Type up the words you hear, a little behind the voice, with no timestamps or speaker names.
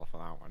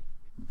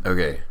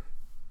Okay,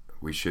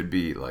 we should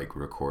be like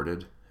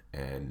recorded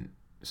and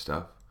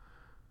stuff.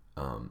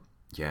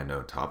 Yeah,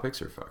 no,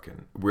 topics are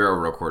fucking. We're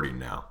recording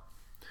now.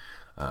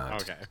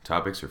 Okay.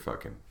 Topics are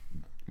fucking.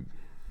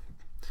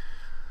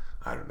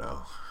 I don't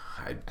know.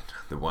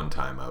 The one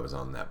time I was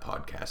on that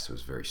podcast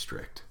was very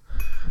strict.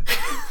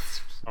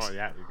 Oh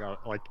yeah, you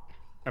got like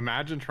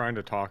imagine trying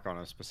to talk on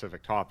a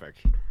specific topic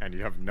and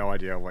you have no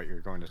idea what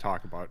you're going to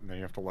talk about and then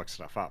you have to look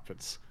stuff up.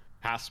 It's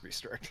has to be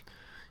strict.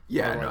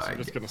 Yeah, no, Otherwise you're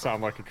just going to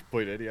sound like a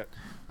complete idiot.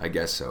 I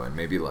guess so, and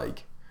maybe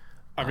like.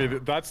 I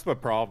mean, that's the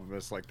problem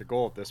is like the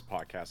goal of this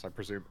podcast, I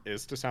presume,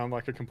 is to sound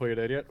like a complete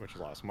idiot, which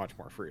allows much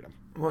more freedom.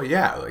 Well,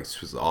 yeah, like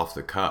this was off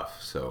the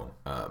cuff, so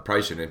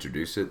probably should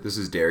introduce it. This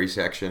is Dairy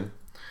Section.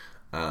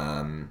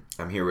 I'm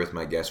here with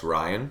my guest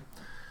Ryan,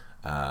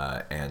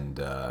 and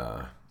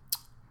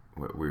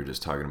we were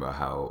just talking about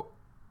how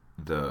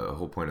the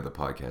whole point of the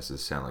podcast is to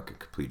sound like a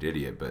complete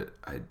idiot, but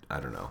I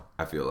don't know.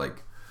 I feel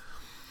like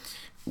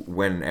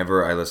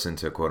whenever I listen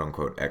to quote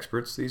unquote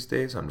experts these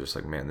days, I'm just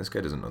like, man, this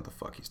guy doesn't know what the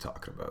fuck he's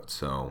talking about.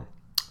 So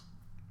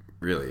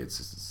really,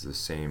 it's the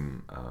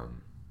same.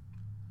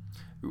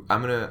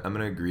 I'm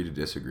gonna agree to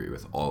disagree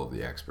with all of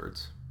the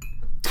experts.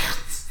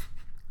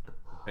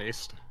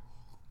 Based.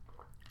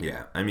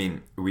 Yeah, I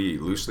mean, we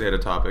loosely had a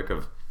topic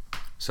of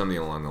something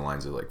along the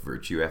lines of like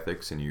virtue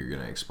ethics, and you're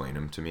gonna explain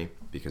them to me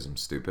because I'm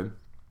stupid,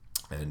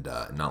 and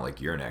not like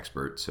you're an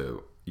expert,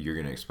 so you're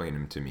gonna explain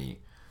them to me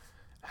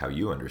how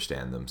you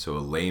understand them. So a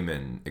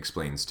layman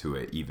explains to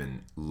an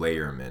even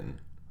layerman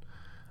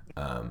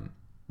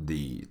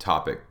the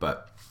topic,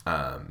 but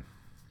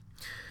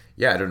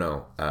yeah, I don't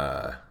know.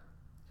 I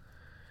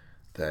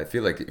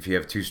feel like if you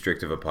have too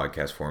strict of a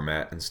podcast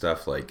format and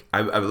stuff, like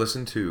I've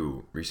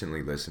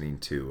recently listening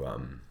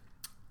to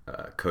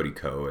Cody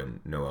Ko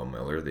and Noel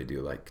Miller. They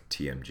do like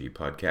TMG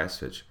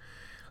podcasts, which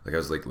like I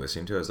was like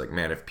listening to. I was like,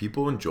 man, if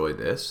people enjoy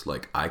this,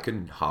 like I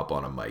can hop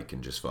on a mic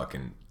and just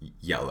fucking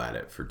yell at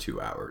it for 2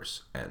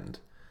 hours, and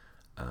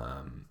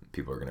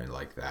people are gonna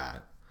like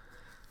that.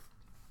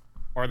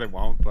 Or they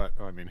won't, but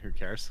I mean, who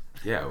cares?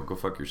 Yeah, well, go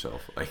fuck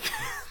yourself. Like,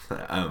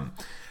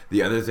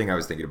 the other thing I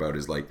was thinking about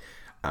is like.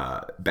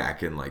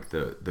 Back in like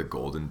the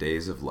golden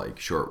days of like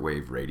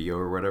shortwave radio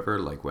or whatever,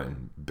 like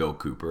when Bill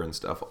Cooper and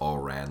stuff all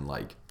ran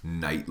like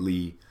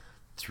nightly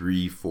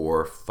 3,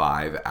 4,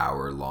 5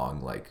 hour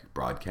long like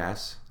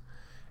broadcasts,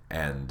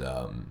 and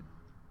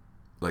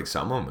like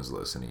someone was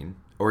listening,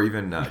 or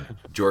even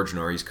George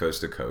Norrie's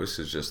Coast to Coast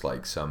is just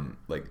like some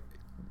like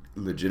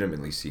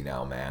legitimately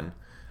senile man,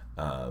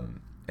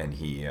 and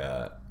he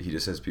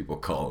just has people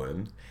call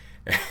in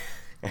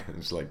and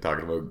it's like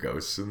talking about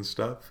ghosts and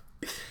stuff.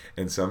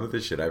 And some of the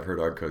shit I've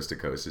heard on Coast to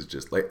Coast is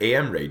just like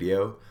AM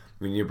radio.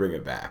 We need to bring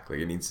it back. Like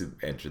it needs to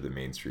enter the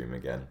mainstream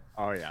again.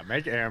 Oh yeah,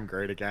 make AM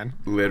great again.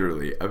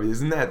 Literally. I mean,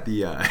 isn't that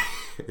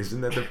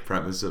the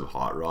premise of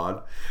Hot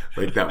Rod?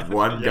 Like that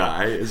one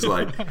guy is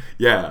like,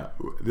 yeah,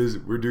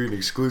 we're doing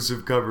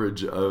exclusive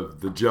coverage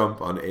of the jump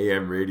on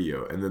AM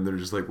radio, and then they're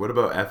just like, what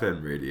about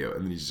FM radio?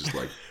 And then he's just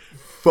like,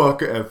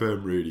 fuck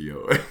FM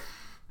radio.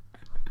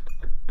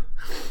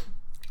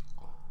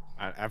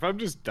 FM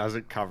just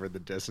doesn't cover the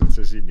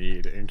distances you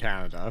need in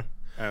Canada,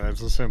 and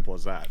it's as simple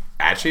as that.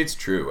 Actually, it's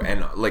true,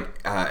 and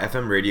like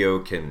FM radio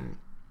can,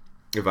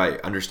 if I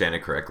understand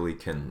it correctly,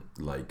 can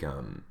like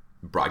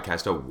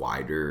broadcast a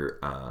wider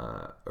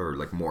or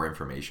like more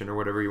information or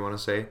whatever you want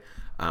to say,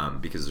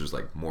 because there's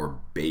like more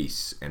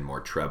bass and more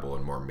treble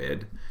and more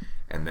mid,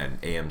 and then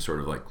AM sort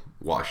of like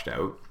washed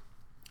out.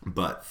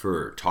 But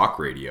for talk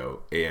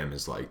radio, AM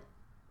is like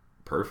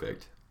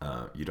perfect.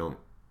 You don't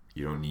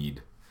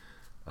need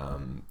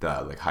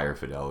that like higher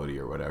fidelity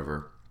or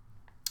whatever.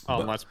 Oh,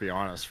 But let's be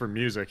honest. For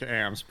music,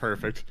 AM's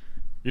perfect.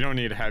 You don't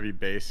need heavy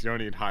bass. You don't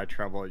need high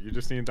treble. You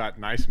just need that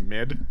nice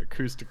mid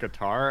acoustic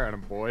guitar and a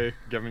boy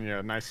giving you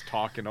a nice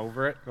talking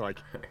over it. Like,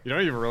 you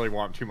don't even really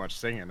want too much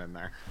singing in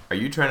there. are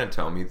you trying to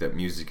tell me that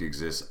music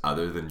exists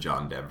other than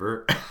John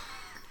Denver?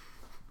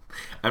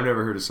 I've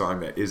never heard a song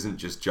that isn't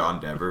just John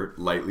Denver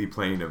lightly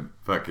playing a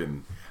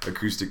fucking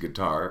acoustic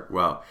guitar.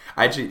 Well,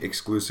 I actually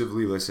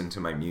exclusively listen to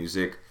my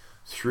music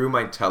through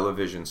my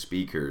television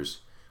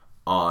speakers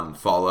on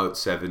Fallout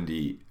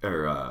 70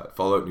 or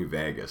Fallout New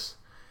Vegas,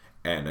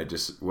 and I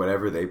just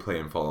whatever they play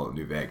in Fallout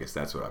New Vegas,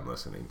 that's what I'm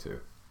listening to.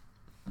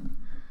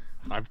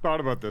 I've thought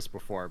about this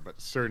before, but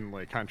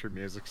certainly country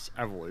music's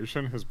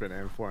evolution has been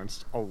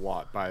influenced a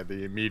lot by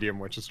the medium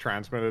which is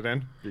transmitted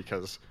in,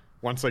 because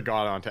once they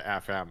got onto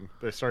FM,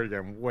 they started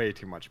getting way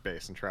too much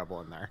bass and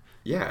treble in there.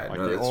 Yeah, Like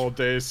no, the that's old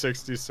days,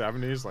 60s,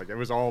 70s, like it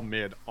was all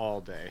mid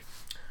all day.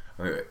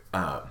 okay.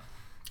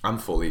 I'm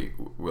fully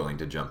willing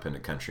to jump into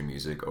country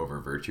music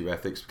over virtue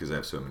ethics because I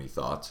have so many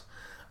thoughts.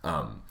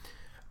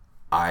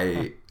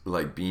 I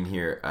like being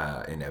here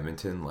in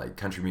Edmonton. Like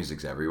country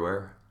music's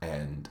everywhere,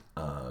 and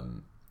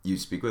you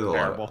speak with a lot.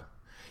 Terrible.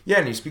 Yeah,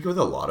 and you speak with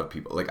a lot of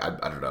people. Like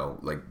I don't know,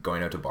 like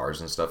going out to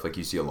bars and stuff. Like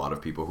you see a lot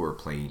of people who are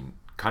playing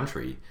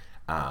country.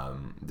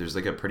 There's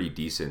like a pretty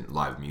decent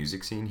live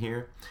music scene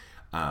here.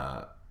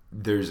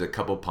 There's a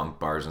couple punk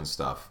bars and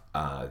stuff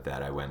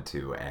that I went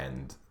to,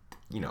 and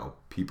you know,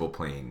 people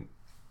playing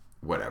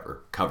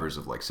whatever covers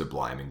of like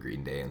Sublime and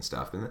Green Day and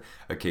stuff, and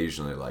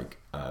occasionally like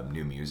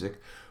new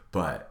music.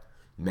 But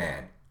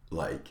man,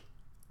 like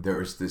there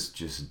was this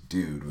just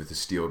dude with a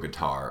steel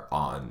guitar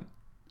on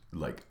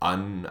like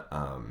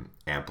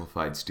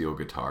amplified steel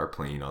guitar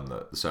playing on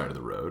the side of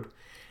the road,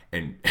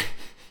 and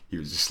he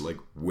was just like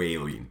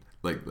wailing,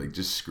 like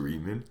just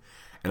screaming.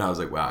 And I was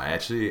like, wow, I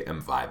actually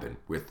am vibing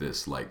with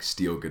this like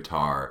steel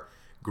guitar,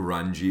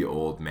 grungy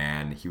old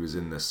man. He was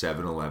in the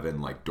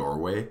 7-Eleven like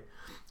doorway,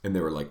 and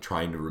they were like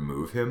trying to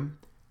remove him,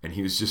 and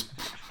he was just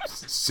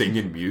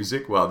singing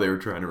music while they were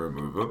trying to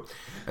remove him.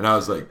 And I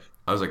was like,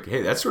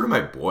 hey, that's sort of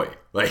my boy.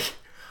 Like,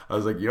 I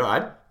was like,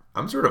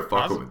 I'm sort of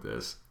fucking with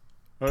this.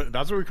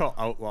 That's what we call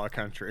outlaw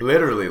country.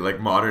 Literally, like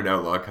modern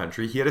outlaw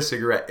country. He had a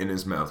cigarette in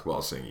his mouth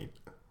while singing.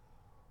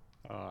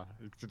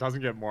 It doesn't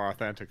get more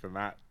authentic than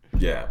that.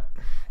 Yeah.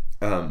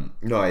 No,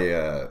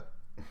 I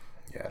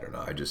don't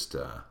know. I just,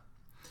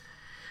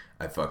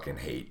 I fucking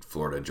hate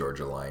Florida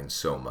Georgia Line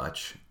so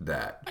much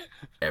that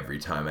every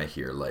time I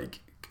hear like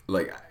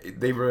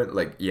they were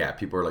like, yeah,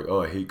 people are like,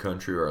 oh, I hate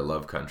country or I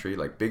love country.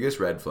 Like, biggest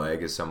red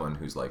flag is someone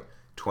who's like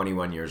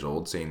 21 years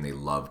old saying they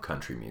love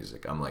country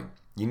music. I'm like,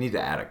 you need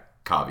to add a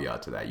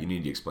caveat to that. You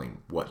need to explain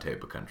what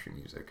type of country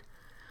music.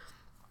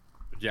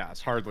 Yeah,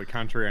 it's hardly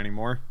country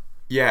anymore.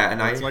 Yeah,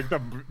 and it's like the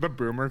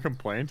boomer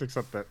complaint,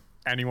 except that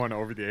anyone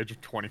over the age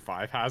of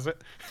 25 has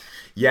it.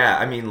 Yeah,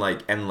 I mean, like,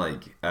 and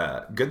like,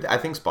 good. I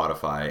think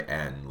Spotify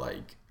and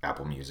like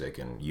Apple Music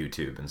and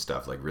YouTube and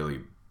stuff like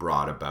really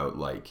brought about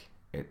like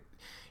it.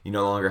 You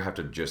no longer have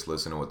to just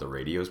listen to what the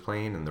radio's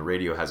playing, and the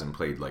radio hasn't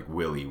played like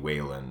Willie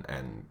Whalen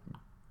and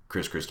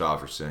Chris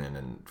Christopherson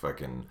and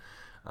fucking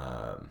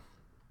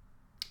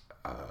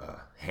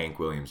Hank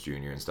Williams Jr.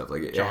 and stuff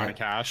like Johnny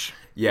Cash.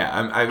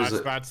 Yeah,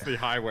 that's the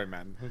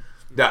Highwaymen.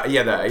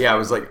 I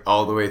was like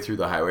all the way through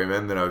the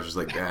Highwaymen. Then I was just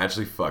like,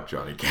 actually, fuck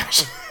Johnny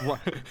Cash.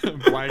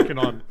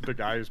 Blanking on the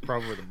guy who's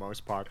probably the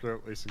most popular,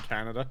 at least in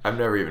Canada. I've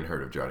never even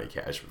heard of Johnny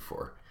Cash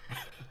before.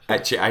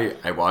 Actually,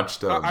 I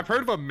watched. I've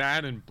heard of a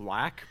Man in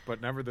Black,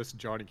 but never this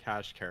Johnny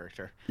Cash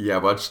character. Yeah, I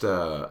watched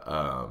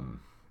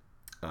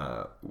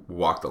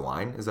Walk the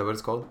Line. Is that what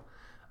it's called?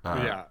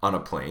 Yeah. On a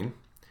plane,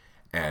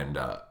 and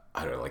I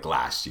don't know, like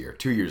last year,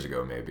 2 years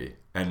ago maybe.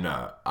 And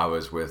I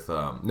was with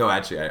no,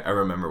 actually, I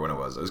remember when it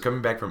was. I was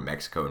coming back from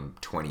Mexico in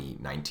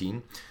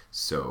 2019.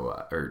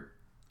 So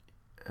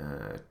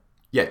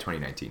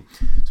 2019.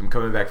 So I'm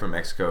coming back from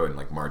Mexico in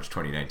like March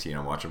 2019.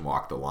 I'm watching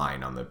Walk the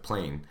Line on the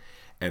plane,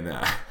 and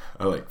I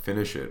like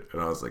finish it,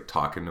 and I was like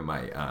talking to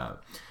my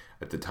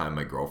at the time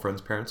my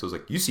girlfriend's parents. I was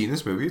like, "You seen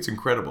this movie? It's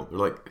incredible." They're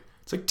like,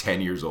 "It's like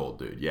 10 years old,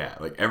 dude." Yeah,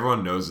 like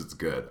everyone knows it's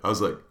good. I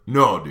was like,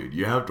 "No, dude,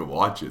 you have to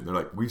watch it." And they're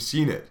like, "We've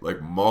seen it like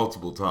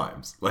multiple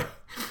times."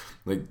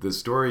 Like the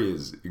story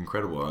is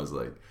incredible. I was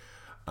like,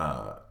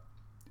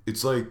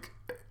 it's like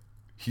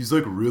he's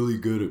like really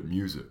good at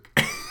music.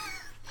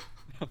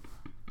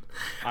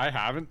 I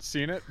haven't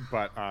seen it,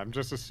 but I'm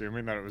just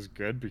assuming that it was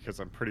good because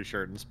I'm pretty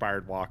sure it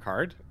inspired Walk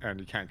Hard, and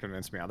you can't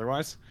convince me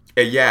otherwise.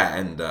 Yeah,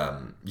 and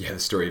the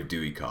story of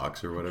Dewey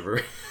Cox or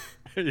whatever.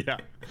 Yeah,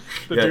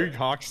 Dewey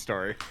Cox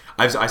story.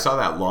 I saw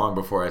that long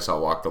before I saw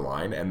Walk the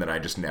Line, and then I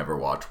just never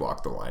watched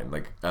Walk the Line.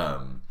 Like,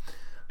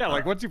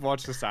 like once you've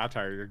watched the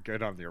satire, you're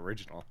good on the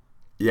original.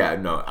 Yeah,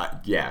 no,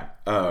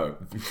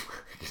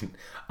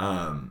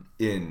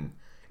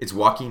 it's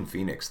Joaquin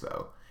Phoenix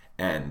though,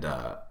 and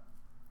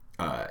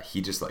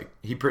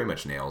he pretty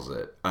much nails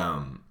it.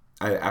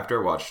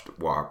 After I watched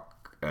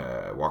Walk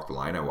the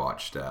Line, I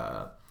watched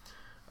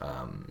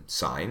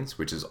Signs,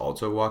 which is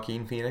also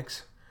Joaquin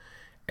Phoenix,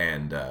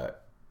 and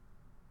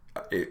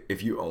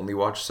if you only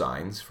watch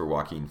Signs for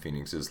Joaquin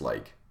Phoenix's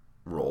like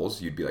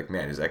roles, you'd be like,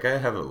 man, does that guy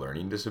have a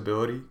learning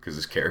disability? Because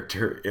his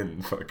character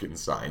in fucking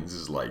Signs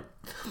is like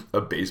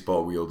a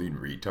baseball wielding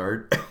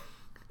retard.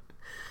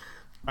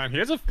 And he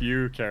has a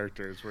few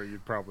characters where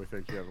you'd probably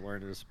think he has a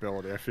learning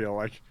disability. I feel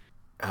like,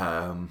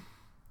 yeah.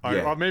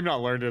 Well, maybe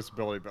not learning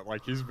disability, but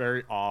like he's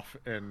very off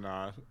in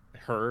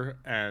Her,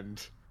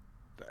 and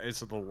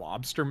is it the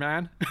Lobster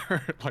Man?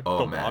 Like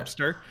the man.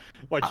 Lobster.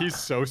 Like he's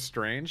so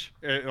strange.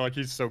 Like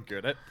he's so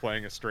good at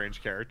playing a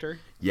strange character.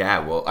 Yeah,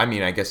 well, I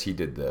mean, I guess he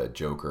did the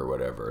Joker or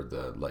whatever,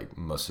 the like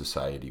Most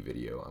Society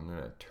video. I'm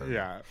gonna turn.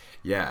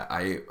 Yeah.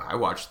 I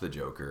watched the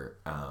Joker,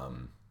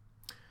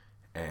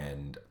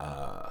 and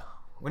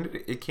when did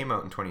it came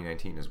out in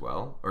 2019 as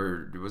well,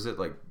 or was it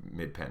like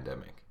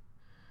mid-pandemic?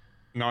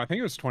 No, I think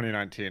it was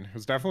 2019. It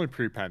was definitely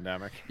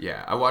pre-pandemic.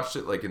 Yeah, I watched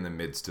it like in the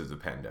midst of the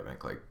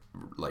pandemic, like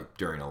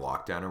during a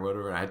lockdown or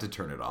whatever, and I had to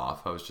turn it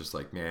off. I was just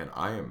like, man,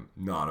 I am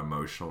not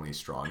emotionally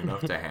strong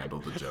enough to handle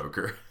the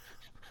Joker.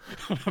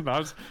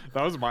 that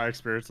was my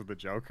experience with the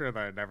Joker, and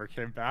I never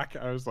came back.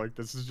 I was like,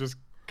 this is just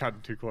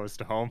cutting too close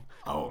to home.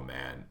 Oh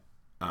man,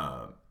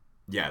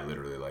 yeah,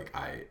 literally, like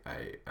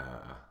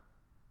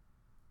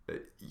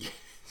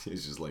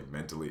he's just like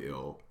mentally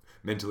ill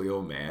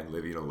man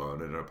living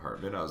alone in an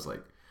apartment. I was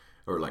like,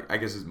 or like, I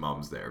guess his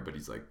mom's there, but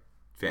he's like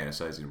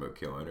fantasizing about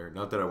killing her.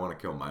 Not that I want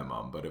to kill my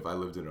mom, but if I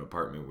lived in an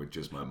apartment with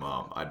just my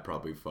mom, I'd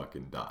probably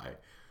fucking die.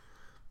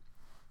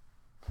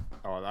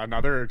 Oh,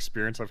 another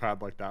experience I've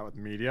had like that with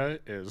media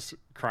is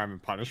Crime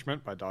and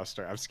Punishment by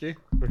Dostoevsky.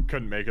 I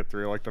couldn't make it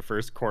through like the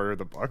first quarter of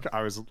the book.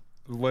 I was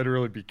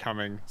literally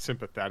becoming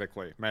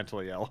sympathetically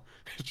mentally ill.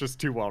 It's just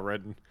too well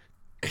written.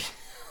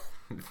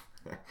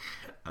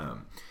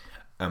 um,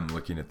 I'm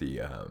looking at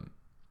the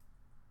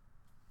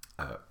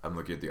I'm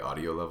looking at the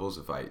audio levels.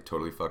 If I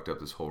totally fucked up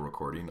this whole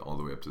recording all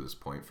the way up to this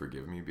point,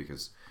 forgive me,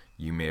 because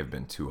you may have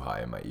been too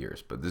high in my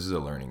ears. But this is a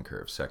learning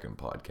curve. Second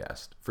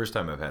podcast, first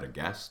time I've had a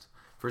guest.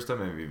 First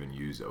time I've even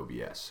used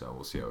OBS. So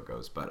we'll see how it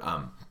goes. But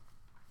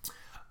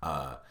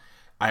I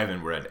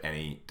haven't read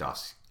any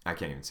I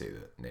can't even say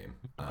the name.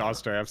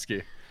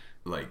 Dostoevsky.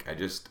 Like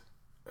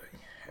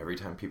every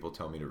time people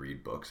tell me to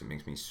read books, it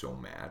makes me so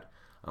mad.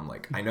 I'm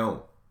like, I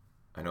know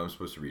I'm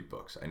supposed to read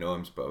books. I know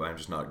I'm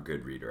just not a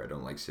good reader. I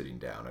don't like sitting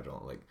down.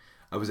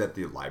 I was at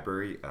the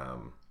library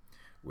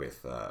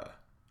with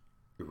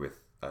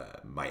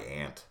my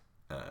aunt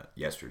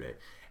yesterday,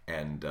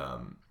 and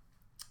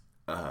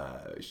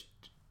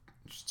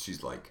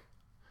she's like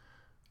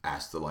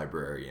asked the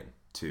librarian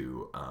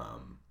to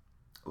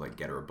like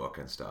get her a book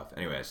and stuff.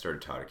 Anyway, I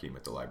started talking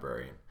with the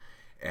librarian,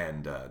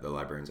 and the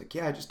librarian's like,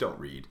 "Yeah, I just don't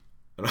read."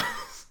 And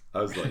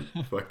I was like,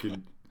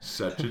 "Fucking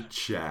such a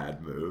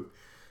Chad move."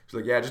 She's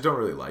like, "Yeah, I just don't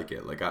really like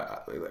it. Like,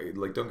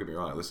 like don't get me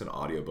wrong, I listen to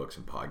audiobooks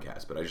and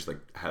podcasts, but I just like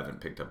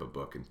haven't picked up a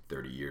book in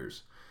 30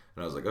 years."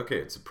 And I was like, "Okay,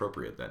 it's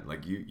appropriate then.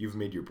 Like you've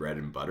made your bread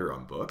and butter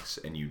on books,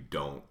 and you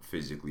don't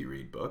physically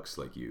read books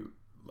like you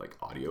like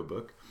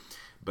audiobook."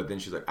 But then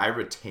she's like, "I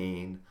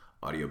retain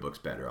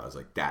audiobooks better." I was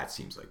like, "That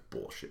seems like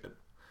bullshit.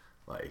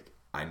 Like,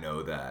 I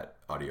know that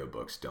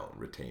audiobooks don't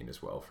retain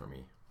as well for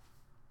me."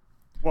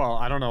 Well,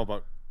 I don't know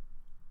about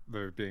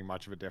there being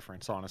much of a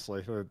difference,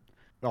 honestly.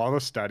 All the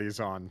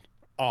studies on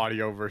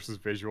audio versus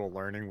visual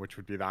learning, which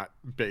would be that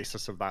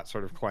basis of that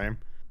sort of claim,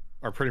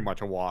 are pretty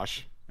much a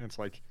wash. It's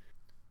like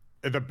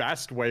the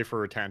best way for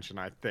retention,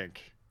 I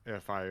think,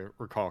 if I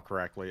recall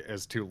correctly,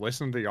 is to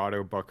listen to the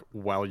audiobook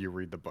while you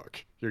read the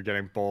book. You're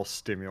getting both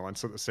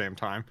stimulants at the same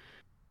time.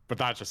 But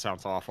that just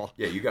sounds awful.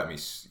 Yeah, you got me.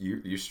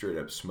 You straight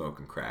up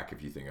smoking crack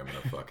if you think I'm gonna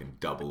fucking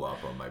double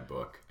up on my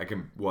book. I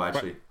can. Well,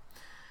 actually,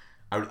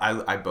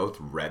 I both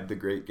read The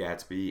Great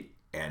Gatsby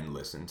and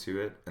listened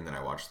to it, and then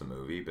I watched the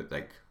movie. But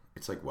like,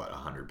 it's like what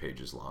 100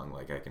 pages long.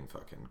 Like I can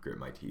fucking grit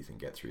my teeth and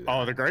get through that.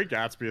 Oh, The Great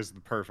Gatsby is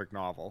the perfect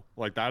novel.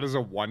 Like that is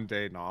a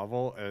one-day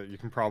novel. You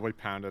can probably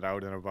pound it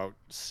out in about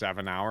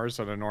 7 hours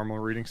at a normal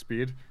reading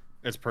speed.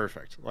 It's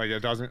perfect. Like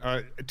it doesn't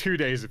 2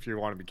 days if you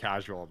want to be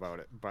casual about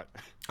it, but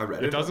I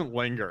read it doesn't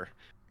linger.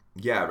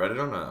 Yeah, I read it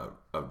on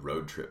a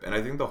road trip, and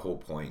I think the whole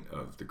point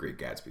of The Great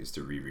Gatsby is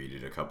to reread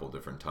it a couple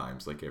different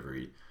times, like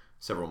every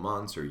several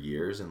months or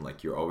years, and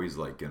like you're always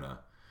like gonna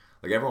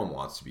like everyone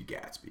wants to be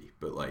Gatsby,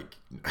 but like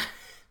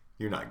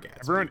you're not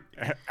Gatsby.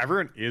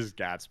 Everyone is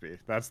Gatsby.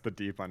 That's the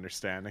deep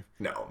understanding.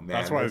 No, man.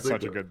 That's why it's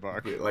like such a good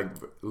book. Like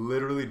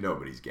literally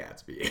nobody's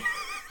Gatsby.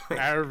 Like,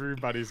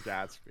 everybody's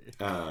Gatsby.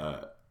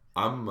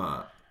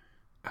 I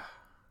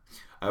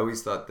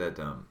always thought that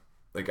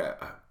like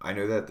I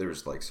know that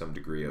there's like some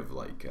degree of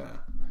like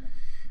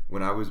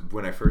when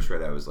I first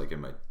read it, I was like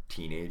in my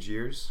teenage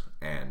years,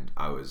 and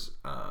I was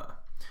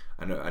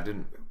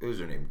it was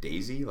her name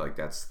Daisy, like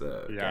that's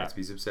the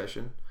Gatsby's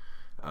obsession.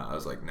 I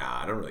was like,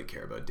 nah, I don't really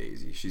care about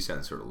Daisy. She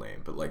sounds sort of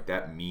lame, but like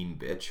that mean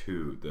bitch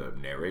who the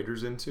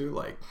narrator's into,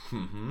 like,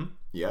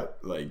 yep,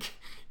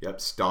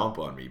 stomp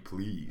on me,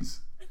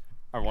 please.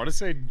 I want to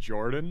say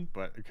Jordan,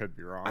 but it could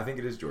be wrong. I think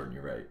it is Jordan.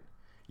 You're right.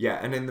 Yeah,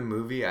 and in the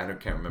movie,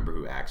 can't remember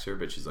who acts her,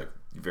 but she's like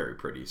very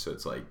pretty. So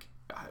it's like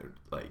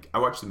I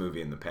watched the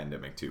movie in the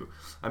pandemic too.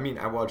 I mean,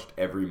 I watched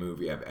every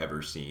movie I've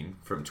ever seen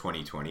from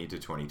 2020 to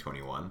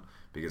 2021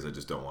 because I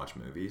just don't watch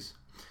movies.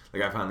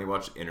 Like I finally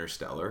watched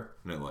Interstellar,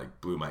 and it like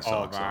blew my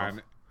socks off.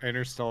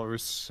 Interstellar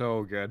was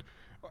so good.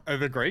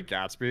 The Great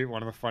Gatsby,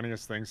 one of the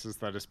funniest things is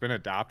that it's been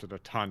adapted a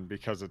ton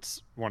because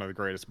it's one of the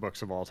greatest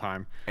books of all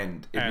time.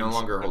 And it no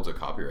longer holds a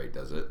copyright,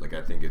 does it? Like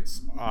I think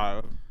it's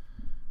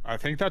I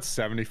think that's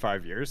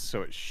 75 years,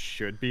 so it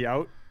should be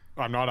out.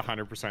 I'm not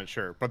 100%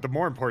 sure. But the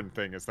more important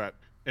thing is that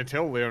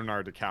until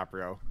Leonardo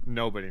DiCaprio,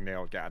 nobody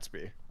nailed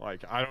Gatsby.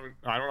 Like I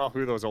don't know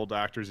who those old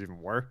actors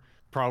even were.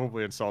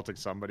 Probably insulting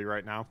somebody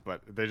right now,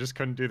 but they just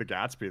couldn't do the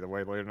Gatsby the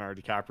way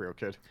Leonardo DiCaprio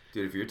could.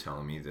 Dude, if you're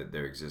telling me that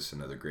there exists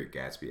another Great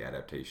Gatsby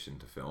adaptation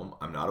to film,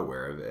 I'm not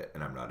aware of it,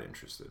 and I'm not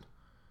interested.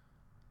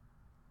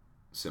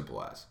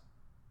 Simple as.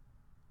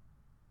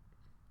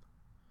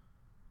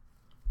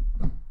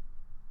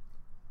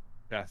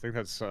 Yeah, I think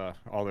that's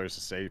all there is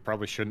to say. You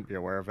probably shouldn't be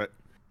aware of it.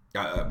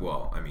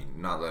 Well, I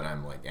mean, not that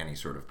I'm like any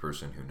sort of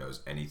person who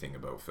knows anything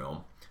about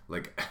film.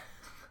 Like...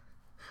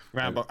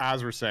 Man, but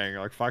as we're saying,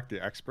 like, fuck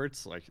the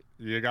experts. Like,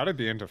 you got to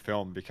be into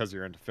film because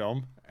you're into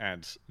film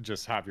and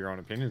just have your own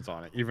opinions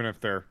on it, even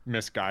if they're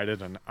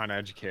misguided and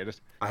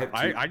uneducated.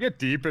 I get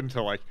deep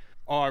into, like,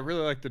 oh, I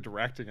really like the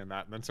directing in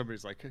that. And then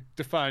somebody's like,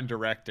 define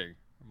directing.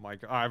 I'm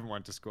like, I haven't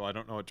went to school. I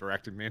don't know what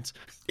directing means.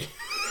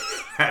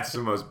 That's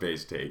the most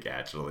base take,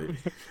 actually.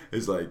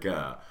 It's like,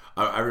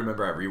 I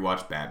remember I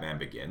rewatched Batman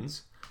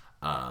Begins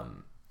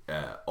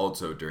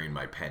also during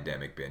my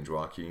pandemic binge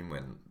watching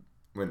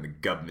when the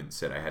government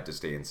said I had to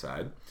stay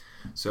inside.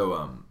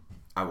 So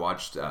I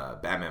watched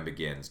Batman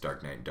Begins,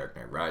 Dark Knight, and Dark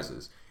Knight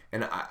Rises.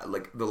 And I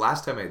like the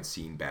last time I had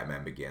seen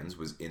Batman Begins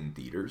was in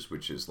theaters,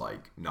 which is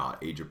like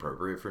not age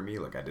appropriate for me.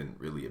 Like I didn't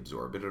really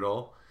absorb it at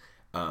all.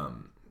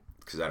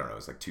 Because I don't know, it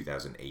was like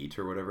 2008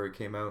 or whatever it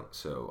came out,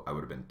 so I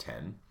would have been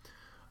 10.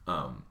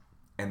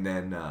 And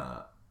then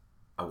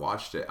I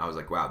watched it. I was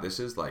like, wow, this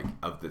is like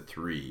of the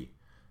three,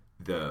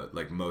 the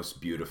like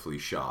most beautifully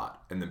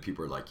shot. And then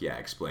people were like, yeah,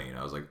 explain.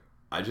 I was like,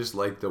 I just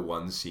like the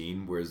one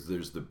scene where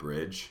there's the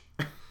bridge,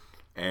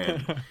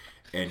 and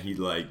and he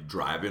like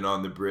driving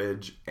on the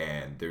bridge,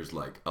 and there's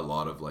like a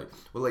lot of like,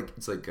 well, like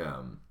it's like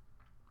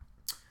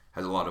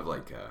has a lot of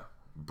like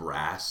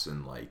brass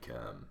and like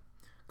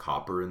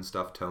copper and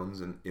stuff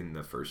tones in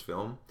the first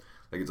film.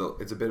 Like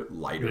it's a bit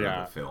lighter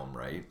of a film,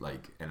 right?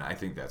 Like, and I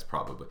think that's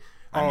probably.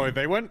 I mean,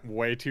 they went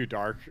way too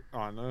dark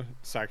on the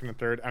second and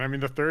third, and I mean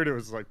the third, it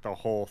was like the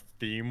whole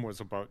theme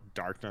was about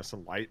darkness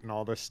and light and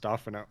all this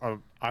stuff, and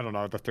I don't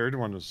know, the third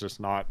one was just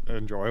not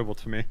enjoyable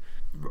to me.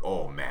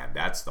 oh man,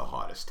 that's the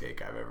hottest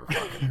take I've ever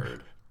fucking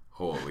heard.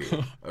 Holy,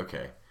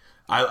 okay.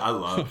 I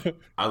love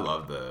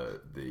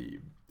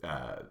the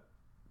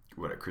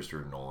what a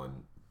Christopher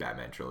Nolan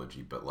Batman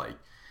trilogy, but like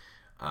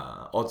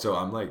also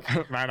I'm like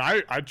Man,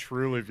 I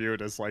truly view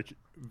it as like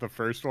the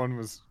first one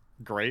was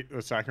great,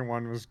 the second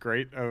one was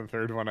great, and the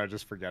third one I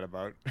just forget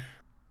about.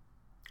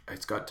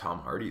 it's got Tom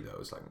Hardy though.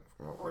 It's like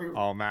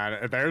Oh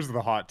man, there's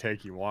the hot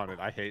take you wanted.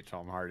 I hate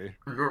Tom Hardy.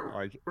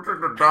 Like what's in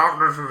the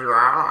darkness of your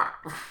eye?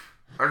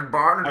 I was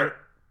born to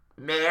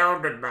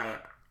nailed it, man.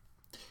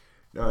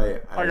 No,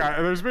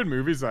 there's been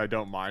movies that I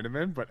don't mind him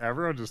in, but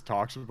everyone just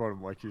talks about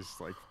him like he's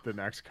like the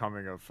next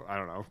coming of, I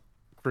don't know,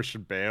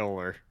 Christian Bale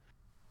or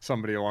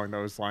somebody along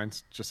those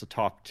lines, just a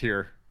top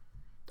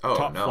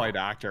flight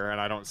actor,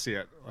 and I don't see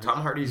it. Like,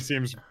 Tom Hardy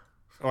seems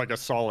like a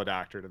solid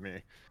actor to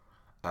me.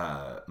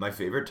 My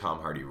favorite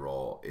Tom Hardy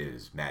role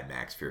is Mad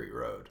Max Fury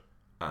Road,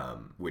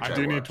 which I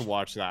do need to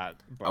watch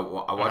that. But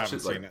I watched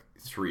it like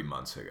 3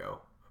 months ago.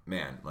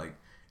 Man, like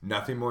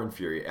nothing more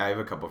infuriating. I have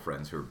a couple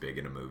friends who are big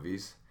into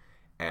movies,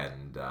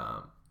 and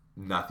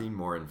nothing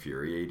more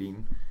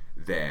infuriating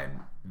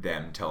than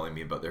them telling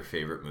me about their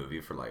favorite movie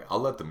for like,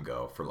 I'll let them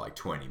go for like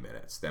 20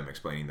 minutes, them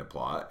explaining the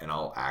plot, and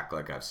I'll act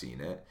like I've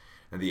seen it.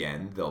 At the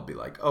end, they'll be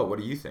like, oh, what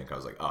do you think? I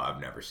was like, oh, I've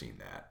never seen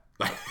that.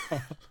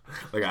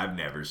 Like I've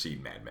never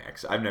seen Mad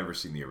Max. I've never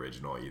seen the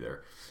original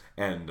either.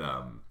 And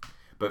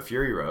but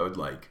Fury Road,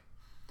 like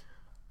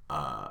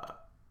I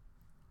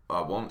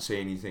won't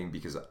say anything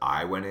because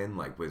I went in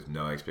like with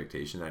no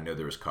expectation. I know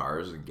there was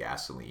cars and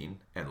gasoline,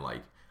 and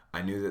like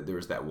I knew that there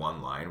was that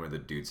one line where the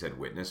dude said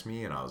 "witness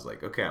me," and I was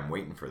like, okay, I'm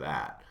waiting for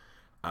that.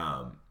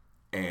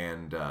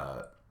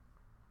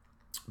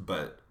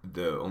 But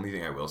the only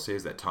thing I will say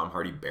is that Tom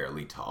Hardy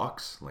barely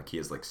talks. Like he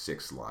has like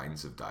 6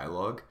 lines of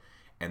dialogue,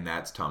 and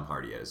that's Tom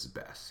Hardy at his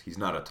best. He's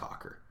not a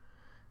talker.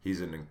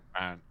 He's an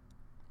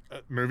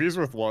movies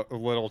with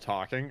little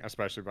talking,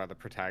 especially by the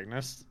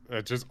protagonist,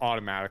 it just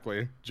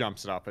automatically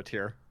jumps it up a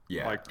tier.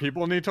 Yeah. Like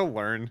people need to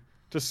learn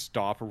to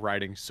stop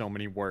writing so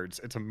many words.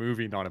 It's a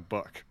movie, not a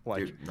book.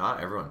 Like, dude,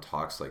 not everyone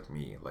talks like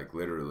me. Like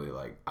literally,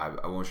 like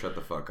I won't shut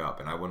the fuck up,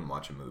 and I wouldn't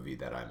watch a movie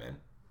that I'm in.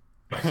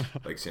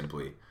 Like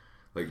simply.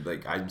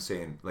 Like I'm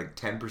saying, like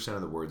 10%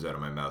 of the words out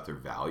of my mouth are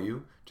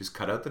value. Just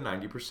cut out the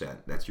 90%.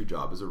 That's your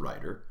job as a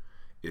writer,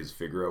 is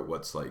figure out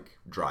what's like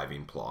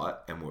driving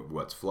plot and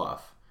what's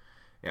fluff.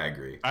 Yeah, I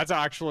agree. That's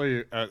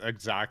actually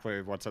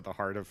exactly what's at the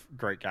heart of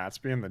Great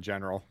Gatsby and the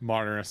general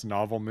modernist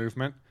novel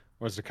movement,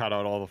 was to cut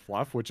out all the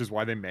fluff, which is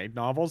why they made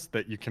novels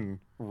that you can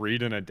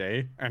read in a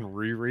day and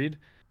reread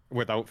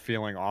without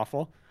feeling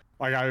awful.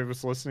 Like I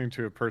was listening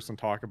to a person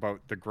talk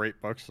about the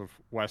great books of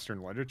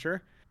Western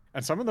literature,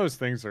 and some of those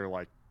things are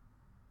like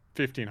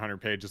 1,500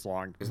 pages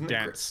long, Isn't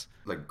dense.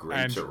 Like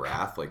Grapes of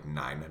Wrath, like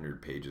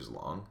 900 pages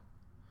long.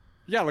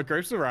 Yeah, like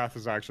Grapes of Wrath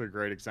is actually a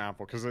great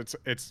example because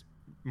it's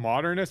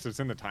modernist. It's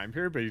in the time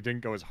period, but he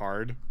didn't go as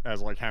hard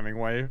as like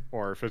Hemingway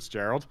or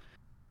Fitzgerald.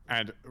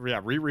 And yeah,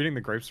 rereading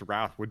the Grapes of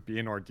Wrath would be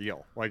an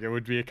ordeal. Like it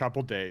would be a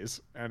couple days,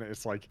 and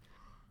it's like,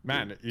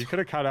 man, you could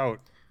have cut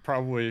out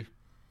probably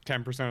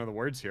 10% of the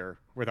words here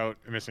without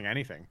missing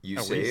anything.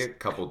 You say a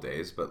couple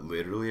days, but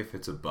literally if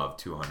it's above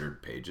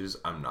 200 pages,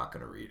 I'm not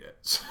going to read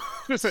it.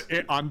 Just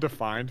an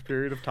undefined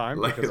period of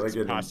time because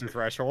it's past your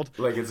threshold.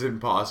 Like it's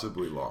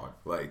impossibly long.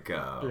 Like,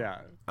 yeah.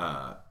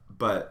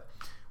 But,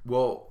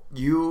 well,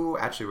 you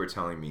actually were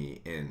telling me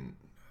in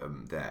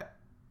that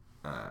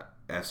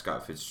F.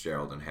 Scott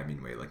Fitzgerald and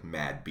Hemingway, like,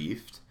 mad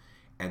beefed,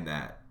 and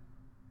that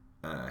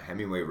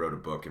Hemingway wrote a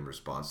book in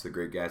response to The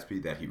Great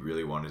Gatsby that he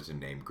really wanted to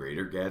name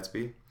Greater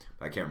Gatsby.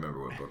 I can't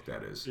remember what book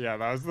that is. Yeah,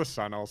 that was The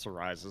Sun Also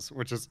Rises,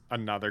 which is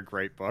another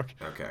great book.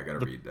 Okay, I gotta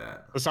read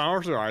that. The Sun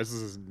Also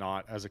Rises is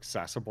not as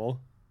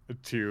accessible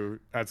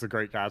as The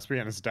Great Gatsby,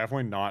 and it's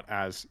definitely not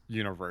as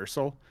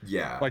universal.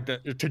 Yeah. Like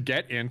to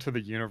get into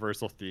the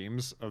universal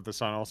themes of The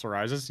Sun Also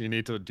Rises, you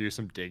need to do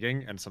some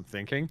digging and some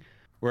thinking.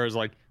 Whereas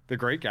like The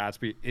Great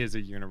Gatsby is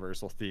a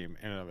universal theme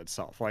in and of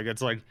itself. Like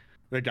it's like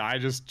the guy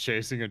just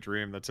chasing a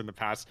dream that's in the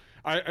past.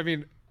 I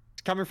mean,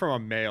 it's coming from a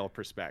male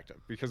perspective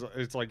because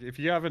it's like if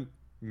you haven't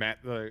met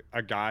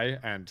a guy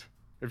and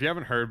if you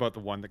haven't heard about the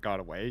one that got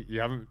away,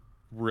 you haven't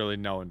really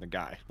known the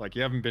guy. Like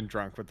you haven't been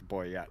drunk with the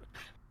boy yet.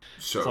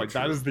 It's So like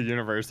that true. is the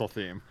universal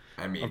theme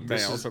I of mean,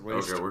 this males is at okay.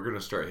 least. We're gonna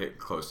start hitting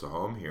close to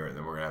home here, and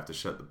then we're gonna have to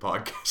shut the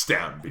podcast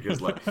down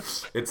because like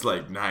it's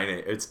like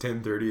it's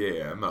 10:30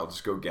 a.m. I'll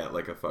just go get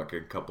like a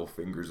fucking couple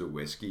fingers of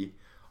whiskey.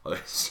 I'll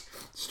just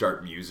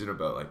start musing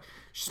about like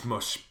she's the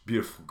most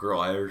beautiful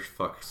girl I ever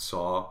fucking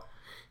saw.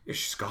 Is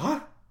she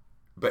Scott?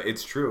 But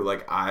it's true.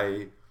 Like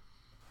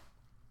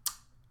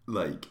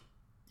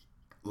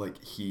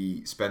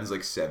he spends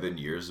like 7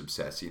 years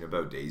obsessing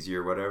about Daisy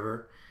or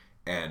whatever,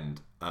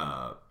 and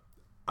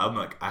I'm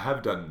like, I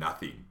have done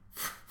nothing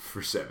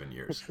for 7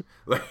 years,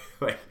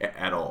 like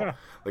at all.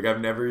 Like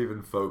I've never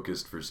even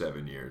focused for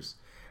 7 years,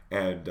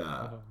 and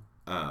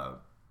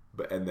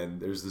and then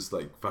there's this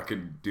like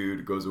fucking dude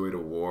who goes away to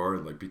war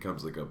and like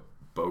becomes like a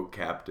boat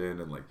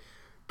captain and like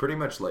pretty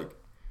much like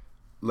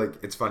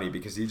it's funny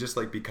because he just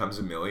like becomes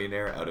a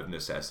millionaire out of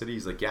necessity.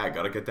 He's like, yeah, I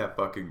gotta get that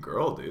fucking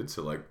girl, dude.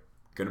 So like,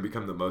 gonna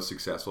become the most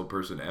successful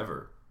person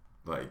ever.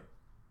 Like,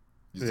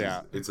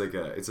 it's like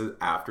it's an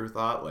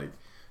afterthought. Like,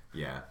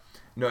 yeah.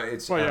 No,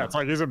 it's Well, yeah, it's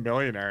like he's a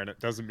millionaire, and it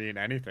doesn't mean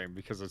anything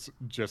because it's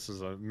just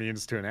as a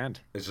means to an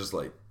end. it's just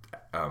like,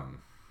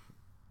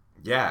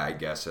 yeah, I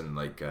guess. And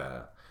like,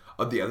 the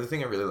other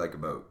thing I really like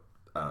about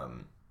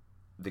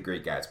The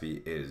Great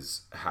Gatsby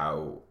is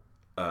how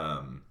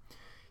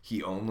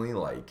he only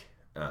like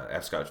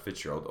F. Scott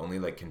Fitzgerald only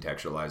like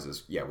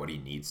contextualizes what he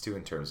needs to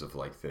in terms of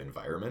like the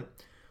environment,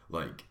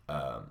 like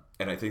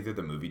and I think that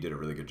the movie did a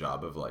really good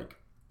job of like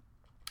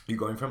you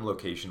going from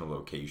location to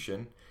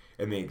location,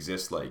 and they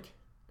exist like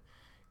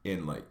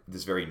in like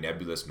this very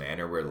nebulous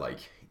manner where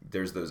like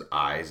there's those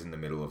eyes in the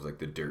middle of like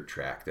the dirt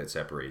track that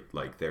separate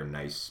like their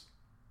nice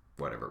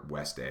whatever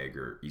West Egg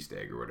or East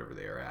Egg or whatever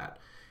they are at,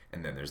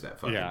 and then there's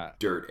that fucking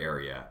dirt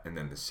area, and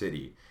then the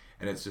city.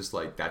 And it's just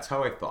like that's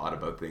how I thought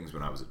about things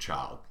when I was a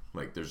child.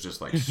 Like there's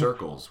just like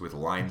circles with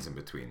lines in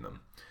between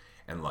them,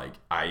 and like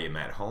I am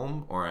at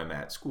home or I'm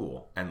at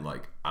school, and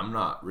like I'm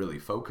not really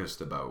focused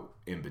about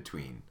in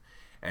between.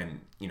 And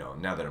you know,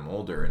 now that I'm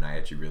older and I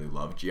actually really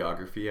love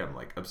geography, I'm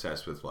like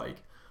obsessed with like,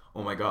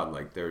 oh my god,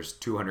 like there's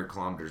 200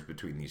 kilometers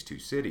between these two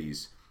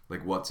cities,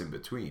 like what's in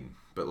between?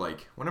 But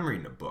like when I'm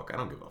reading a book, I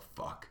don't give a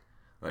fuck.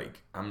 Like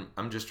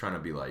I'm just trying to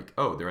be like,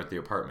 oh, they're at the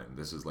apartment.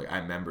 This is like I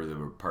remember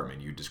the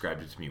apartment. You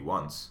described it to me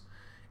once,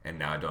 and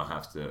now I don't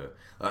have to.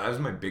 That was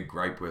my big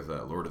gripe with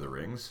Lord of the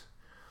Rings.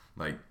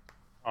 Like,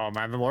 Oh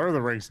man, the Lord of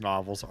the Rings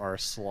novels are a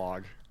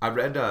slog. I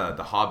read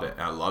The Hobbit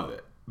and I love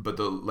it, but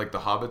the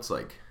Hobbit's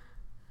like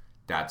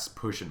that's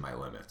pushing my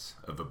limits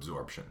of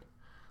absorption.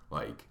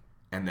 Like,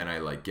 and then I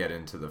like get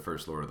into the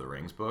first Lord of the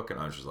Rings book, and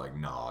I was just like,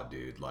 nah,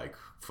 dude, like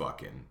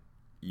fucking,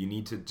 you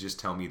need to just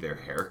tell me their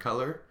hair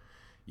color.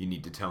 You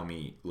need to tell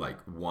me like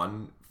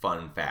one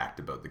fun fact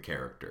about the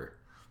character.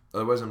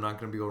 Otherwise, I'm not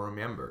going to be able to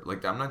remember.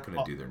 Like, I'm not going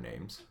to do their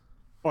names.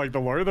 Like the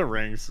Lord of the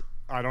Rings,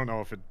 I don't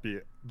know if it'd be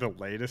the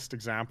latest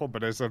example,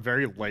 but it's a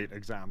very late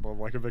example of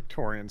like a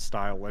Victorian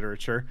style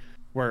literature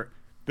where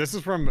this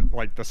is from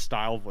like the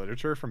style of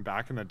literature from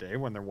back in the day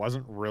when there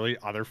wasn't really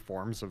other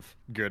forms of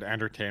good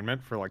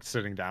entertainment for like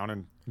sitting down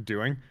and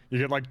doing. You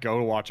could like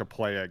go watch a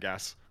play, I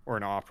guess, or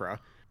an opera,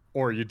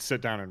 or you'd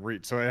sit down and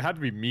read. So it had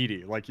to be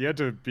meaty. Like you had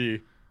to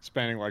be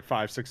spending like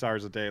 5-6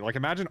 hours a day. Like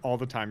imagine all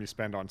the time you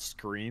spend on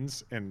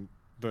screens in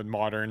the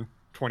modern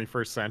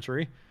 21st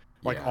century.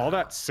 Like all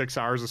that 6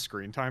 hours of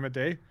screen time a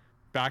day,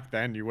 back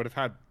then you would have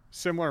had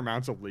similar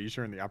amounts of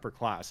leisure in the upper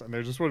class, and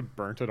they just would have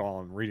burnt it all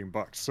on reading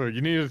books. So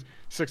you needed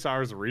 6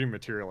 hours of reading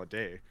material a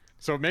day.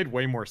 So it made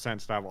way more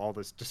sense to have all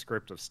this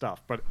descriptive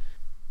stuff. But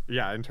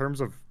yeah, in terms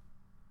of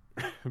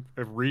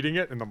reading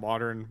it in the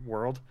modern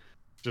world,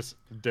 just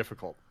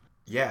difficult.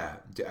 Yeah,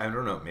 I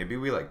don't know. Maybe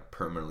we like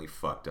permanently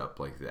fucked up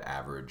like the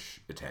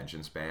average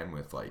attention span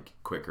with like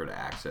quicker to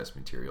access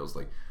materials.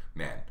 Like,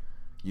 man,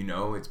 you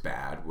know it's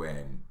bad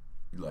when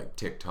like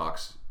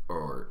TikToks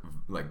or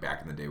like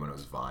back in the day when it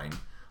was Vine,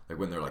 like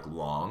when they're like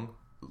long,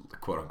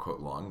 quote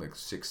unquote long, like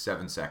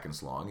 6-7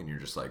 seconds long, and you're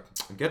just like,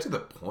 get to the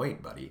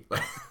point, buddy.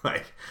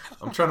 Like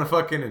I'm trying to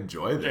fucking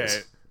enjoy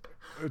this.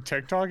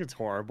 TikTok, it's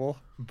horrible,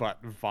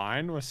 but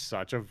Vine was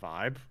such a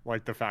vibe.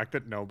 Like the fact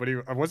that nobody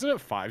wasn't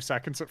it 5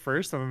 seconds at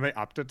first, and then they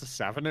upped it to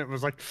 7. It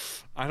was like,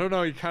 I don't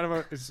know. You kind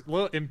of it's a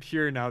little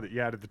impure now that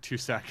you added the 2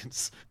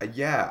 seconds.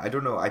 Yeah, I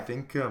don't know. I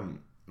think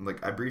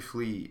like I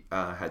briefly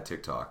had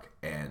TikTok,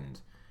 and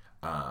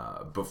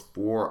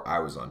before I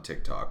was on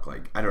TikTok,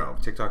 like I don't know,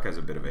 TikTok has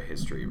a bit of a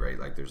history, right?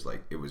 Like there's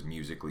like it was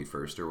Musically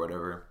first or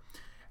whatever,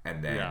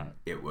 and then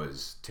it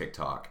was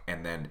TikTok,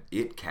 and then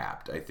it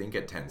capped I think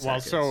at 10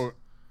 seconds. Well,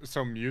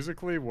 so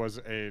Musically was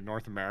a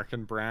North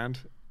American brand.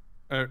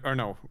 Or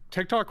no,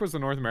 TikTok was the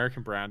North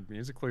American brand.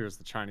 Musically was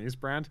the Chinese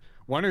brand.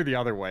 One or the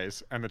other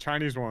ways. And the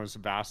Chinese one was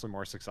vastly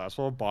more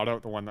successful. Bought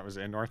out the one that was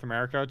in North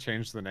America,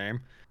 changed the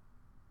name.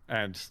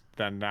 And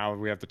then now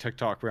we have the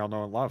TikTok we all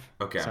know and love.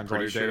 Okay, I'm Sends all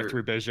your pretty data sure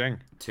through Beijing.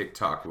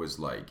 TikTok was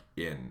like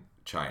in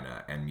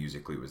China, and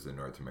Musically was the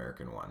North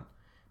American one.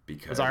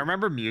 Because Because I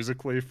remember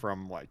Musically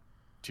from like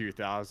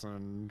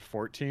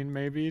 2014,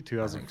 maybe I think so.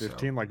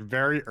 2015, like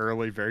very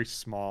early, very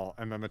small,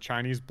 and then the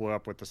Chinese blew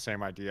up with the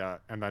same idea,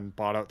 and then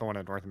bought out the one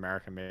in North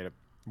America, and made it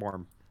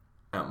more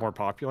Um, more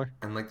popular.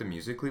 and like the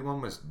Musically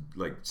one was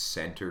like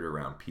centered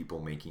around people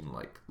making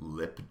like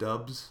lip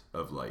dubs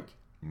of like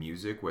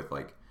music with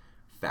like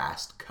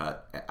fast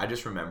cut. I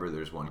just remember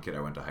there's one kid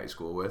I went to high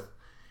school with,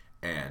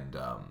 and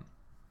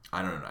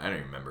I don't know, I don't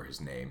even remember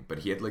his name, but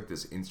he had like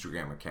this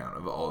Instagram account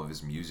of all of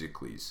his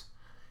Musicallys,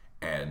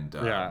 and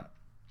Yeah,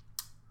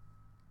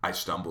 I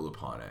stumbled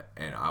upon it,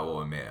 and I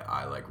will admit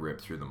I like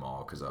ripped through them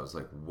all because I was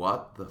like,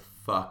 "What the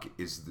fuck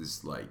is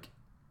this? Like,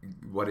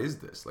 what is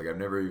this? Like, I've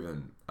never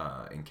even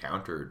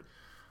encountered."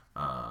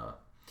 I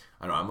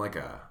don't know. I'm like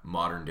a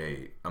modern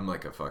day. I'm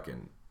like a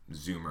fucking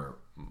Zoomer,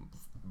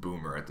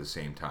 boomer at the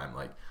same time.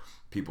 Like,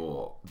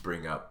 people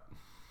bring up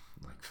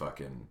like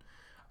fucking.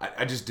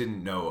 I just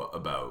didn't know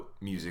about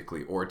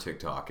Musically or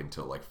TikTok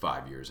until like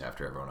 5 years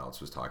after everyone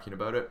else was talking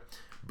about it.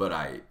 But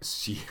I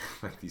see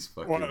like these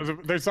fucking. well,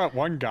 there's that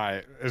one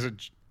guy. Was it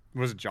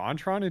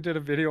JonTron who did a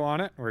video on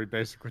it where he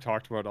basically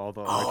talked about all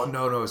the Oh like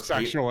no, it's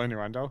sexual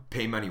innuendo?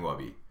 pay money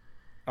wubby.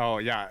 Oh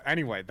yeah.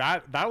 Anyway,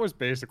 that was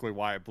basically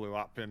why it blew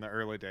up in the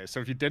early days. So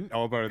if you didn't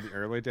know about it in the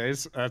early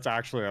days, that's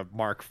actually a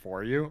mark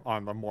for you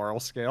on the moral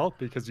scale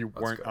because you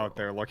Let's weren't out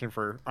go. there looking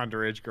for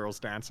underage girls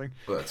dancing.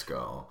 Let's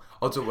go.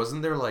 Also,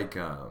 wasn't there like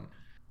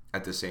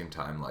at the same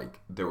time like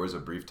there was a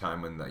brief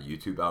time when the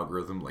YouTube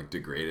algorithm like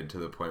degraded to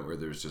the point where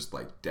there's just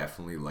like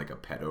definitely like a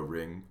pedo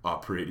ring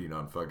operating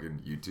on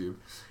fucking YouTube,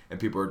 and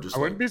people are just I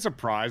like, wouldn't be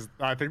surprised.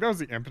 I think that was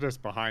the impetus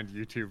behind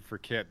YouTube for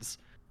kids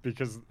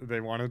because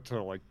they wanted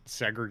to like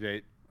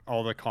segregate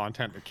all the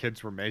content the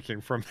kids were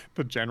making from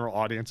the general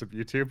audience of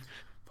YouTube.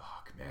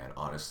 fuck, man,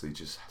 honestly,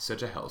 just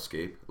such a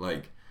hellscape.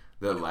 Like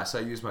the less I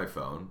use my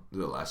phone,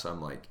 the less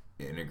I'm like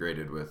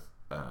integrated with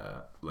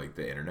like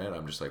the internet.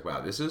 I'm just like,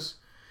 wow, this is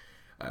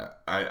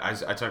I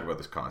talk about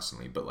this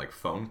constantly, but like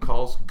phone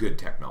calls, good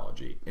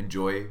technology.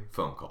 Enjoy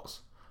phone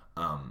calls.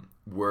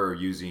 We're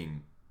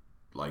using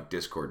like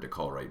Discord to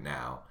call right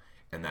now,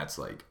 and that's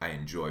like I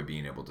enjoy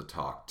being able to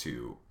talk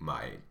to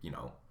my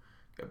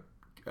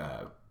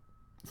uh,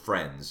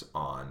 friends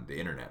on the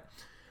internet.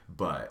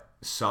 But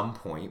some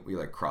point we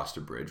like crossed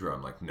a bridge where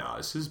I'm like, no,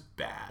 this is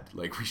bad.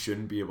 Like we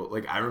shouldn't be able.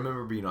 Like I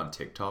remember being on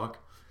TikTok,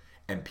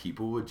 and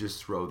people would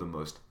just throw the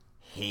most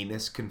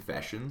heinous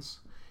confessions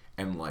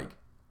and like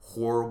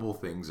horrible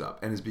things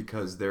up, and it's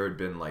because there had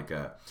been like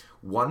a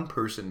one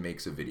person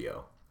makes a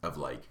video of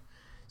like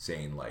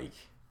saying like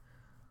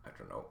I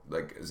don't know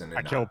like as an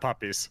I kill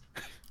puppies.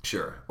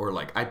 sure, or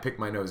like I pick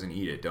my nose and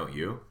eat it, don't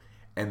you?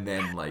 And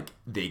then like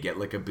they get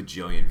like a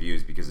bajillion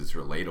views because it's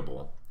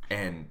relatable,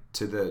 and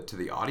to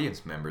the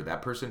audience member,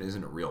 that person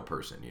isn't a real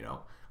person, you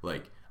know.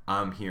 Like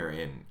I'm here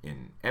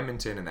in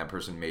Edmonton, and that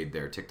person made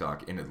their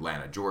TikTok in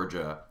Atlanta,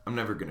 Georgia. I'm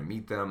never gonna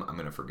meet them. I'm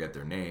gonna forget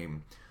their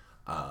name.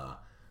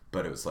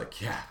 But it was like,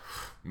 yeah,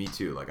 me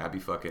too. Like I'd be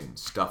fucking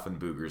stuffing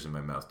boogers in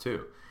my mouth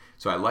too.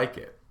 So I like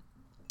it.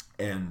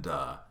 And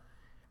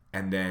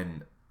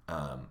then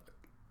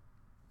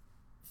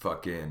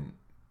fucking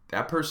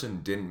that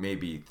person didn't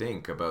maybe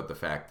think about the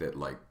fact that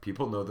like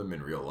people know them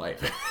in real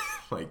life.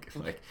 like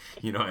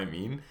you know what I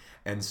mean?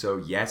 And so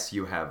yes,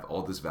 you have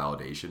all this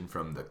validation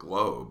from the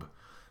globe,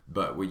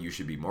 but what you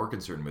should be more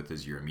concerned with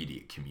is your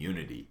immediate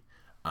community,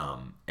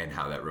 and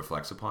how that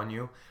reflects upon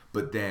you.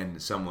 But then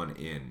someone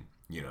in,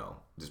 you know,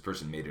 this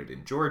person made it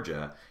in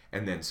Georgia,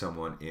 and then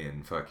someone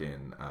in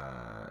fucking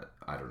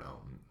I don't know,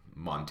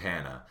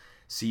 Montana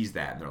sees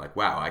that, and they're like,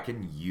 wow, I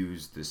can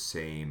use the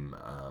same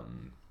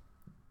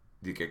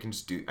like I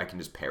can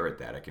just parrot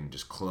that, I can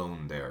just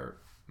clone their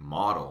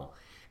model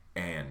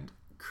and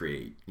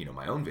create, you know,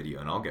 my own video,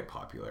 and I'll get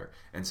popular.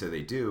 And so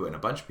they do, and a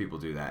bunch of people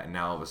do that, and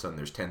now all of a sudden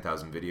there's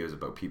 10,000 videos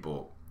about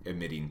people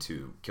admitting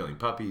to killing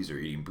puppies or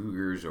eating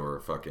boogers or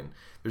fucking,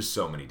 there's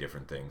so many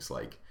different things.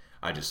 Like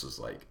I just was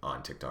like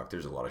on TikTok,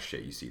 there's a lot of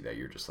shit you see that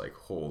you're just like,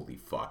 holy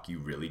fuck, you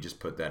really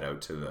just put that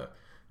out to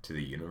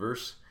the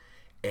universe.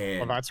 Well,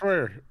 And that's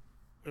where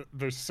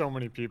there's so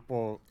many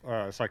people,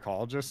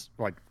 psychologists,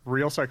 like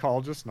real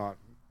psychologists, not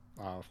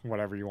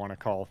whatever you want to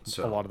call a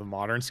so lot of the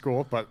modern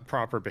school, but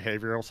proper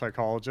behavioral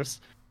psychologists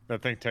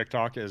that think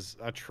TikTok is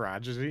a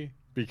tragedy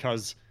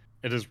because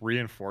it is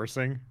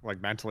reinforcing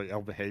like mentally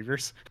ill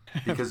behaviors.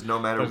 because no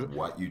matter There's-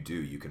 what you do,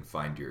 you can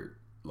find your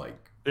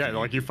like yeah,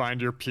 like you community.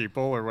 find your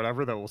people or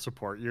whatever that will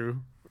support you.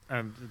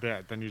 And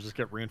yeah, then you just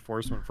get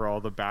reinforcement for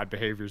all the bad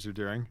behaviors you're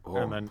doing. And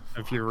Oh then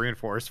if you're fuck.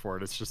 reinforced for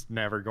it, it's just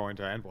never going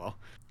to end well.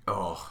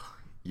 Oh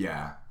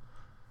yeah.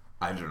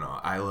 I don't know.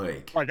 I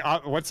like Like,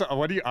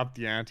 what do you up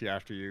the ante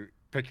after you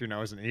pick your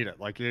nose and eat it?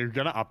 Like, you're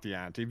gonna up the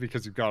ante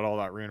because you've got all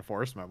that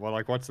reinforcement. Well,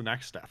 like, what's the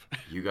next step?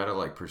 you gotta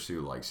like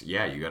pursue like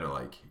yeah, you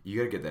gotta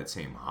get that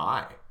same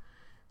high.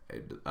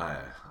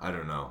 I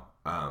don't know.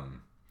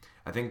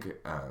 I think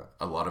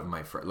a lot of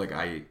my friends, like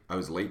I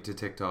was late to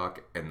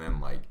TikTok, and then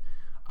like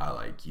I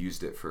like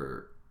used it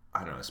for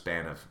I don't know, a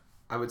span of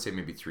I would say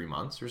maybe 3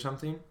 months or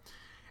something,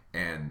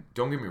 And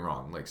don't get me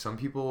wrong, like some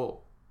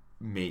people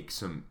make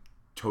some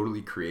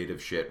totally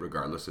creative shit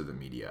regardless of the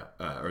media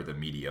or the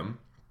medium.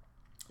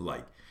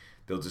 Like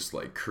they'll just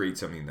like create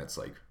something that's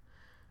like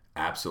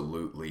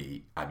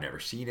absolutely, I've never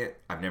seen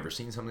it. I've never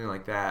seen something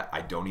like that.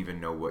 I don't even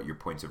know what your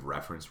points of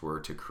reference were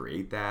to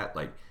create that.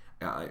 Like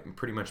I'm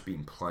pretty much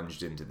being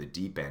plunged into the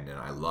deep end, and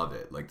I love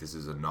it. Like this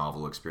is a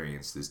novel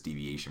experience. This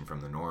deviation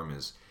from the norm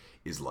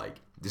is like,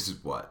 this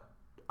is what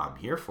I'm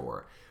here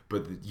for.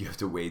 But you have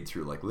to wade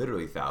through like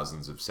literally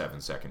thousands of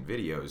 7-second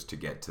videos to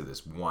get to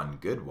this one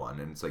good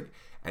one. And it's like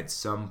at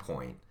some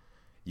point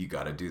you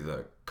got to do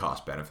the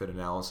cost benefit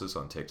analysis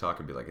on TikTok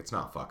and be like, it's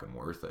not fucking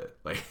worth it.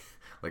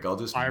 Like I'll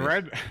just I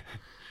read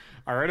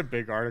a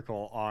big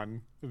article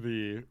on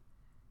the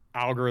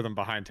algorithm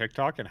behind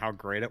TikTok and how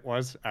great it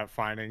was at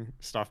finding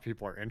stuff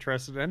people are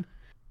interested in.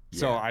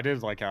 So Yeah. I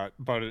did like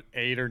about an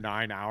 8 or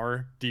 9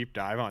 hour deep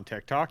dive on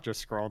TikTok,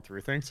 just scrolling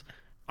through things.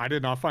 I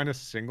did not find a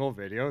single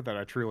video that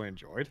I truly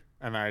enjoyed,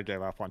 and I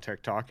gave up on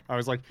TikTok. I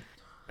was like,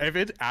 if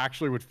it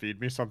actually would feed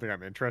me something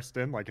I'm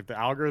interested in, like if the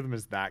algorithm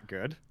is that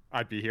good,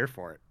 I'd be here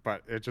for it.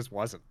 But it just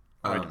wasn't.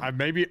 Like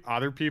maybe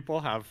other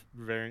people have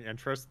varying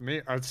interests in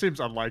me. It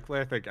seems unlikely.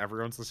 I think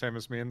everyone's the same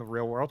as me in the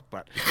real world,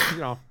 but you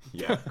know.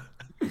 Yeah.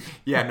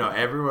 Yeah, no,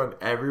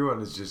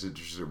 everyone is just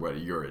interested in what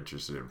you're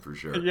interested in for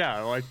sure.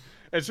 Yeah, like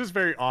it's just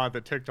very odd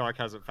that TikTok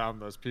hasn't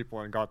found those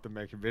people and got them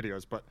making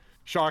videos. But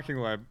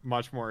shockingly, I'm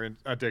much more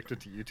addicted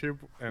to YouTube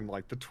and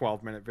like the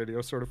 12-minute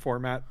video sort of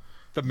format,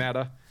 the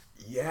meta.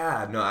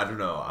 Yeah, no, I don't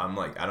know. I'm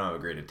like, I don't have a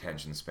great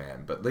attention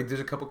span, but like, there's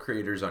a couple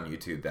creators on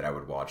YouTube that I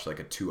would watch like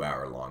a 2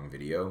 hour long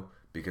video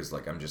because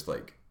like I'm just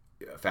like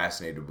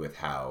fascinated with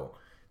how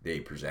they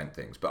present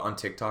things. But on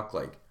TikTok,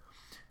 like,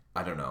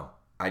 I don't know.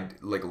 I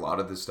like a lot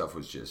of this stuff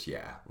was just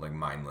like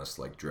mindless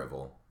like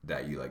drivel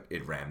that you like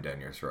it rammed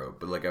down your throat.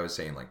 But like I was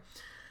saying, like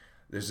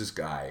there's this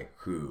guy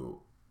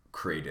who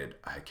created,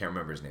 I can't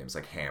remember his name, it's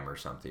like Ham or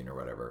something or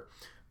whatever,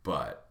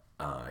 but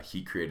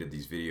he created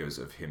these videos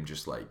of him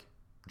just like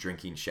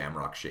drinking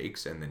Shamrock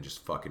shakes and then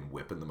just fucking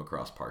whipping them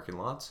across parking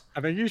lots.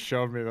 I think you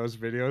showed me those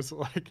videos.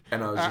 Like,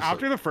 And I was just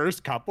after like, the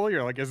first couple,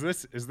 you're like, "Is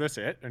this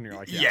it?" And you're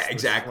like, yes, yeah,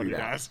 exactly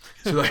this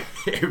is what that.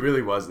 he So like, it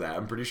really was that.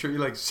 I'm pretty sure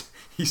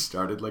he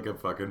started like a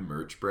fucking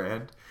merch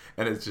brand,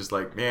 and it's just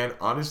like, man,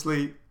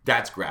 honestly,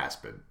 that's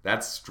grasping,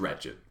 that's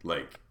stretching.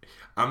 Like,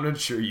 I'm not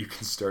sure you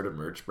can start a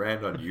merch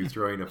brand on you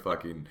throwing a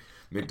fucking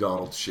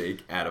McDonald's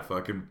shake at a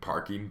fucking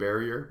parking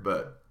barrier,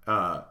 but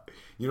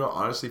you know,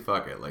 honestly,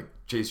 fuck it. Like,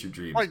 chase your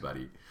dreams, like,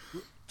 buddy.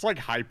 It's like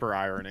hyper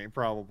irony,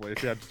 probably,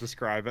 if you had to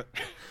describe it.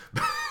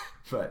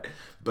 but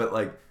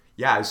like,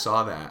 yeah, I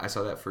saw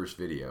that first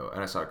video,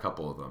 and I saw a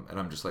couple of them, and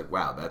I'm just like,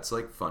 wow, that's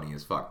like funny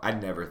as fuck. I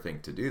never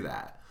think to do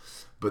that,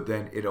 but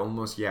then it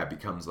almost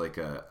becomes like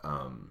a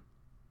I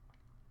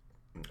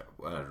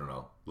don't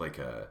know, like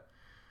a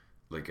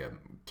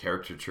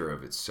caricature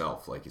of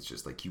itself. Like it's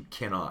just like you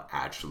cannot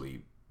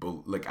actually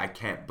like I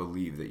can't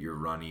believe that you're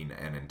running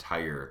an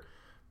entire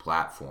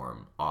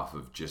platform off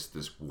of just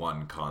this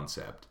one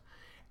concept.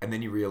 And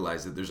then you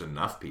realize that there's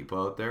enough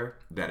people out there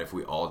that if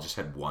we all just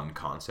had one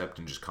concept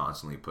and just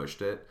constantly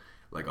pushed it,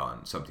 like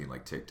on something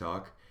like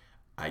TikTok,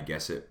 I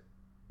guess it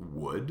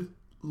would,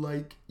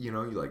 like, you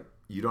know,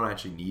 you don't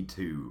actually need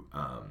to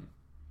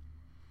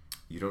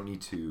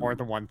More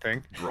than one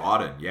thing.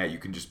 broaden. Yeah, you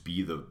can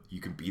be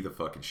the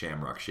fucking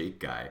Shamrock Shake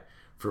guy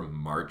from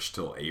March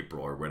till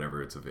April or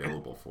whatever it's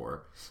available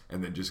for,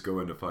 and then just go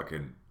into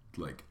fucking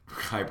like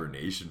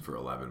hibernation for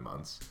 11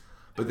 months.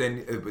 But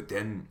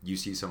then you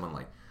see someone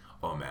like,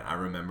 oh man, I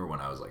remember when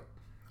I was like,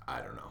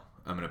 I don't know,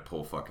 I'm gonna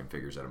pull fucking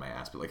figures out of my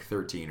ass, but like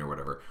 13 or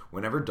whatever,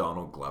 whenever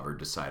Donald Glover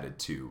decided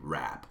to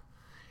rap,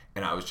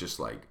 and I was just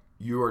like,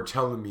 you are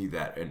telling me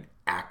that an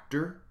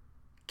actor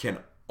can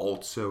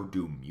also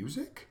do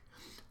music?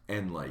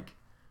 And like,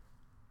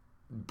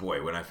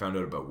 boy, when I found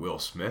out about Will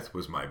Smith,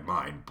 was my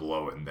mind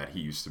blowing that he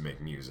used to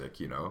make music,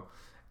 you know?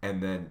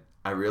 And then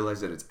I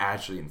realized that it's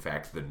actually, in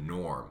fact, the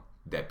norm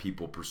that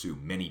people pursue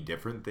many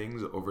different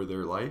things over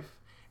their life,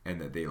 and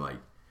that they like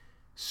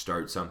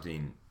start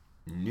something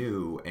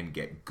new and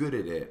get good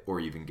at it, or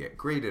even get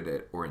great at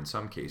it, or in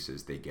some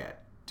cases they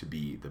get to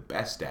be the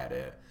best at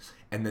it,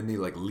 and then they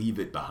like leave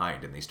it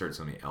behind and they start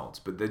something else.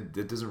 But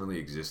that doesn't really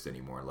exist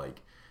anymore.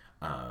 Like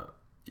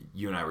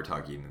you and I were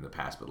talking in the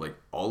past, but like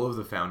all of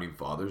the founding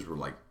fathers were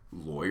like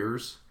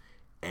lawyers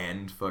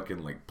and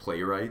fucking like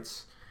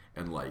playwrights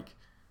and like,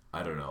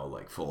 I don't know,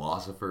 like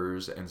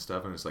philosophers and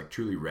stuff. And it's like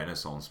truly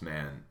Renaissance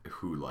man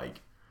who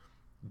like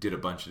did a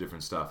bunch of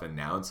different stuff. And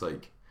now it's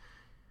like,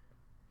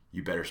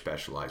 you better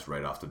specialize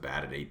right off the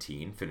bat at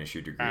 18, finish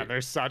your degree.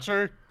 There's such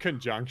a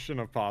conjunction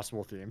of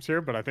possible themes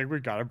here, but I think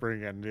we've got to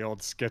bring in the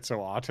old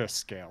Schizo-Autism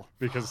scale,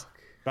 because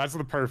that's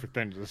the perfect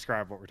thing to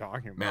describe what we're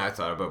talking about. Man, I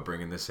thought about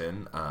bringing this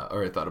in,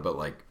 or I thought about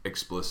like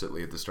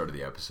explicitly at the start of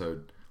the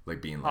episode,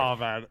 like being like, oh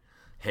man,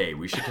 hey,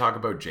 we should talk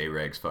about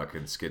J-Reg's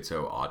fucking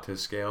Schizo-Autism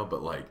scale,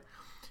 but like,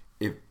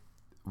 if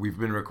we've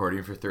been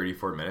recording for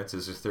 34 minutes.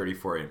 This is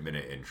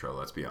 34-minute intro.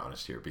 Let's be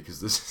honest here, because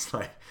this is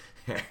like,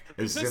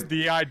 This is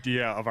the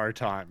idea of our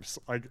times.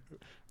 Like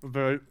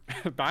the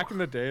back in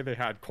the day, they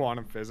had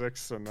quantum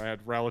physics and they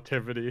had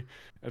relativity.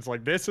 It's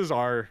like this is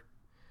our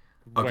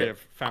way of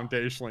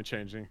foundationally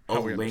changing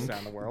how we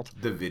understand the world.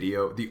 The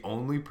video. The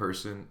only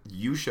person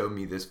you showed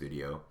me this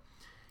video,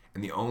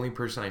 and the only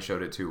person I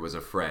showed it to was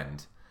a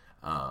friend,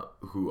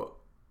 who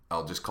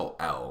I'll just call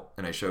L.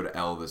 And I showed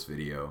L this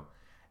video,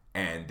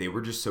 and they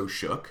were just so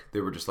shook.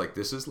 They were just like,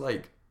 this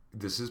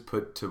is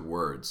put to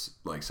words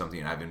like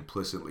something I've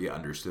implicitly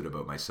understood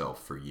about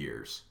myself for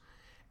years.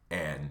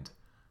 And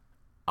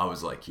I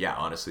was like, yeah,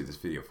 honestly, this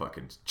video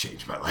fucking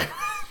changed my life.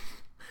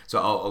 So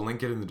I'll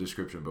link it in the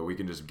description, but we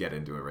can just get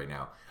into it right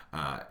now.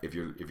 If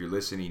you're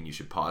listening, you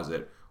should pause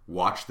it.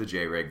 Watch the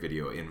JREG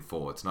video in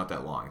full. It's not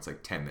that long. It's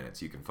like 10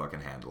 minutes. You can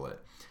fucking handle it.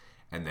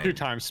 And then 2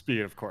 times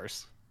speed, of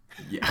course.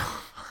 Yeah.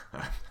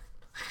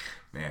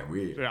 Man,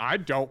 I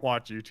don't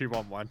watch YouTube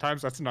on 1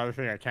 times. That's another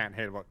thing I can't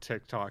hate about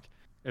TikTok,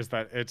 is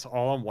that it's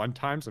all on 1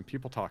 times and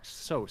people talk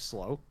so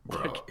slow.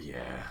 Bro,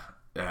 yeah.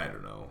 I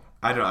don't know.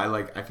 I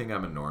think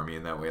I'm a normie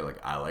in that way. Like,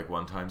 I like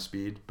 1 time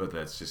speed, but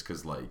that's just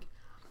because, like,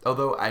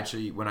 although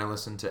actually when I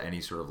listen to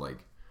any sort of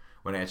like,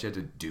 when I actually had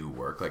to do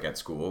work, like at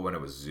school, when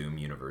it was Zoom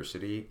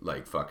University,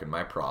 like fucking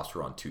my profs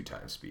were on 2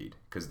 times speed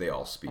because they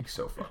all speak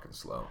so fucking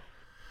slow.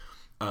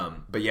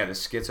 But yeah, the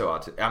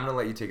Schizo-Autism, I'm gonna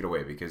let you take it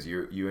away because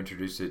you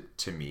introduced it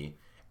to me,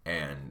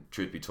 and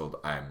truth be told,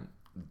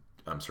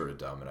 I'm sort of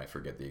dumb and I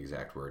forget the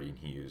exact wording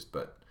he used,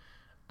 but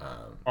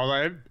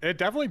although it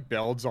definitely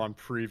builds on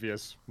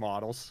previous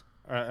models.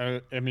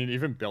 I mean,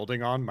 even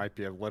building on might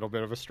be a little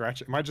bit of a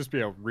stretch. It might just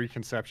be a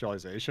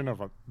reconceptualization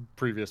of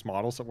previous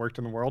models that worked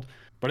in the world,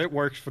 but it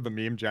works for the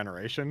meme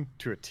generation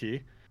to a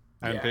T.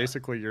 And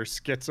basically, your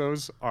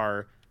schizos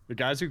are the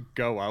guys who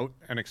go out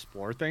and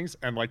explore things,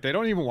 and like they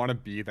don't even want to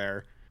be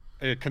there,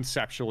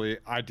 conceptually,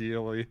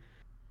 ideally,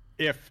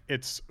 if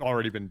it's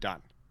already been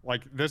done.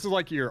 Like, this is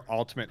like your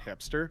ultimate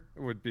hipster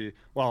would be,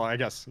 well, I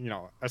guess, you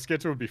know, a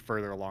schizo would be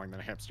further along than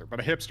a hipster, but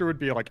a hipster would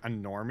be like a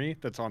normie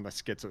that's on the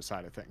schizo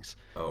side of things,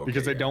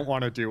 because they don't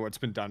want to do what's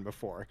been done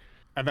before.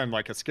 And then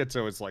like a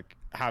schizo is like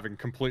having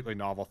completely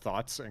novel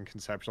thoughts and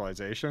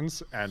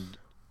conceptualizations, and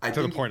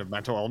to the point of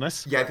mental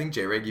illness. Yeah, I think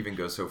JREG even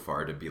goes so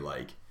far to be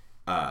like,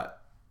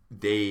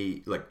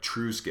 they like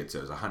true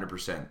schizos,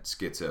 100%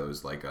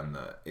 schizos, like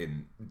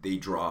they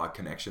draw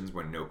connections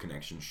when no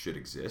connections should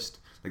exist.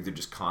 Like they're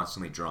just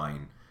constantly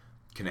drawing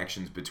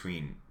connections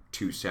between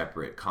 2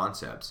 separate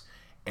concepts,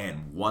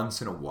 and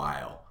once in a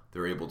while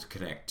they're able to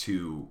connect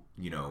 2,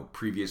 you know,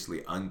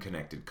 previously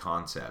unconnected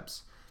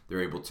concepts.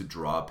 They're able to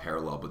draw a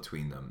parallel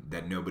between them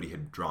that nobody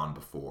had drawn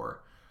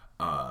before,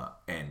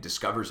 and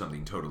discover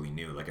something totally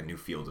new, like a new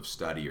field of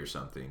study or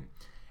something.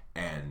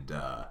 And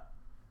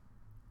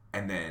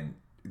then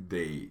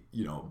they,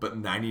 you know,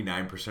 but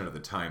 99% of the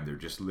time they're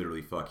just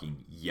literally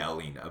fucking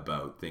yelling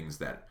about things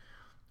that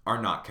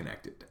are not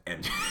connected.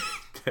 And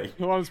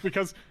well, it's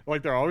because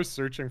like they're always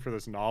searching for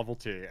this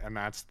novelty, and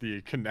that's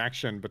the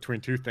connection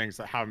between 2 things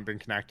that haven't been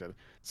connected.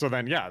 So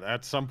then, yeah,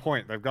 at some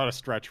point they've got to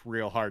stretch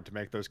real hard to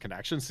make those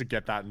connections to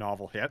get that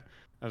novel hit.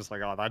 And it's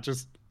like, oh, that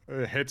just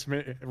hits me,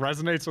 it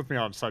resonates with me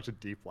on such a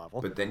deep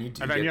level. But then you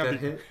do get that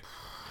hit.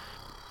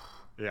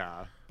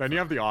 Yeah. Then you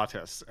have the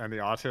autists, and the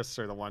autists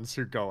are the ones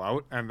who go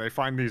out and they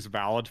find these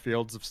valid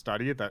fields of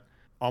study that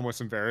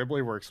almost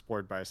invariably were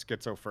explored by a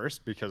schizo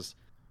first, because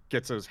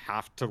schizos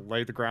have to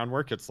lay the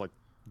groundwork. It's like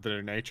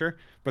their nature.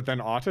 But then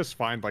autists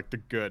find like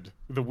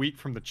the wheat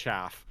from the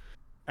chaff,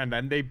 and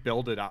then they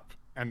build it up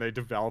and they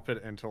develop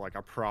it into like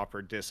a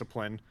proper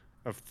discipline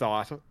of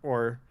thought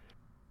or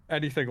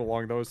anything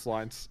along those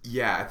lines.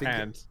 Yeah, I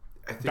think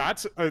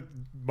that's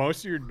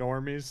most of your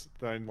normies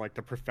then, like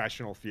the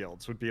professional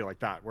fields would be like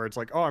that, where it's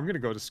like, oh, I'm going to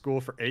go to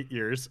school for 8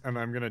 years and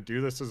I'm going to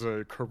do this as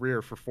a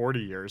career for 40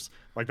 years.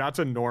 Like that's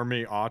a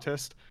normie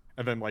autist.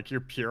 And then like your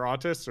pure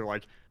autists are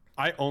like,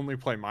 I only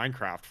play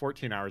Minecraft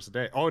 14 hours a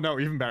day. Oh no,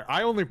 even better.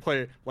 I only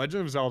play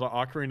Legend of Zelda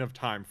Ocarina of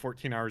Time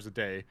 14 hours a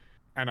day,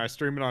 and I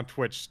stream it on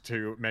Twitch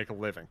to make a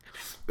living.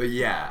 But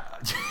yeah.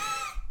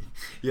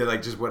 Yeah,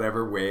 like just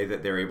whatever way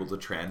that they're able to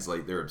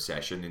translate their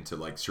obsession into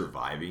like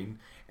surviving,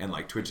 and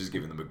like Twitch has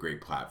given them a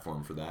great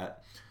platform for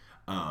that.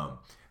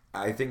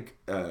 I think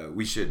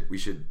we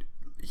should.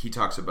 He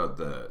talks about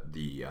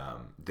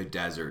the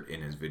desert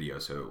in his video.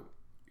 So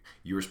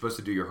you were supposed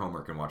to do your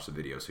homework and watch the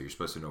video, so you're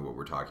supposed to know what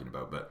we're talking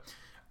about. But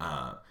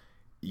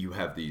you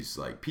have these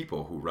like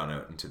people who run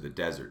out into the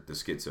desert, the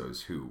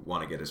schizos, who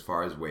want to get as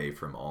far away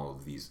from all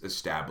of these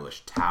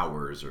established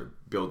towers or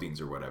buildings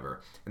or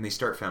whatever, and they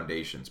start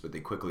foundations, but they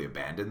quickly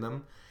abandon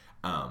them.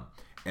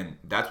 And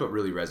that's what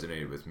really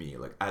resonated with me.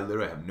 Like, I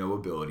literally have no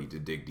ability to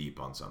dig deep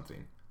on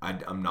something.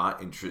 I'm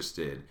not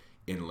interested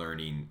in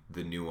learning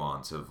the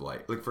nuance of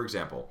like for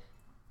example,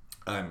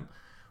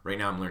 right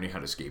now I'm learning how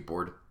to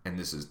skateboard, and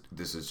this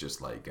is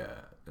just like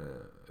a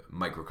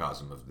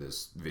microcosm of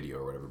this video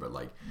or whatever, but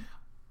like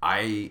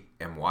I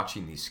am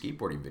watching these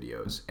skateboarding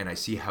videos and I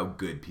see how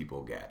good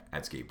people get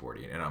at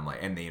skateboarding, and I'm like,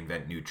 and they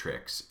invent new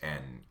tricks,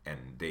 and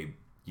they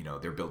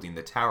they're building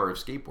the tower of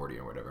skateboarding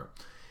or whatever.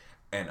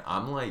 And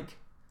I'm like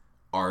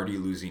already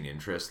losing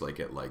interest like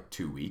at like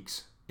 2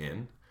 weeks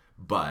in,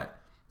 but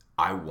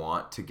I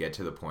want to get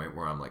to the point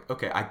where I'm like,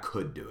 okay, I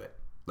could do it.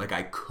 Like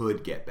I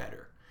could get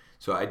better.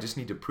 So I just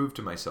need to prove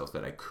to myself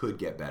that I could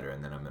get better,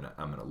 and then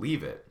I'm gonna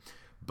leave it.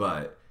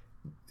 But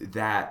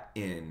that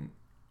in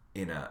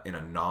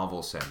a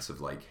novel sense of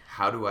like,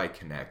 how do I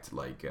connect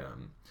like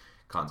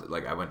concept?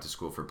 Like I went to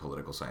school for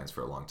political science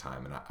for a long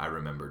time, and I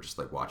remember just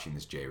like watching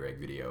this JREG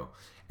video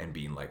and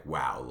being like,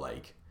 wow,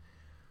 like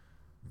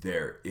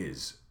there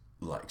is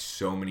like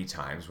so many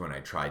times when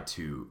I tried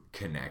to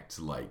connect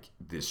like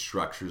the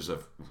structures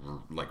of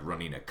like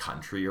running a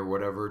country or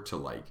whatever to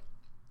like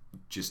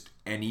just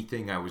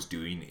anything I was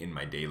doing in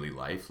my daily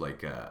life.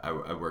 Like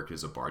I worked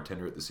as a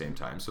bartender at the same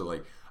time, so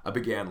like I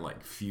began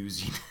like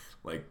fusing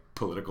like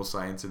political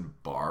science and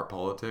bar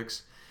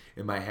politics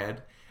in my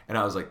head, and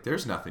I was like,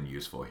 there's nothing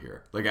useful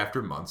here. Like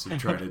after months of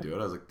trying to do it,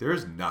 I was like,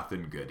 there's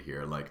nothing good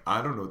here. Like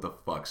I don't know what the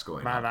fuck's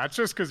going on. That's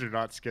just because you're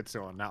not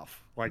schizo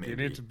enough. Like Maybe. you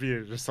need to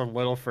be just a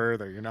little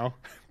further,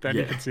 then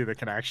you Yeah. can see the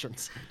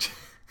connections.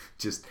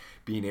 Just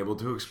being able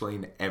to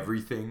explain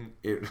everything,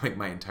 like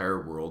my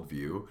entire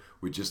worldview,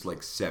 with just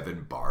like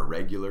 7 bar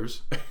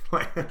regulars,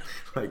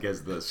 like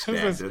as the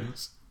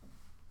stand-ins.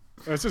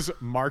 This is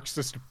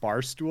Marxist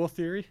bar stool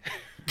theory.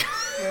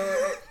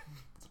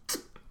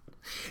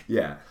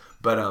 Yeah,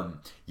 but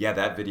yeah,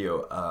 that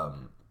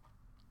video,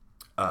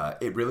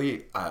 it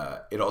really,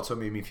 it also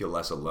made me feel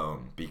less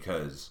alone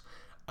because,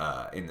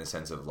 in the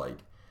sense of like,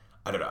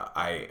 I don't know.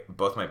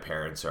 Both my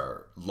parents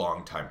are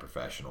longtime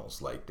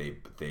professionals. Like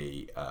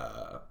my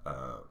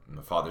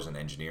father's an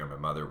engineer. My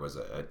mother was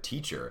a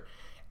teacher,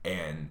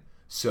 and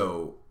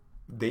so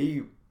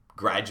they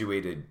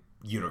graduated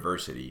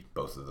university.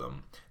 Both of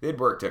them. They'd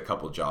worked a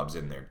couple jobs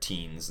in their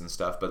teens and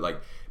stuff, but like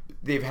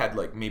they've had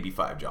like maybe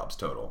 5 jobs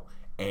total.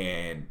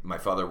 And my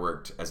father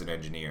worked as an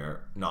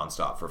engineer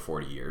nonstop for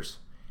 40 years,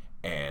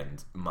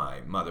 and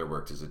my mother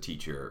worked as a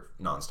teacher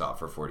nonstop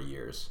for 40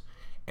 years.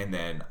 And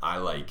then I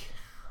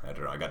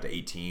don't know, I got to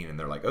 18 and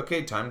they're like,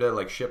 okay, time to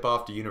like ship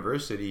off to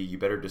university. You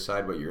better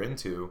decide what you're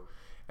into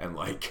and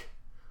like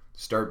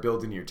start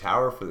building your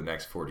tower for the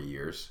next 40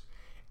 years.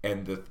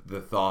 And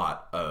the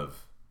thought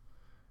of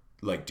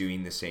like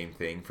doing the same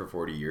thing for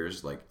 40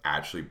 years, like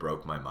actually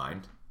broke my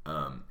mind.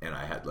 And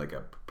I had like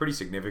a pretty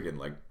significant,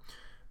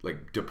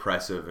 like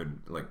depressive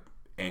and like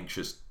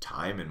anxious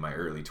time in my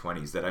early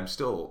 20s that I'm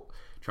still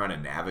trying to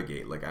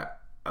navigate. Like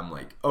I'm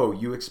like, oh,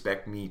 you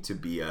expect me to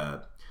be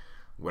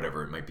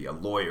whatever, it might be a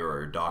lawyer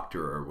or a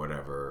doctor or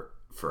whatever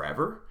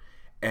forever?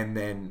 And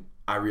then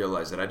I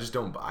realized that I just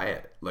don't buy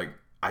it. Like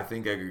I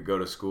think I could go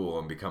to school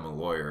and become a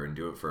lawyer and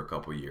do it for a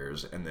couple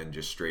years and then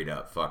just straight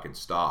up fucking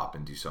stop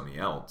and do something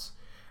else.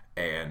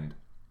 And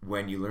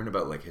when you learn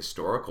about like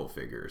historical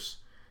figures,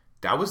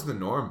 that was the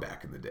norm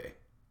back in the day.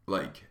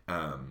 Like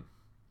I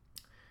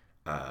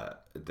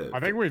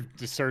think we've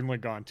just certainly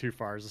gone too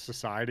far as a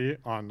society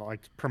on like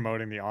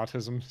promoting the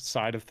autism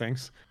side of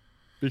things,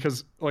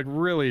 because like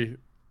really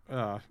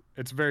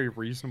it's very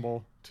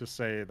reasonable to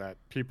say that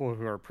people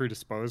who are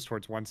predisposed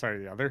towards one side or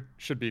the other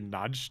should be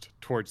nudged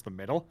towards the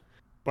middle.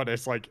 But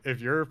it's like, if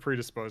you're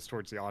predisposed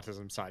towards the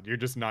autism side, you're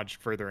just nudged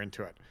further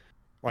into it.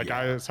 Like Yeah.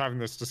 I was having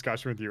this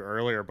discussion with you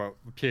earlier about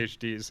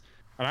PhDs,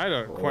 and I had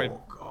a quite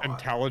God.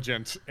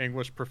 intelligent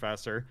English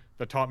professor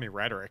that taught me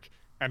rhetoric.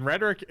 And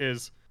rhetoric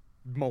is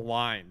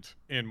maligned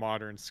in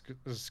modern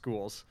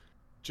schools.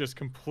 Just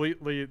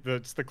completely,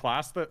 it's the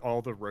class that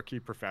all the rookie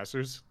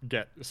professors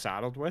get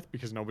saddled with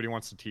because nobody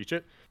wants to teach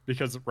it,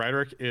 because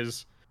rhetoric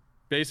is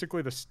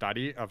basically the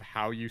study of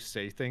how you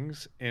say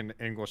things in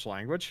English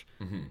language.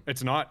 Mm-hmm.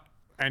 It's not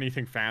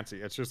anything fancy.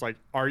 It's just like,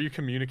 are you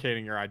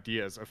communicating your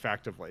ideas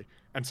effectively?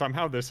 And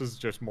somehow this is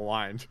just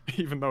maligned,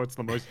 even though it's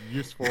the most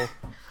useful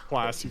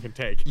class you can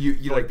take. You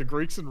So, like the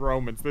Greeks and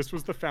Romans, this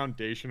was the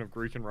foundation of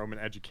Greek and Roman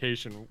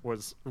education,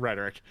 was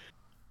rhetoric.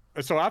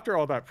 So after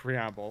all that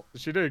preamble,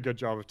 she did a good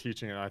job of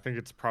teaching it. I think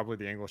it's probably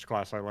the English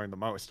class I learned the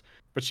most.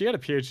 But she had a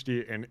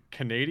PhD in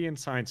Canadian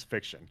science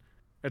fiction.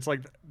 It's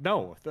like,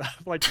 no,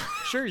 like,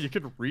 sure, you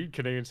could read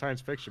Canadian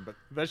science fiction, but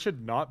that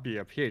should not be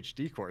a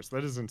PhD course.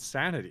 That is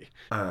insanity.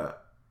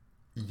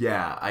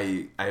 Yeah,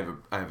 I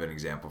have an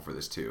example for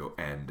this too,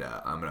 and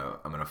I'm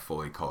gonna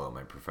fully call out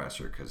my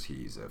professor because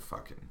he's a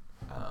fucking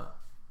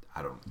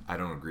I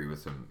don't agree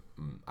with him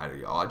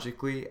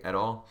ideologically at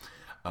all,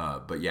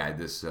 but yeah,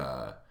 this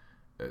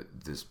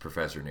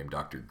professor named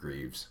Dr.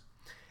 Greaves,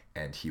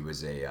 and he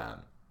was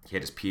he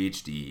had his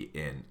PhD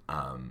in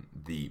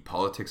the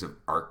politics of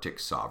Arctic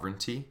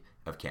sovereignty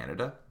of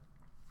Canada,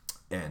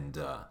 and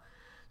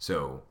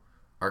so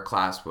our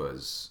class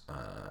was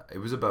it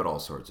was about all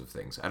sorts of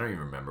things. I don't even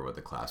remember what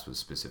the class was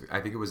specific.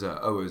 I think it was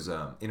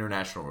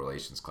international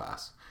relations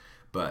class.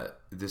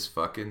 But this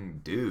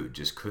fucking dude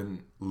just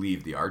couldn't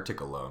leave the Arctic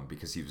alone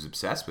because he was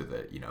obsessed with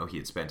it. You know, he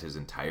had spent his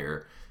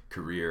entire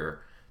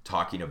career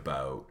talking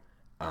about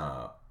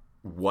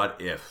what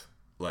if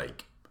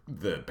like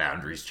the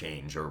boundaries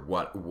change, or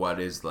what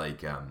is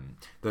like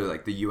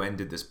the UN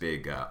did this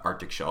big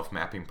Arctic shelf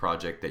mapping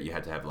project that you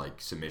had to have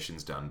like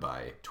submissions done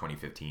by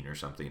 2015 or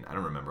something. I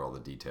don't remember all the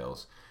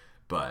details,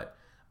 but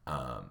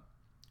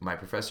my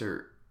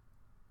professor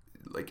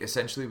like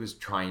essentially was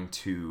trying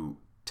to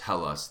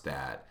tell us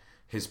that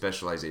his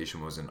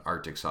specialization was in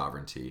Arctic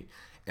sovereignty.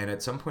 And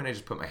at some point I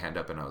just put my hand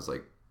up and I was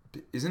like,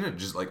 isn't it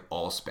just like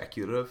all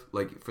speculative?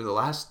 Like for the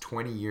last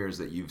 20 years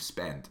that you've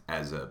spent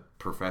as a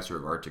professor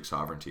of Arctic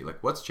sovereignty,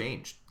 like what's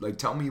changed? Like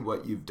tell me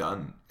what you've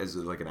done as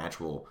like an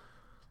actual,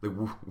 like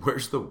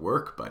where's the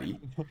work, buddy?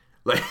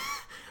 like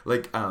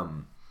like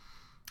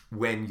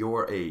when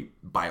you're a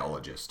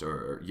biologist,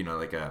 or you know,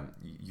 like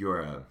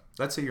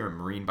let's say you're a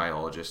marine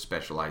biologist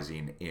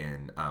specializing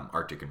in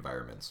Arctic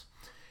environments,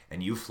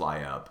 and you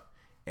fly up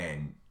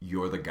and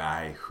you're the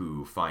guy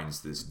who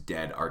finds this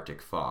dead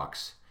Arctic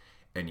fox,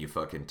 and you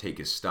fucking take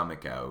his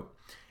stomach out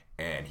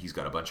and he's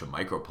got a bunch of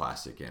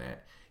microplastic in it.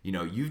 You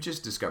know, you've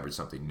just discovered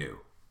something new.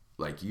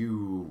 Like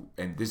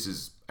and this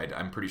is,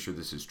 I'm pretty sure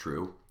this is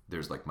true.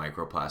 There's like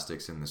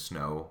microplastics in the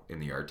snow in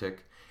the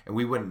Arctic, and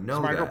we wouldn't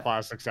know There's that.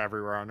 microplastics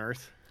everywhere on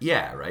Earth.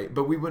 Yeah, right.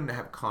 But we wouldn't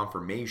have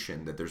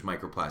confirmation that there's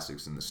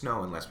microplastics in the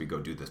snow unless we go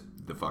do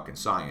the fucking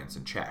science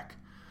and check.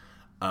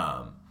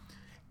 But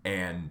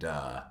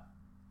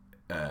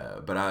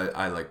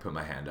I like put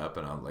my hand up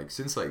and I'm like,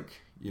 since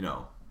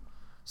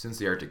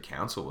the Arctic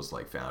Council was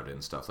like founded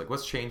and stuff, like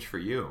what's changed for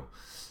you?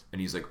 And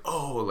he's like,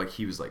 oh, like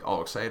he was like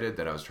all excited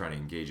that I was trying to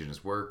engage in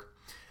his work.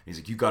 And he's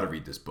like, you got to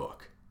read this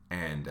book.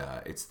 And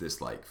it's this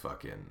like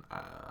fucking,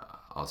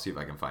 I'll see if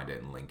I can find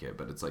it and link it,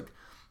 but it's like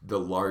the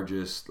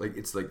largest, like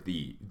it's like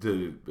the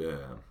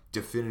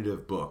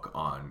definitive book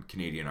on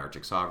Canadian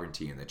Arctic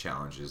sovereignty and the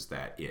challenges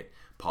that it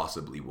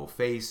possibly will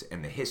face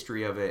and the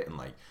history of it and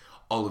like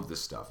all of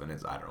this stuff. And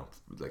it's, I don't know,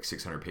 like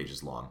 600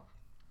 pages long.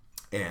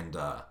 And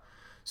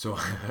so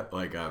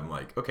like I'm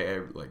like, okay,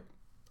 like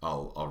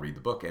I'll read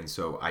the book. And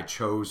so I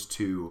chose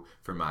to,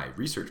 for my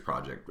research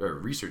project or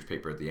research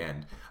paper at the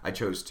end, I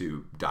chose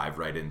to dive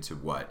right into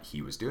what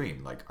he was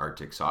doing, like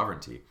Arctic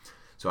sovereignty.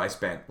 So I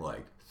spent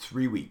like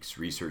 3 weeks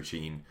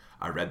researching.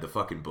 I read the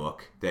fucking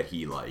book that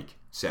he like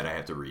said I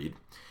had to read.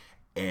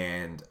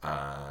 And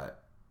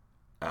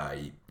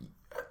I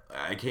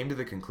came to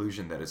the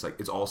conclusion that it's like,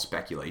 it's all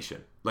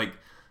speculation. Like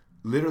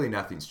literally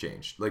nothing's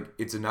changed. Like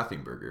it's a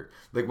nothing burger.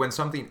 Like when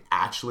something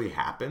actually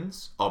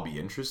happens, I'll be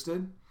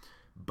interested.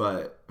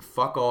 But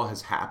fuck all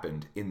has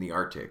happened in the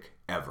Arctic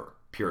ever,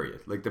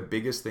 period. Like the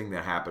biggest thing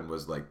that happened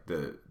was like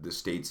the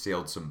states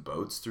sailed some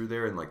boats through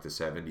there in like the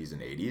 70s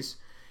and 80s,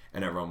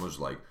 and everyone was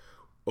like,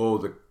 oh,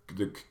 the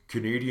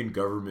Canadian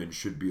government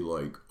should be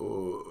like,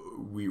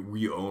 oh,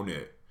 we own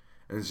it.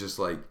 And it's just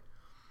like,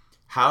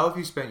 how have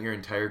you spent your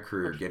entire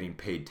career getting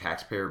paid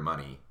taxpayer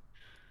money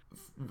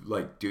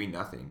like doing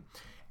nothing?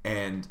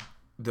 And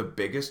the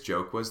biggest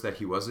joke was that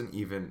he wasn't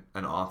even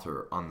an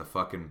author on the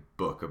fucking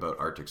book about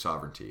Arctic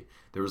sovereignty.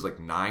 There was like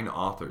 9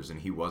 authors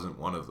and he wasn't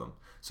one of them.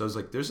 So I was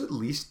like, there's at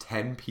least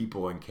 10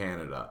 people in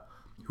Canada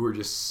who are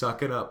just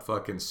sucking up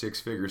fucking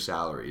 6-figure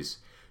salaries,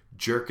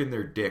 jerking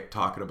their dick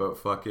talking about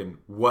fucking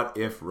what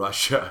if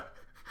Russia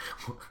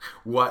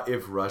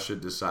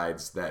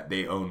decides that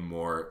they own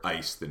more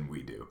ice than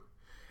we do.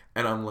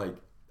 And I'm like,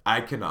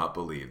 I cannot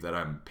believe that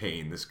I'm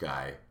paying this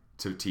guy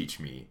to teach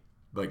me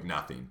like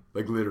nothing,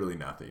 like literally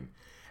nothing.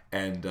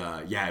 And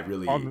yeah, it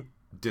really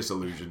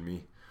disillusioned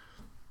me.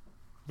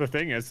 The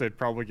thing is, they'd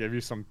probably give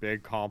you some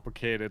big,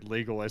 complicated,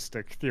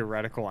 legalistic,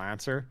 theoretical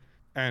answer.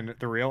 And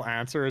the real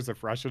answer is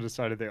if Russia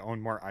decided they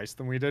own more ice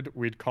than we did,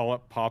 we'd call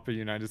up Papa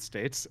United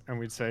States and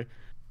we'd say,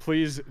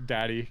 please,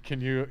 Daddy, can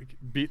you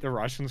beat the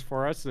Russians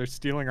for us? They're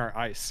stealing our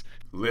ice.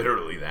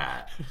 Literally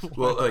that.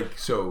 Well, like,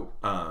 so,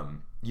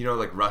 you know,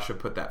 like Russia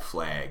put that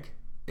flag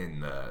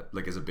in the,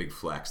 like as a big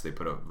flex, they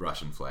put a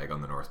Russian flag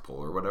on the North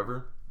Pole or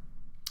whatever.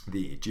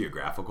 The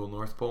geographical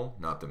North Pole,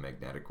 not the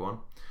magnetic one.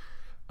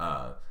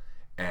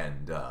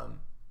 And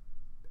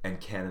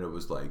Canada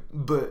was like,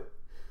 but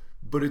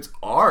it's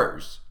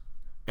ours.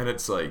 And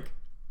it's like,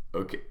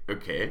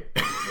 okay.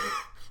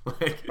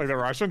 like the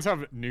Russians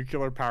have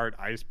nuclear powered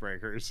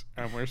icebreakers,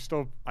 and we're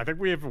still, I think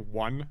we have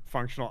one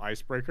functional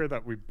icebreaker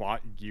that we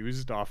bought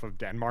used off of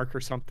Denmark or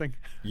something.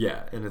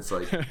 Yeah, and it's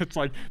like it's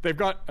like they've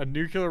got a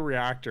nuclear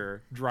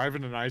reactor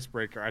driving an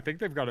icebreaker. I think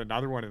they've got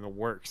another one in the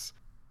works.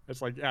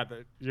 It's like, yeah,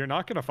 you're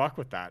not going to fuck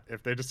with that.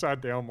 If they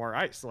decide they own more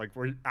ice, like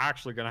we're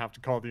actually going to have to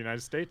call the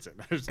United States in.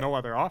 There's no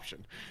other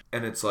option.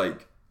 And it's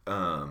like,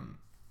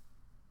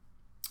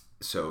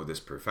 so this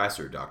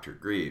professor, Dr.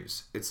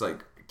 Greaves, it's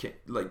like,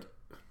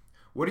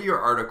 what are your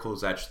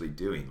articles actually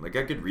doing? Like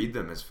I could read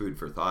them as food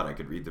for thought. I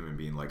could read them and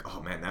being like,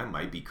 oh man, that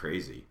might be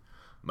crazy.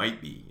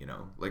 Might be, you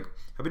know, like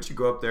how about you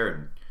go up there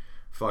and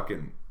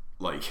fucking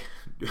like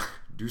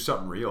do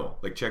something real,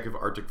 like check if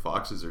Arctic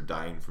foxes are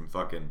dying from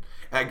fucking,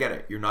 I get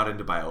it, you're not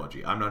into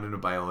biology, I'm not into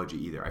biology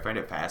either. I find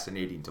it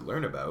fascinating to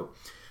learn about,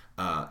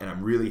 and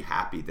I'm really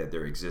happy that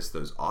there exist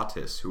those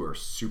autists who are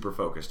super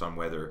focused on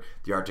whether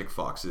the Arctic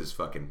foxes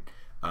fucking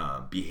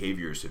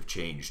behaviors have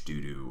changed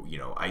due to, you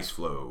know, ice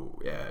flow,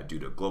 due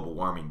to global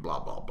warming, blah,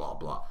 blah, blah,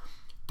 blah.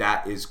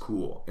 That is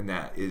cool. And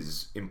that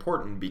is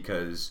important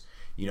because,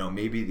 you know,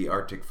 maybe the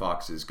Arctic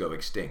foxes go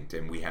extinct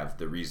and we have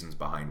the reasons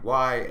behind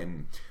why,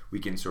 and we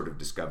can sort of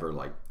discover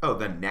like, oh,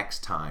 the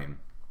next time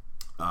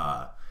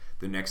a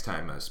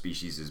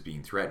species is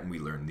being threatened, we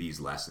learn these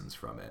lessons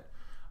from it.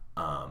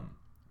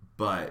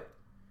 But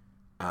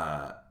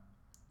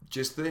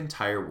just the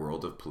entire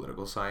world of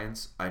political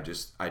science, I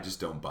just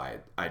don't buy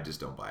it. I just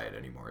don't buy it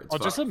anymore. I'll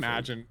just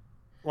imagine,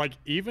 like,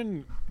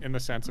 even in the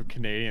sense of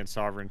Canadian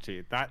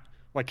sovereignty, that,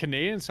 like,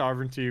 Canadian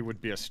sovereignty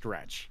would be a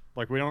stretch.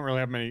 Like, we don't really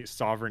have many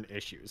sovereign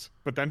issues.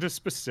 But then to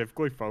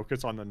specifically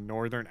focus on the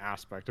northern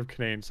aspect of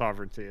Canadian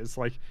sovereignty is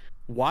like,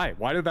 why?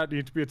 Why did that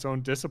need to be its own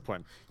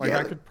discipline? Like,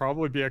 that could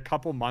probably be a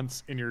couple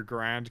months in your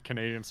grand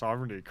Canadian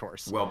sovereignty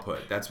course. Well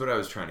put. That's what I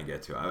was trying to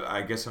get to.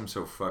 I guess I'm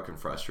so fucking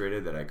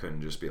frustrated that I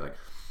couldn't just be like,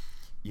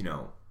 you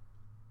know,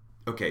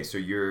 okay, so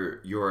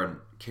you're a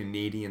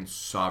Canadian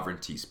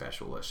sovereignty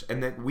specialist,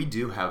 and then we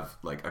do have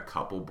like a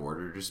couple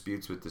border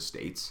disputes with the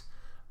states.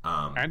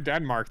 And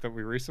Denmark that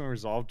we recently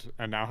resolved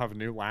and now have a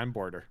new land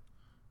border.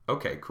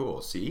 Okay,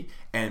 cool. See?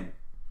 And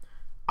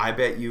I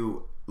bet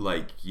you,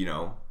 like, you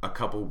know, a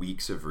couple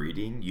weeks of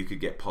reading, you could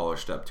get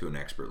polished up to an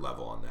expert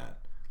level on that.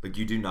 Like,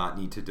 you do not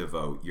need to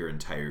devote your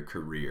entire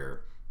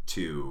career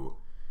to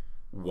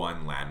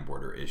one land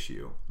border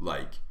issue.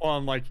 Like, well,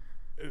 and like,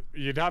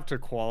 you'd have to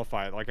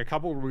qualify it, like a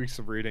couple of weeks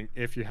of reading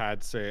if you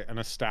had, say, an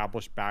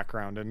established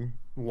background in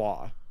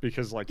law,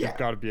 because like you've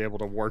got to be able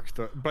to work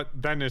but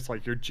then it's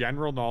like your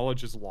general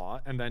knowledge is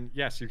law, and then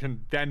yes, you can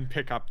then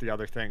pick up the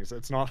other things.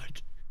 It's not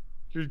like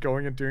you're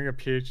going and doing a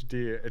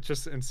PhD. It's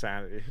just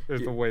insanity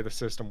is the way the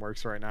system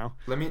works right now.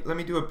 Let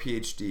me do a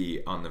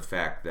PhD on the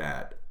fact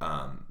that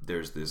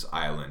there's this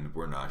island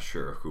we're not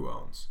sure who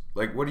owns.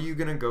 Like, what are you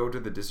gonna go to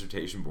the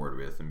dissertation board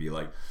with and be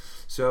like,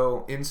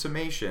 so in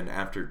summation,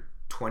 after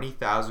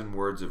 20,000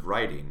 words of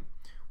writing,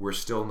 we're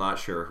still not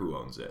sure who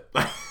owns it.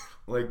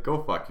 Like,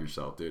 go fuck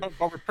yourself, dude. But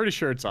we're pretty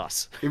sure it's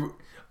us.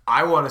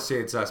 I want to say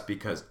it's us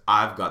because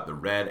I've got the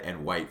red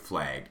and white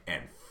flag,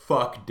 and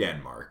fuck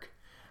Denmark.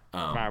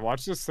 I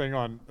watched this thing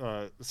on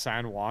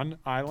San Juan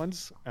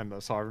Islands and the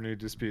sovereignty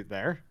dispute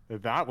there.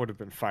 That would have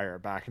been fire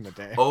back in the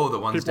day. Oh, the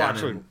ones down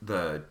in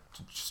the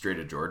Strait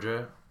of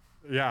Georgia?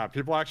 Yeah,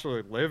 people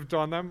actually lived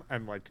on them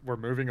and like were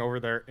moving over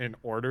there in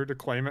order to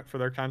claim it for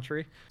their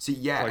country. See,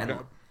 yeah, like,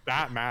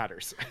 that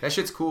matters. That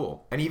shit's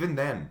cool. And even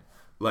then,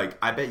 like,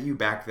 I bet you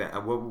back then,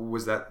 what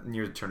was that,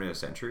 near the turn of the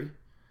century?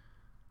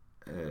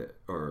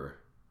 Or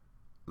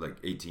like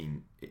late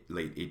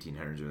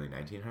 1800s, early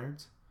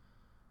 1900s?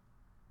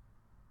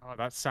 Oh,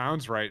 that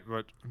sounds right,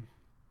 but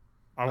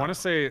I want to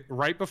say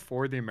right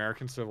before the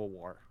American Civil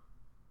War.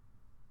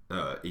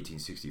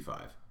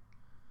 1865.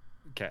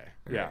 Okay,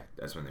 yeah.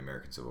 That's when the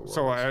American Civil War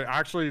so was.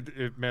 Actually,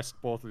 it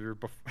missed both of your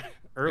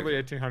early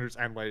 1800s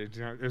and late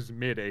 1800s. It was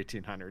mid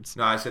 1800s.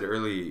 No, I said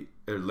late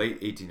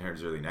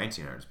 1800s, early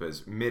 1900s, but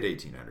it's mid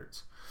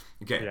 1800s.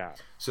 Okay. Yeah.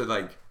 So,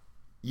 like,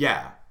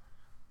 yeah.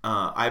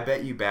 I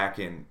bet you back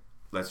in,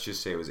 let's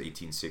just say it was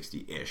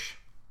 1860-ish,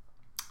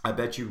 I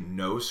bet you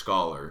no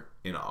scholar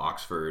in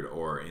Oxford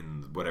or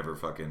in whatever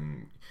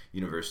fucking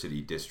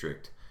university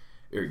district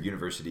or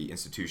university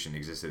institution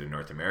existed in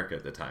North America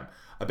at the time,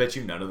 I bet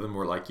you none of them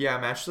were like, yeah,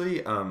 I'm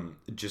actually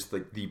just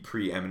like the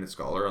preeminent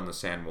scholar on the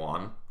San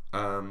Juan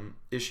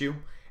issue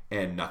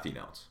and nothing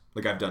else.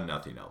 Like, I've done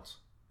nothing else.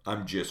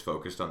 I'm just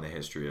focused on the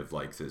history of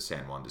like the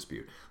San Juan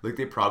dispute. Like,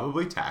 they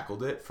probably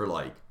tackled it for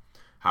like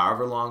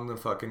however long the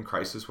fucking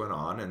crisis went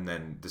on, and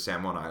then the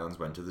San Juan Islands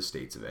went to the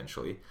States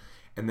eventually.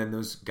 And then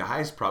those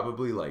guys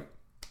probably like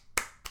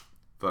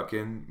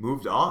fucking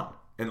moved on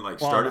and like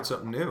started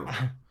something new.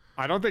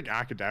 I don't think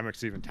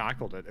academics even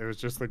tackled it. It was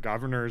just the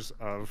governors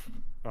of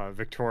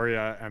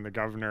Victoria and the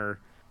governor,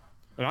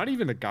 not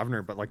even the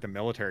governor, but like the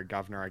military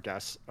governor, I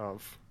guess,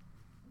 of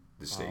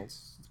the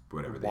states,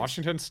 whatever.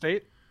 Washington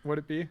State, would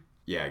it be?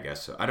 Yeah, I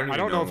guess so. I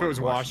don't know if it was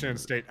Washington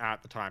State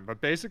at the time,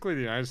 but basically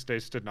the United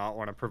States did not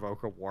want to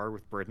provoke a war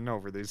with Britain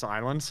over these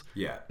islands.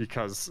 Yeah.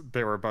 Because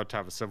they were about to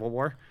have a civil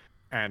war.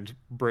 And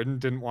Britain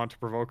didn't want to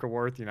provoke a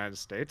war with the United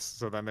States,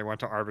 so then they went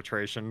to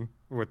arbitration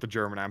with the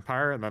German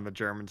Empire, and then the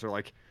Germans were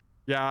like,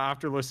 yeah,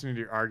 after listening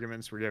to your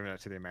arguments, we're giving it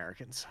to the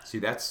Americans. See,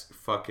 that's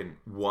fucking,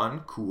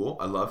 one, cool.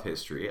 I love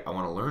history. I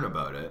want to learn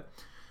about it.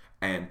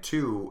 And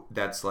two,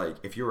 that's like,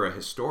 if you're a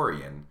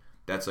historian,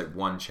 that's like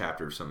one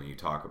chapter of something you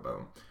talk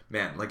about.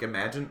 Man, like,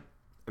 imagine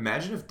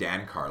if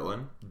Dan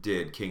Carlin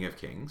did King of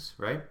Kings,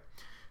 right?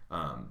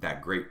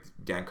 That great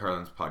Dan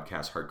Carlin's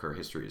podcast, Hardcore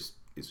History, is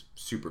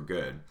super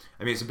good.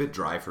 I mean, it's a bit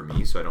dry for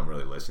me, so I don't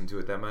really listen to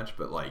it that much,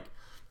 but like,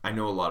 I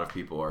know a lot of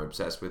people are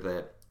obsessed with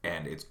it,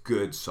 and it's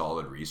good,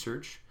 solid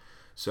research.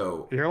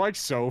 So you're like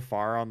so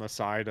far on the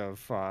side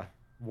of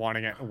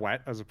wanting it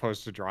wet as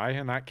opposed to dry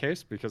in that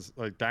case, because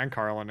like Dan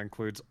Carlin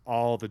includes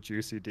all the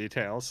juicy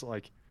details.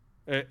 Like,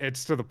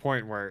 it's to the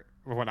point where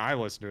when I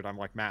listen to it, I'm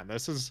like, man,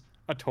 this is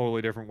a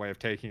totally different way of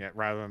taking it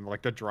rather than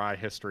like the dry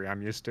history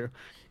I'm used to.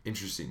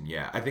 Interesting.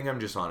 Yeah, I think I'm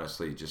just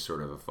honestly just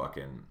sort of a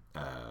fucking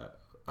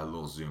a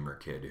little Zoomer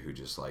kid who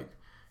just like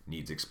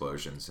needs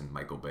explosions and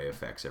Michael Bay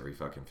effects every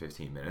fucking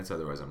 15 minutes.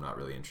 Otherwise, I'm not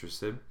really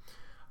interested.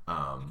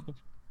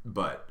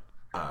 But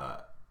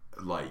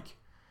like,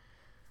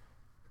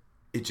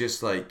 it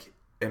just like,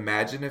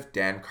 imagine if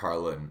Dan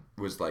Carlin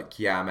was like,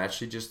 yeah, I'm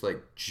actually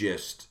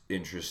just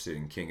interested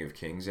in King of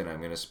Kings, and I'm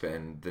going to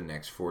spend the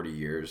next 40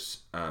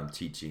 years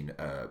teaching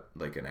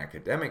like an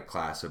academic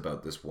class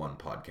about this one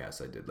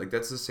podcast I did. Like,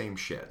 that's the same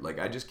shit. Like,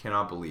 I just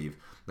cannot believe,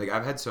 like,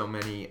 I've had so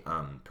many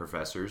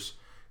professors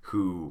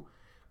who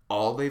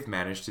all they've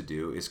managed to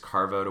do is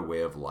carve out a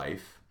way of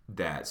life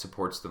that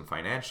supports them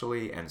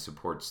financially and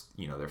supports,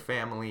 you know, their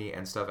family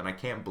and stuff. And I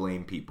can't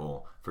blame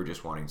people for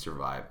just wanting to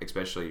survive,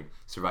 especially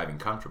surviving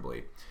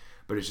comfortably.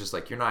 But it's just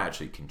like, you're not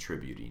actually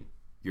contributing.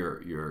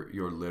 You're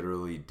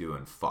literally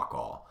doing fuck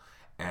all.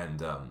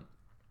 And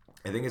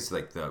I think it's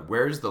like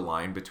where's the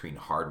line between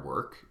hard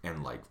work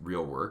and like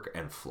real work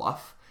and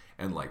fluff?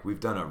 And like, we've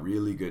done a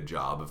really good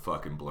job of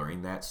fucking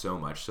blurring that, so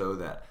much so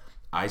that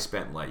I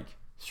spent like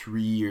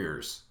 3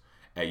 years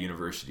at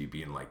university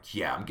being like,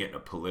 yeah, I'm getting a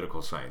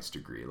political science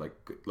degree. Like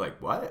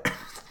what?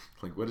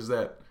 Like, what is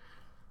that?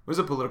 What is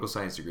a political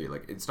science degree?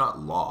 Like, it's not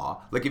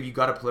law. Like, if you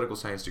got a political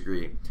science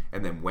degree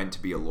and then went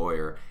to be a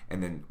lawyer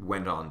and then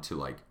went on to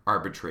like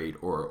arbitrate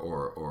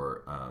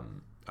or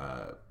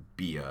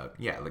be a,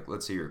 yeah, like,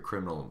 let's say you're a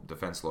criminal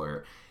defense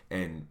lawyer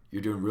and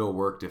you're doing real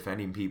work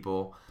defending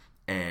people,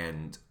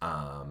 and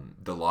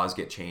the laws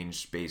get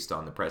changed based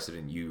on the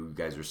precedent you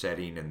guys are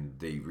setting, and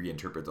they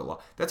reinterpret the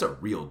law. That's a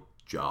real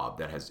job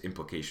that has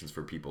implications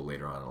for people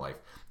later on in life.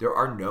 There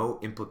are no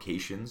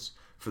implications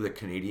for the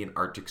Canadian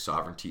Arctic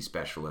sovereignty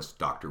specialist,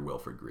 Dr.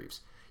 Wilfred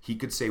Greaves. He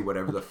could say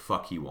whatever the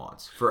fuck he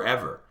wants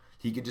forever.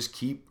 He could just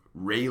keep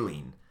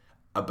railing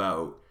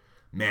about,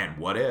 man,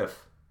 what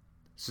if?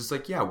 It's just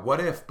like, yeah, what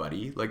if,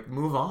 buddy? Like,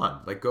 move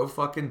on. Like, go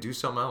fucking do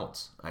something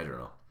else. I don't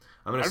know.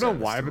 I don't know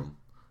why, but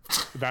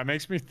that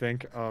makes me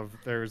think of,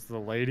 there's the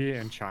lady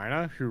in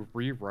China who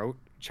rewrote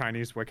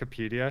Chinese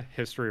Wikipedia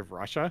history of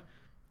Russia,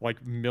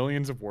 like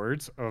millions of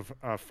words of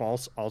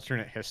false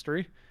alternate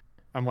history.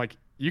 I'm like,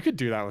 you could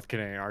do that with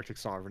Canadian Arctic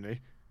sovereignty.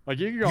 Like,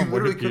 you could go on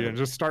Wikipedia and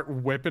just start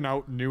whipping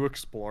out new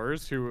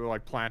explorers who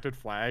like planted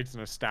flags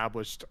and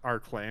established our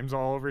claims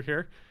all over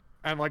here.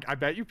 And like, I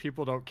bet you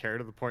people don't care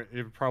to the point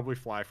it would probably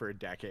fly for a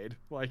decade.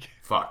 Like,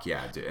 fuck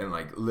yeah, dude. And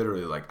like,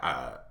 literally, like,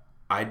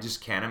 I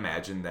just can't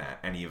imagine that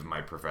any of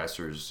my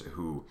professors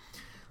who,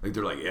 like,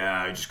 they're like,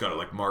 yeah, I just gotta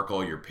like mark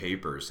all your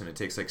papers, and it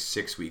takes like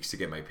 6 weeks to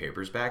get my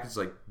papers back. It's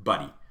like,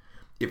 buddy,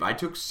 if I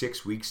took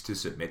 6 weeks to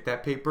submit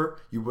that paper,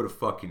 you would have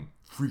fucking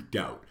freaked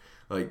out.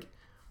 Like,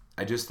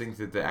 I just think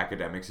that the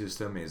academic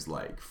system is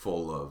like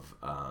full of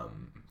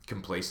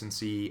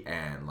complacency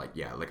and like,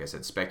 yeah, like I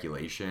said,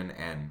 speculation,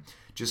 and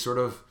just sort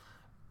of,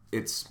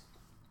 it's,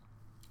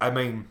 I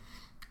mean,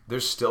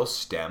 there's still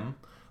STEM.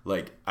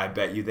 Like, I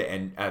bet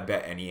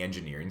any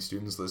engineering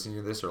students listening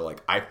to this are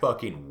like, I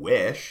fucking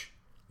wish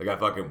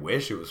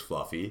it was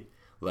fluffy.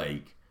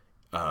 Like,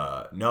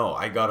 no,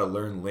 I gotta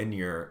learn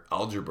linear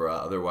algebra,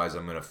 otherwise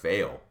I'm gonna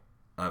fail.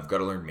 I've got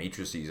to learn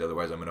matrices,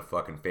 otherwise I'm gonna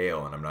fucking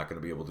fail, and I'm not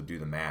gonna be able to do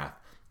the math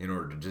in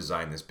order to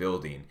design this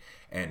building.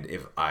 And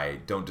if I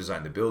don't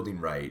design the building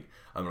right,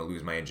 I'm gonna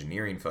lose my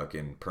engineering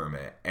fucking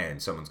permit,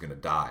 and someone's gonna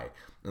die.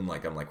 And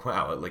like, I'm like,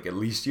 wow, like, at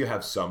least you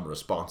have some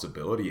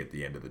responsibility at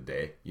the end of the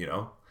day, you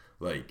know?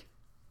 Like,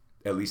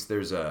 at least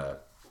there's a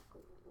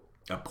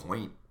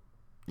point,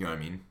 you know what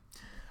I mean?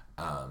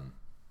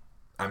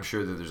 I'm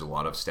sure that there's a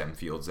lot of STEM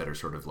fields that are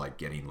sort of like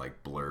getting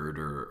like blurred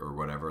or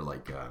whatever,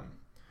 like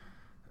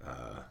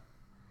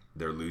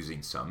they're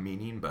losing some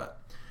meaning.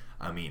 But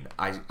I mean,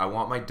 I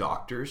want my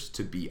doctors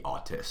to be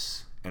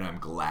autists, and I'm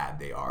glad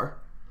they are,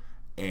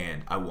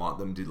 and I want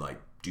them to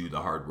like do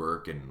the hard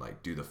work and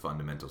like do the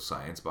fundamental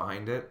science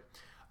behind it.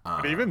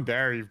 But even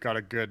there, you've got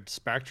a good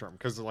spectrum,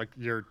 because like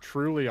your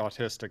truly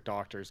autistic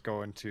doctors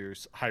go into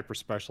hyper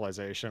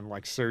specialization.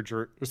 Like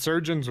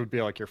surgeons would be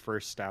like your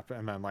first step,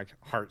 and then like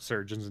heart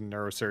surgeons and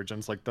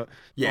neurosurgeons, like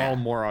all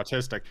more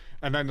autistic.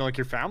 And then like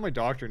your family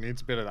doctor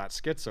needs a bit of that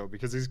schizo,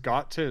 because he's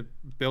got to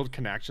build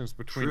connections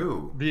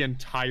between the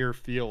entire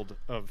field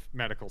of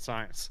medical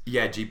science.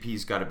 Yeah,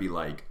 GP's got to be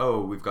like,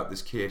 oh, we've got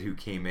this kid who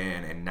came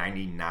in, and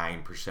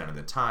 99% of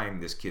the time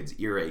this kid's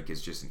earache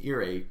is just an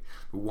earache,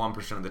 but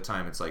 1% of the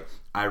time it's like,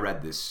 I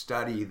read this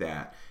study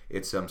that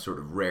it's some sort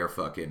of rare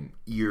fucking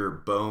ear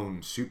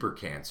bone super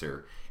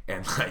cancer,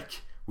 and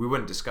like, we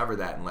wouldn't discover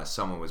that unless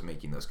someone was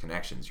making those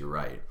connections. You're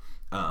right.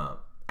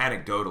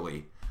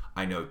 Anecdotally,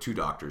 I know 2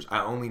 doctors. I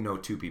only know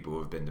 2 people who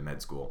have been to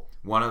med school.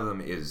 One of them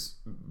is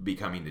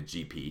becoming a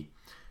GP,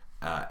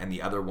 and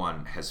the other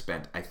one has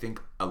spent, I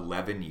think,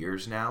 10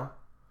 years now,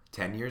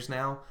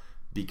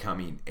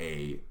 becoming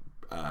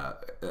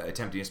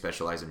attempting to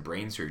specialize in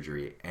brain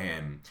surgery,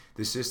 and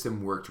the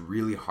system worked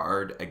really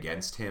hard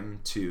against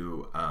him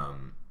to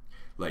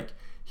like,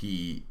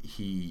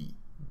 he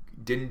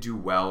didn't do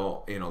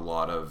well in a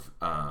lot of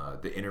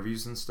the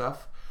interviews and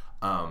stuff,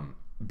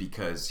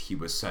 because he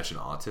was such an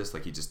autist.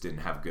 Like, he just didn't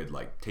have good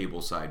like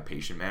table side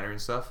patient manner and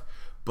stuff.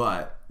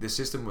 but the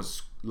system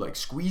was like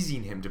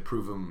squeezing him to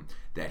prove him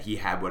that he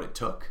had what it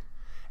took.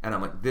 And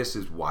I'm like, this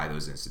is why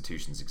those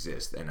institutions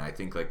exist. And I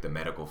think like the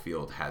medical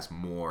field has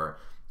more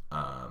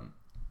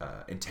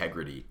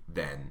integrity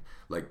than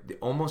like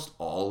almost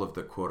all of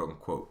the quote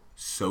unquote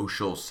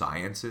social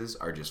sciences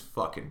are just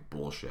fucking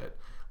bullshit.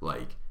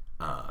 Like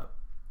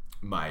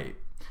my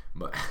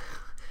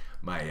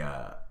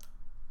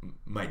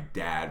my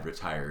dad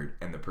retired,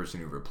 and the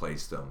person who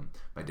replaced him,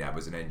 my dad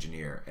was an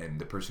engineer, and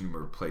the person who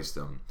replaced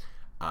him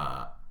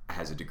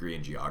has a degree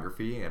in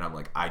geography, and I'm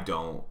like, I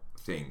don't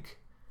think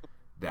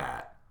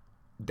that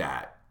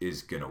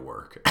is gonna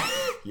work.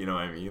 You know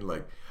what I mean?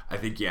 Like, I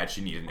think you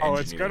actually need an engineer. Oh,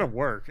 it's gonna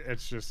work.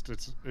 It's just,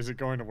 is it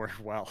going to work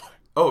well?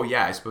 Oh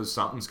yeah, I suppose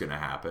something's gonna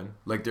happen.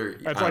 Like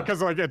It's like,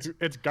 because like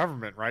it's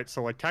government, right?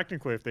 So like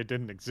technically, if they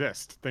didn't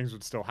exist, things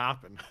would still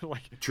happen.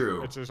 Like,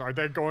 true. It's just, are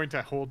they going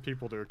to hold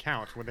people to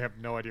account when they have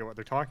no idea what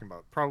they're talking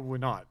about? Probably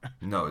not.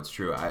 No, it's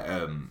true.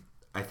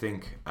 I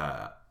think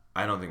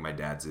I don't think my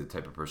dad's the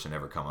type of person to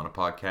ever come on a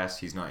podcast.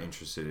 He's not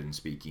interested in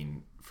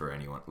speaking for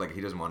anyone. Like,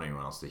 he doesn't want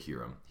anyone else to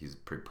hear him. He's a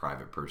pretty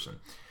private person.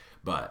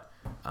 But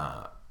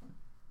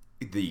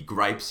the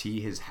gripes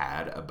he has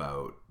had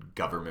about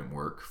government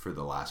work for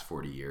the last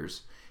 40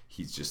 years,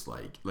 he's just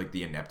like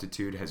the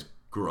ineptitude has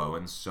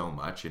grown so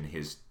much in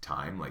his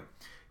time. Like,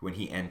 when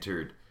he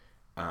entered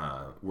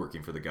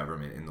working for the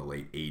government in the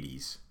late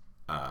 80s,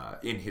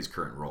 in his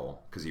current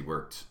role, because he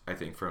worked, I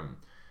think, from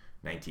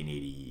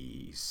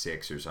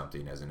 1986 or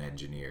something as an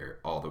engineer,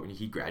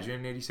 he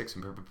graduated in 86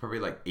 and probably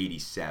like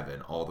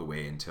 87 all the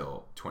way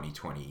until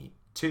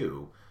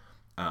 2022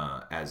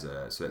 so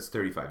that's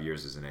 35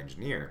 years as an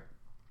engineer.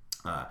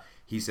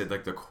 He said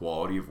like the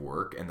quality of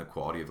work and the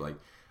quality of like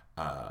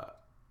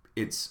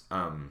it's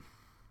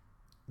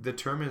the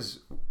term is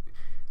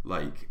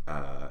like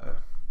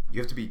you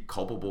have to be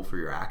culpable for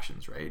your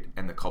actions, right?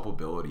 And the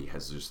culpability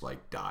has just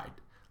like died.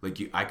 Like,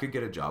 I could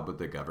get a job with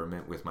the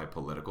government with my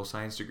political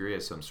science degree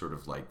as some sort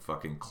of like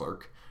fucking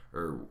clerk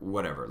or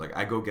whatever. Like,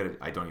 I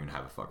don't even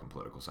have a fucking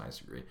political science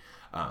degree,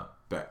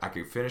 but I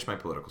could finish my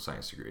political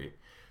science degree.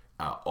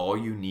 All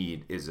you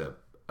need is a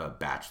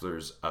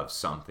bachelor's of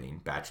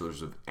something,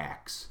 bachelor's of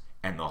X,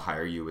 and they'll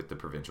hire you with the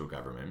provincial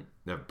government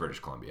of British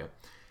Columbia.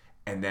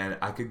 And then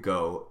I could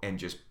go and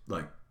just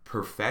like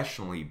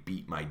professionally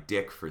beat my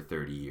dick for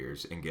 30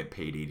 years and get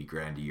paid 80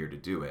 grand a year to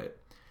do it.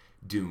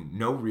 Do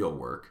no real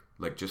work,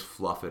 like just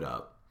fluff it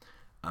up,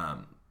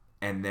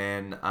 and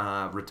then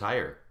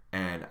retire.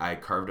 And I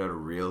carved out a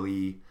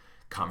really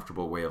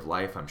comfortable way of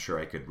life. I'm sure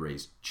I could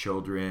raise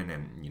children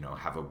and, you know,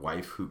 have a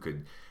wife who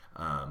could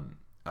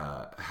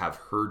have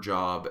her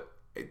job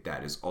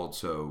that is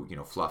also, you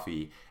know,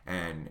 fluffy,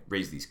 and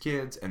raise these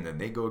kids, and then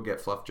they go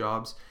get fluff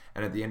jobs.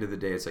 And at the end of the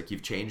day, it's like,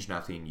 you've changed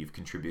nothing, you've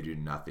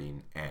contributed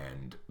nothing,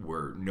 and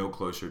we're no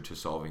closer to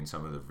solving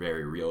some of the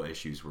very real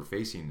issues we're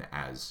facing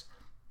as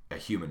a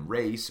human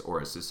race or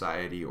a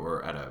society,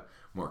 or at a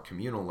more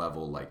communal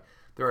level. Like,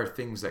 there are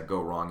things that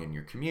go wrong in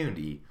your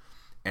community,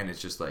 and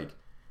it's just like,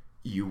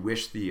 you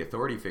wish the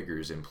authority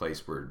figures in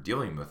place were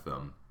dealing with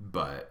them,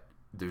 but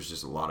there's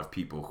just a lot of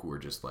people who are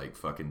just like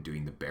fucking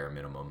doing the bare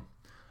minimum,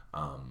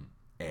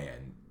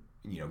 and,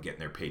 you know, getting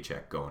their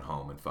paycheck, going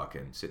home and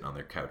fucking sitting on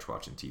their couch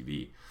watching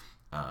TV,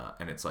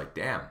 and it's like,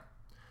 damn,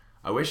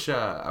 I wish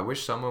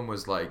someone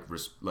was like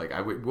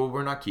well,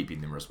 we're not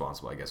keeping them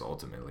responsible, I guess,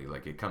 ultimately.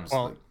 Like, it comes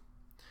to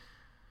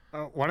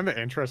one of the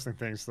interesting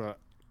things that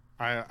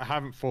I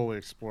haven't fully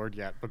explored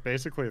yet, but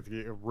basically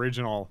the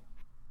original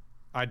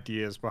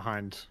ideas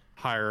behind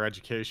higher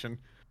education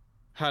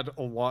had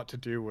a lot to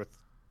do with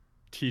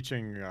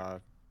teaching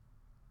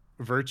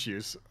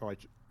virtues,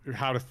 like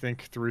how to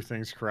think through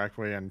things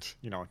correctly, and,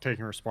 you know,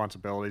 taking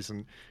responsibilities.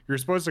 And you're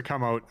supposed to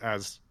come out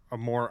as a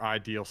more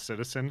ideal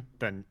citizen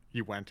than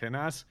you went in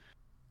as.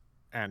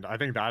 And I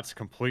think that's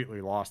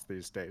completely lost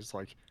these days.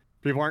 Like,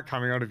 people aren't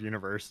coming out of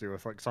university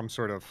with like some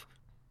sort of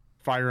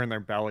fire in their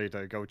belly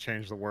to go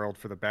change the world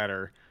for the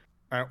better,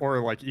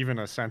 or like even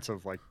a sense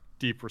of like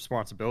deep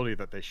responsibility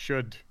that they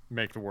should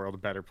make the world a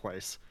better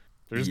place.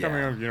 They're just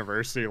coming out of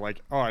university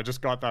like, oh, I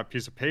just got that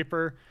piece of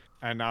paper,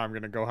 and now I'm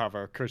gonna go have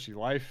a cushy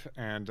life,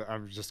 and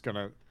I'm just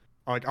gonna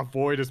like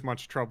avoid as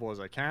much trouble as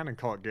I can and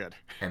call it good.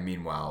 And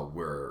meanwhile,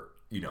 we're,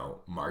 you know,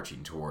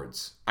 marching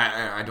towards,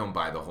 I don't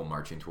buy the whole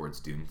marching towards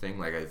doom thing.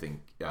 Like, I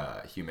think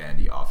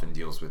humanity often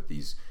deals with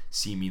these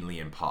seemingly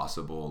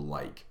impossible,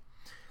 like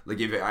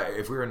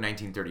if we were in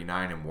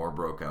 1939 and war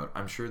broke out,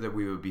 I'm sure that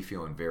we would be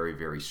feeling very,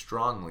 very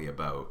strongly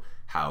about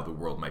how the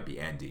world might be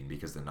ending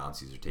because the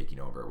Nazis are taking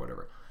over or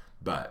whatever.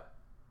 But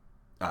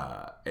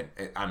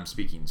and I'm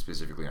speaking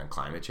specifically on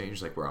climate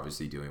change. Like, we're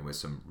obviously dealing with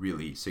some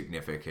really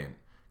significant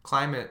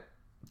climate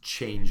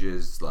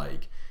changes,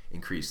 like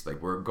increased,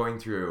 like we're going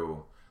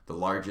through the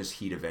largest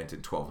heat event in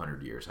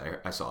 1,200 years.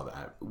 I saw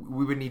that.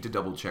 We would need to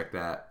double check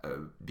that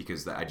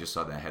because I just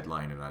saw that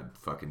headline and I'm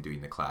fucking doing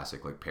the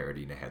classic like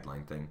parodying a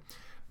headline thing.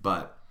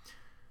 But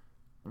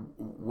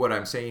what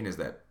I'm saying is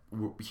that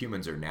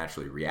humans are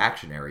naturally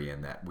reactionary,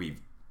 and that we've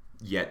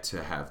yet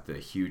to have the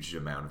huge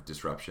amount of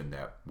disruption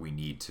that we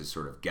need to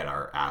sort of get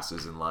our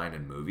asses in line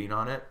and moving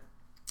on it.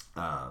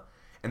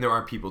 And there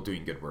are people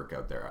doing good work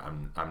out there.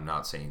 I'm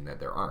not saying that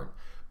there aren't,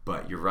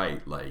 but you're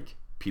right. Like,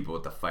 people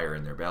with the fire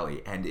in their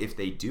belly, and if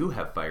they do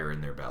have fire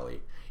in their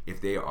belly, if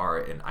they are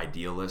an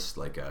idealist,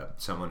 like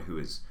someone who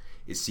is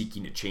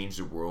seeking to change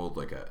the world,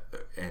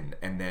 and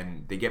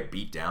then they get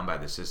beat down by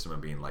the system of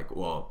being like,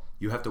 well,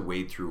 you have to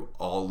wade through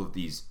all of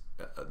these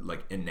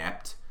like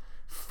inept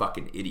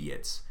fucking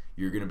idiots.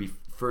 You're gonna be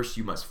first.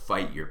 You must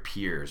fight your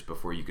peers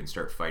before you can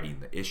start fighting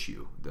the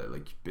issue.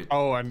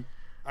 And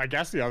I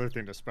guess the other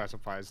thing to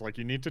specify is like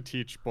you need to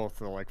teach both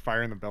the like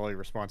fire in the belly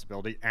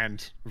responsibility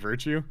and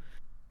virtue,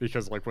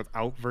 because like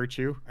without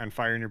virtue and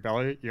fire in your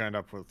belly, you end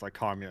up with like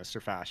communists or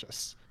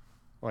fascists.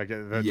 Like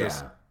that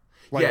just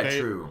like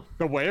true.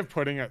 The way of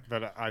putting it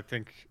that I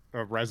think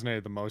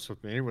resonated the most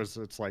with me was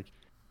it's like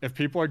if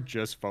people are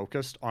just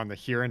focused on the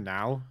here and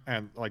now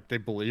and like they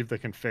believe they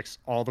can fix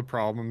all the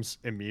problems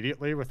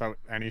immediately without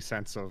any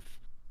sense of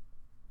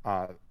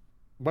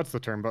what's the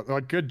term, but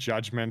like good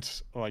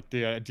judgment, like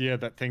the idea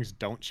that things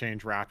don't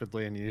change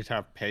rapidly and you need to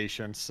have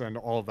patience and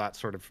all of that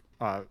sort of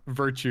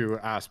virtue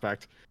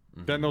aspect,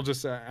 then they'll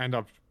just end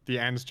up, the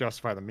ends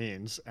justify the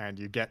means, and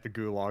you get the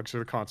gulags or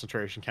the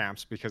concentration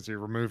camps because you're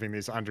removing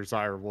these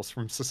undesirables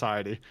from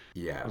society.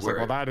 Yeah, it's like,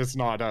 well, that is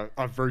not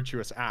a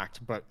virtuous act,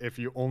 but if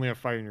you only have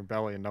fire in your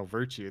belly and no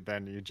virtue,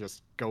 then you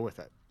just go with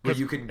it. But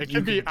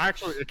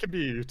it could be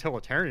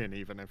utilitarian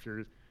even if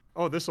you're,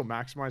 oh, this will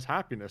maximize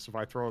happiness if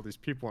I throw all these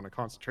people in a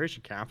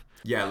concentration camp.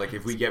 Yeah, like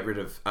if we get rid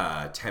of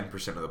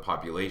 10% of the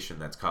population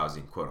that's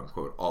causing quote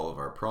unquote all of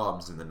our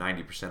problems, and the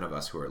 90% of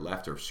us who are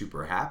left are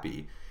super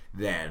happy,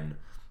 then,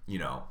 you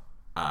know,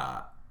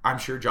 I'm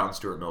sure John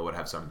Stuart Mill would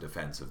have some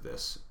defense of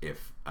this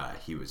if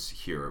he was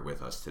here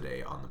with us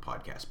today on the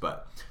podcast.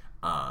 But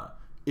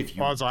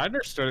well, as I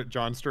understood it,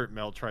 John Stuart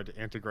Mill tried to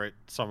integrate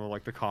some of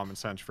like the common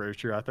sense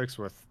virtue ethics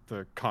with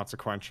the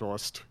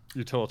consequentialist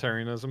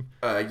utilitarianism.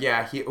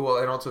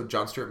 And also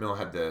John Stuart Mill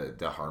had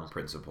the harm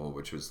principle,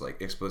 which was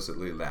like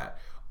explicitly that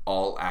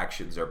all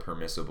actions are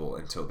permissible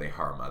until they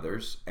harm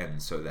others,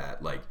 and so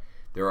that like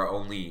there are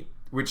only,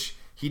 which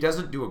he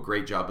doesn't do a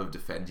great job of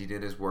defending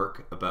in his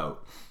work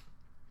about,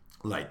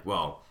 like,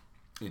 well,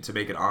 to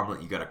make an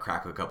omelet you got to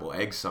crack a couple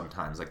eggs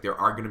sometimes. Like there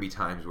are going to be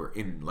times where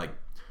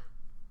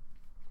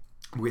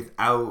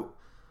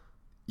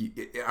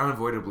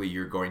unavoidably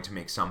you're going to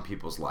make some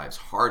people's lives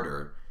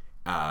harder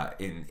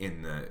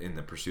in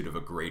the pursuit of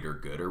a greater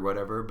good or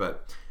whatever.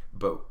 But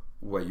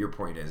what your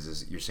point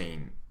is you're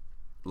saying,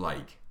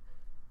 like,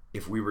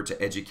 if we were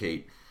to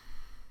educate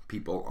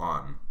people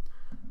on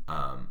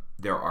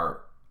there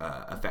are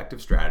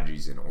effective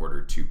strategies in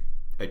order to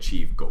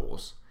achieve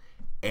goals,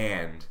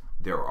 and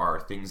there are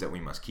things that we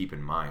must keep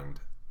in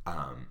mind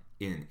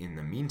in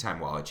the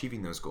meantime while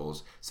achieving those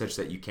goals, such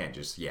that you can't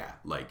just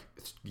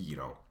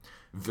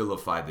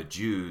vilify the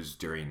Jews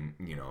during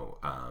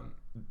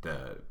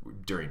the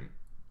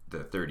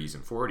 30s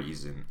and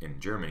 40s in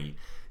Germany.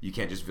 You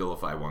can't just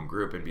vilify one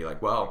group and be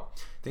like, well,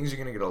 things are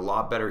going to get a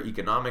lot better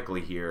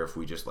economically here if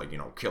we just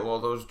kill all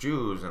those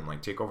Jews and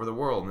like take over the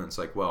world. And it's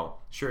like,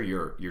 well, sure,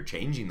 you're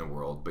changing the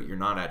world, but you're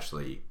not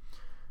actually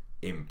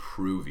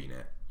improving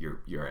it.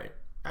 You're right.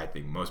 I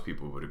think most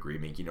people would agree,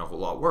 making it a whole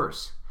lot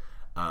worse.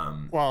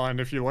 Well, and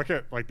if you look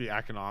at like the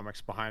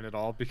economics behind it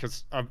all,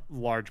 because a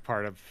large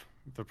part of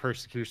the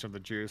persecution of the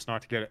Jews,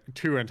 not to get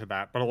too into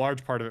that, but a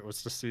large part of it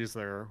was to seize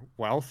their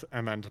wealth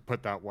and then to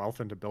put that wealth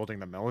into building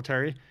the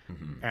military.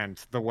 Mm-hmm.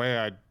 And the way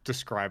I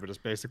describe it is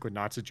basically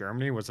Nazi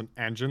Germany was an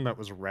engine that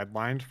was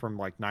redlined from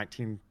like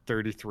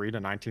 1933 to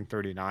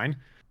 1939,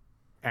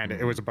 and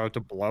it was about to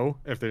blow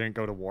if they didn't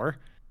go to war.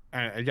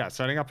 And yeah,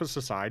 setting up a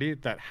society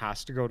that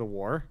has to go to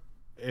war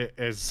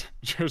is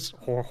just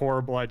a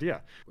horrible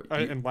idea,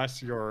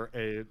 unless you're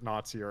a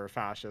Nazi or a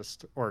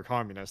fascist or a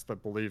communist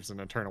that believes in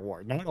eternal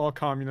war. Not all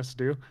communists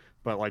do,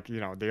 but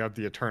they have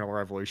the eternal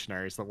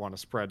revolutionaries that want to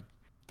spread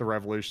the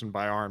revolution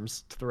by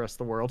arms to the rest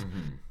of the world.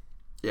 Mm-hmm.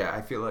 Yeah,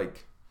 I feel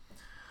like,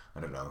 I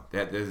don't know,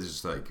 that this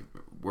is like,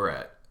 we're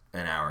at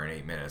an hour and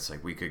 8 minutes.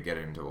 Like we could get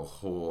into a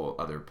whole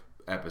other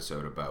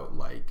episode about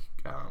like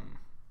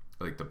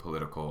the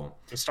political,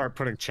 just start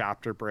putting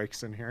chapter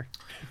breaks in here.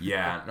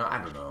 Yeah, no, I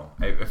don't know.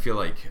 I feel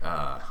like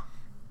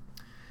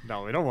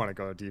no, we don't want to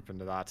go deep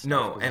into that stuff.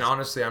 No, and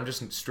honestly, I'm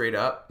just straight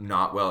up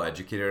not well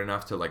educated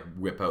enough to like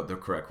whip out the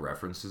correct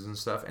references and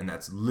stuff, and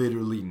that's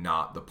literally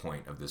not the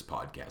point of this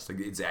podcast. Like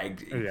it's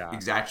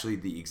exactly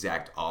the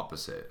exact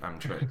opposite. I'm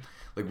trying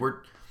like we're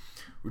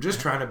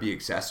just trying to be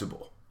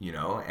accessible,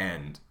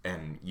 and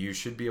you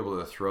should be able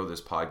to throw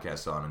this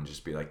podcast on and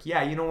just be like,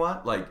 yeah, you know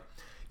what, like,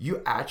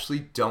 you actually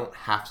don't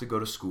have to go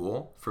to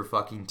school for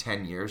fucking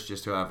 10 years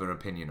just to have an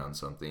opinion on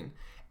something.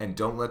 And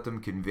don't let them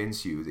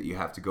convince you that you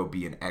have to go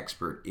be an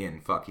expert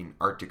in fucking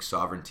Arctic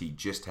sovereignty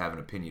just to have an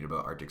opinion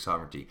about Arctic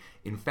sovereignty.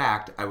 In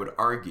fact, I would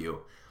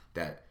argue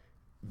that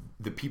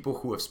the people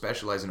who have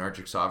specialized in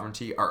Arctic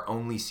sovereignty are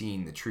only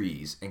seeing the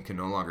trees and can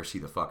no longer see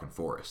the fucking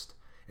forest.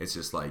 It's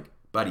just like,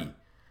 buddy,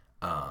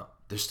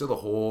 there's still the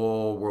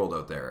whole world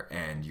out there,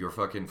 and your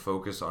fucking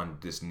focus on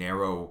this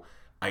narrow,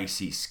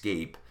 icy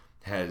scape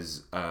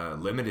has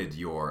limited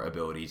your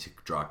ability to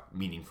draw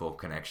meaningful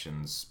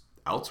connections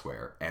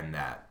elsewhere, and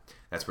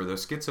that's where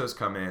those schizos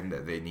come in.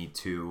 That they need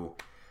to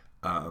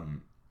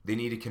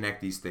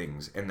connect these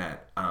things, and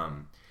that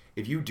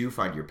if you do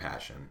find your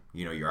passion,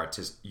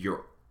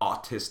 your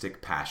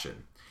autistic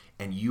passion,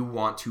 and you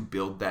want to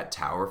build that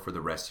tower for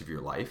the rest of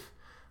your life,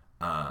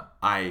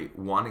 I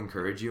want to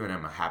encourage you, and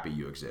I'm happy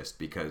you exist,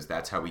 because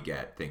that's how we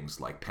get things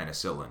like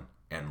penicillin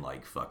and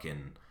like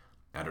fucking,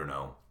 I don't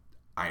know,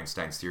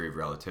 Einstein's theory of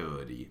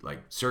relativity. Like,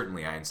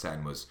 certainly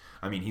Einstein was,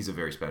 he's a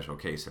very special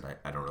case, and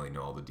I don't really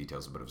know all the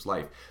details about his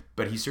life,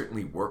 but he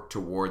certainly worked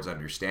towards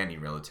understanding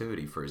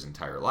relativity for his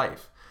entire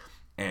life,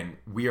 and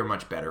we are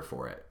much better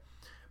for it.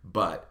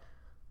 But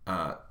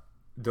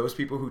those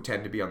people who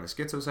tend to be on the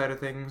schizo side of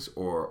things,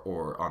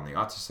 or on the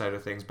autistic side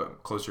of things,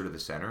 but closer to the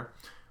center,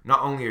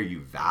 not only are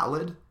you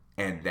valid,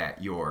 and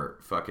that you're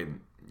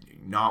fucking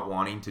not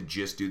wanting to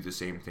just do the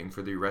same thing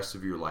for the rest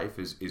of your life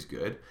is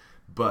good,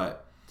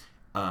 but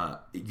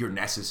you're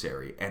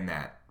necessary, and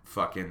that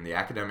fucking the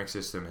academic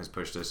system has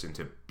pushed us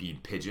into being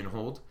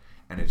pigeonholed,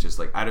 and it's just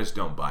like, I just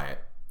don't buy it.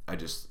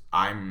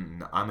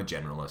 I'm a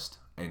generalist,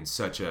 and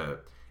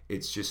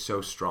it's just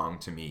so strong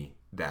to me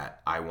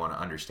that I want to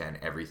understand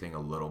everything a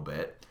little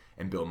bit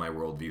and build my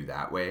worldview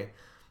that way.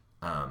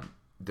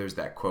 There's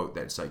that quote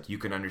that's like, you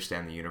can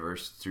understand the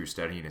universe through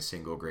studying a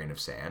single grain of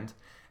sand,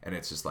 and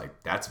it's just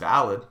like, that's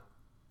valid,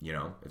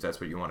 if that's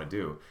what you want to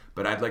do.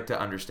 But I'd like to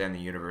understand the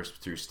universe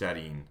through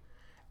studying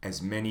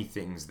as many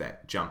things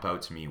that jump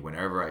out to me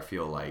whenever I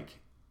feel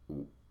like,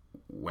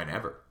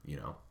 whenever.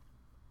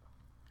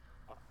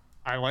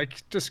 I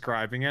like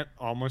describing it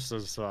almost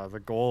as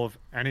the goal of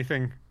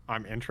anything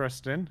I'm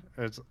interested in.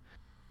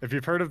 If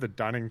you've heard of the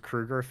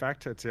Dunning-Kruger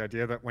effect, it's the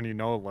idea that when you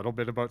know a little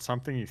bit about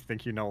something, you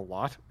think you know a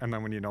lot. And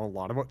then when you know a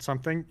lot about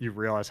something, you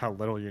realize how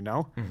little you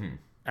know. Mm-hmm.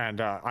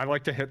 And I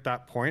like to hit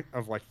that point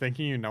of like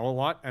thinking you know a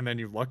lot, and then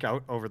you look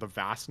out over the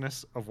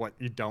vastness of what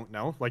you don't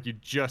know. Like, you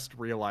just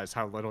realize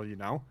how little you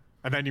know,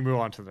 and then you move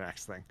on to the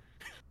next thing.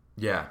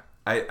 Yeah,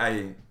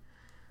 I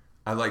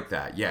like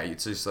that. Yeah,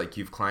 it's just like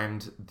you've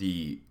climbed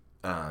the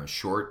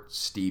short,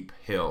 steep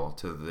hill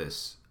to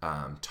this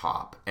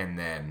top, and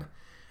then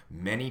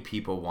many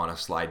people want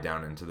to slide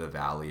down into the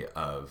valley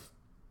of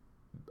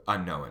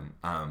unknown.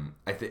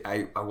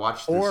 I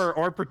watched this...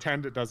 or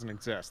pretend it doesn't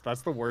exist.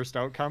 That's the worst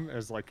outcome,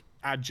 is like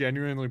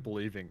genuinely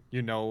believing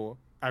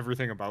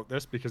everything about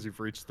this because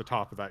you've reached the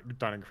top of that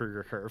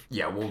Dunning-Kruger curve.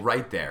 Yeah, well,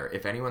 right there,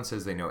 if anyone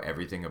says they know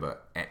everything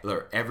about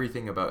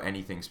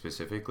anything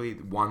specifically,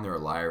 one, they're a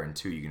liar, and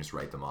two, you can just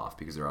write them off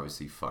because they're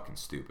obviously fucking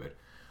stupid.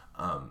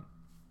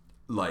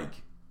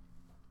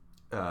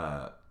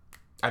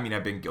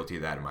 I've been guilty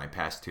of that in my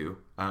past too.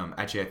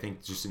 Actually, I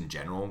think just in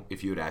general,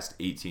 if you had asked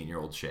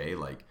 18-year-old Shay,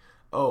 like,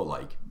 oh,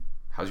 like,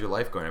 how's your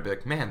life going? I'd be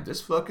like, man,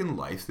 this fucking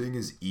life thing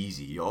is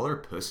easy. Y'all are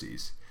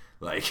pussies.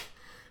 Like,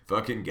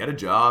 fucking get a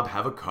job,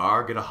 have a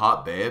car, get a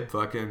hot babe,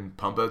 fucking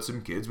pump out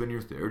some kids when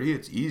you're 30.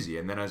 It's easy.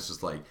 And then I was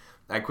just like,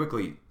 I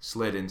quickly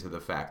slid into the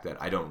fact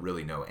that I don't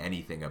really know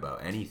anything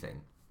about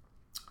anything.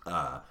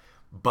 I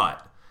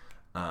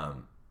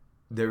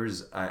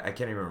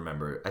can't even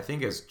remember. I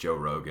think it's Joe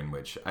Rogan,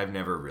 which I've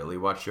never really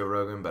watched Joe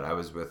Rogan, but I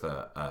was with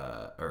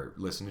or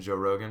listened to Joe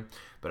Rogan,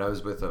 but I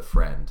was with a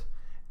friend,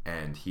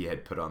 and he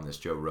had put on this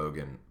Joe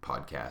Rogan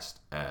podcast.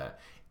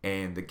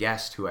 And the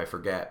guest, who I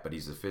forget, but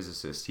he's a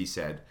physicist, he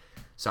said,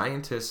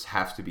 scientists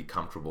have to be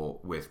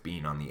comfortable with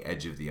being on the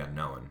edge of the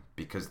unknown,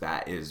 because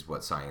that is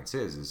what science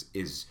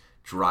is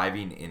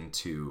driving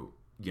into,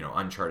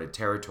 uncharted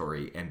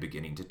territory and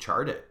beginning to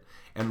chart it.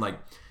 And like,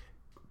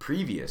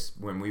 previous,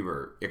 when we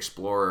were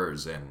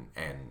explorers and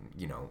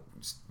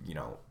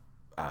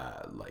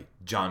like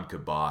John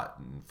Cabot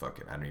and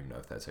fucking, I don't even know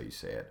if that's how you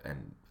say it,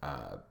 and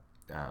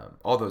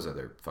all those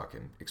other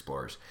fucking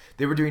explorers,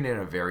 they were doing it in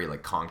a very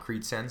like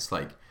concrete sense.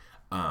 Like,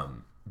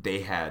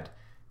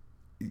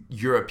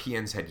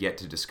 Europeans had yet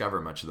to discover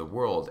much of the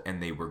world,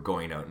 and they were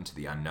going out into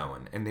the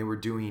unknown, and they were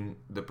doing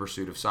the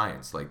pursuit of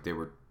science. Like, they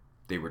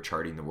were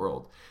charting the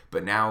world.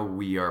 But now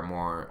we are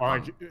more...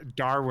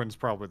 Darwin's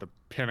probably the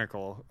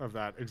pinnacle of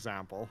that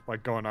example.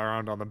 Like, going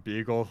around on the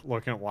Beagle,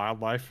 looking at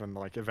wildlife, and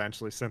like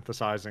eventually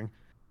synthesizing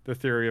the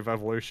theory of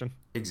evolution.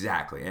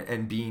 Exactly.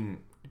 And being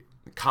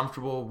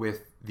comfortable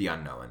with the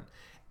unknown.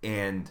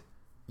 And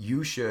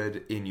you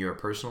should, in your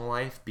personal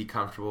life, be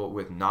comfortable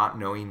with not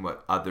knowing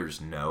what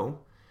others know.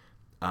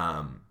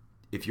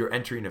 If you're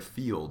entering a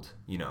field,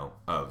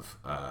 of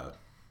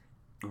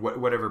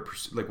whatever,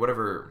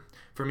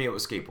 for me it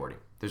was skateboarding.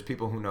 There's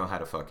people who know how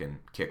to fucking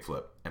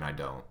kickflip, and I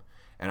don't.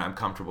 And I'm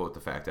comfortable with the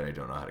fact that I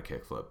don't know how to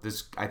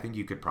kickflip. I think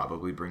you could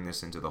probably bring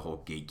this into the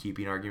whole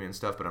gatekeeping argument and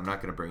stuff, but I'm not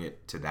going to bring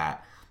it to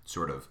that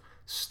sort of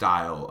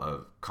style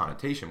of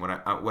connotation. What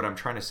I'm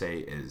trying to say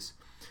is,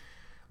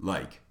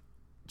 like,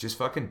 just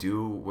fucking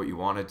do what you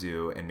want to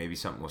do, and maybe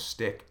something will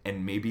stick,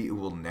 and maybe it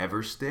will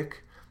never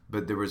stick,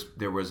 but there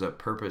was a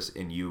purpose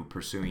in you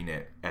pursuing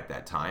it at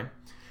that time.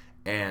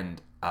 And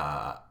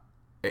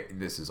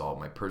this is all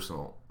my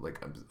personal, like,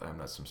 I'm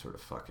not some sort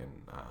of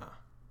fucking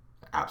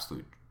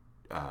absolute,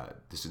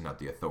 this is not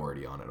the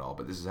authority on it all,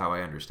 but this is how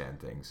I understand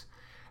things.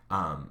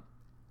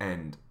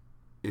 And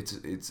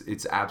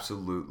it's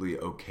absolutely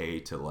okay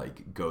to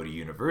like go to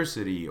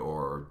university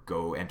or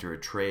go enter a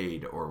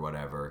trade or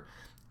whatever,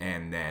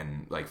 and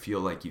then like feel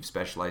like you've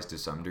specialized to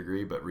some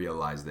degree, but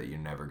realize that you're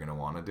never going to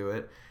want to do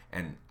it.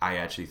 And I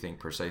actually think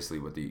precisely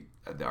what the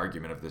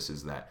argument of this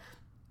is that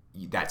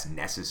that's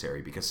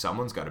necessary, because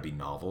someone's got to be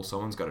novel,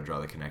 someone's got to draw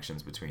the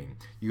connections between,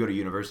 you go to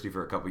university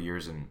for a couple of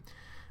years and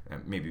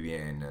maybe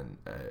being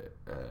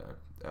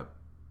a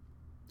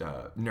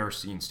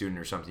nursing student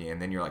or something,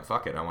 and then you're like,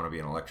 fuck it, I want to be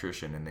an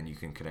electrician, and then you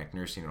can connect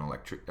nursing and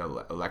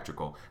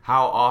electrical.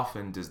 How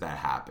often does that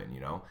happen,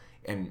 you know?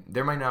 And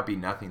there might not be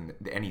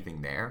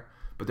anything there,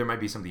 but there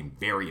might be something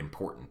very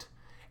important.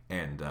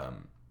 And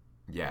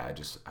yeah,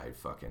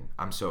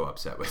 I'm so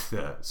upset with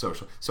the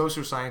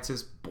social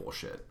sciences.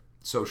 Bullshit.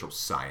 Social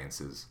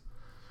sciences.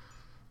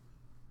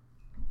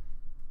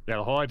 Yeah,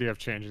 the whole idea of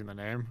changing the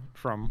name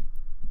from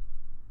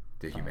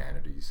the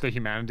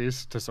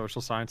humanities to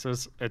social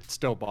sciences, it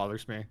still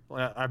bothers me.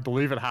 I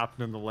believe it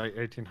happened in the late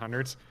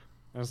 1800s.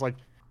 And it's like,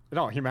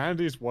 no,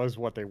 humanities was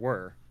what they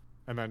were.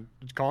 And then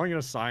calling it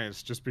a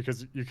science just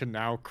because you can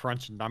now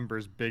crunch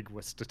numbers big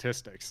with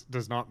statistics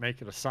does not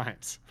make it a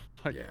science.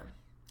 Like, yeah.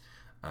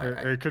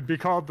 It could be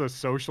called the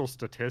social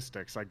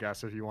statistics, I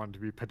guess, if you wanted to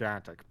be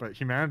pedantic. But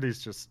humanities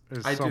just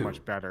is so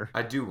much better.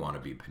 I do want to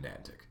be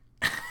pedantic.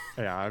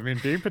 Yeah, I mean,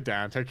 being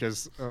pedantic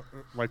is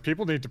like,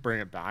 people need to bring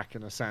it back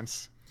in a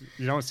sense.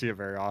 You don't see it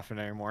very often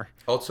anymore.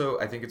 Also,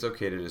 I think it's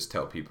okay to just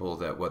tell people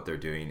that what they're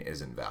doing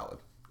isn't valid.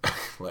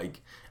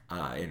 Like,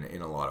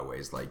 in a lot of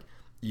ways, like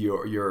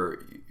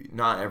you're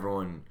not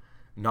everyone,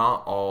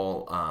 not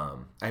all.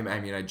 I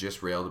mean, I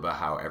just railed about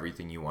how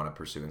everything you want to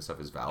pursue and stuff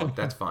is valid.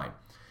 That's fine.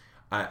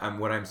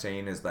 What I'm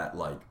saying is that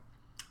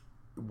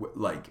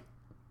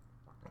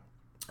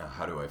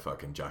how do I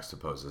fucking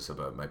juxtapose this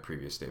about my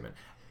previous statement?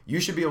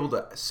 You should be able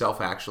to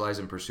self-actualize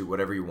and pursue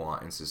whatever you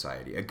want in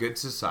society. A good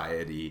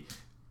society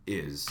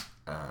is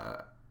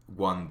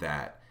one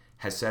that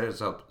has set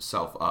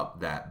itself up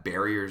that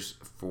barriers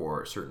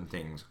for certain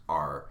things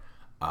are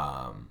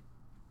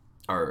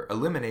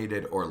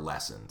eliminated or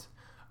lessened.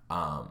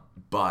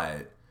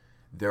 But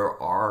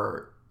there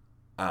are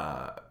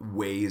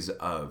ways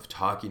of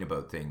talking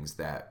about things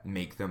that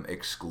make them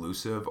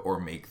exclusive or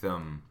make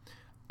them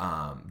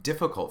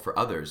difficult for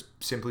others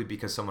simply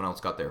because someone else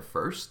got there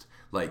first.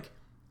 Like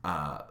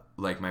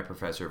my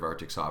professor of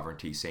Arctic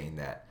sovereignty saying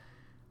that,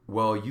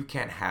 well, you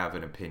can't have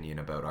an opinion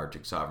about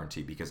Arctic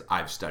sovereignty because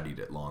I've studied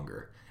it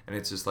longer. And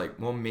it's just like,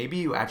 well, maybe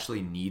you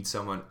actually need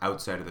someone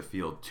outside of the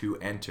field to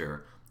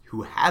enter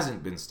who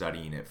hasn't been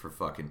studying it for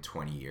fucking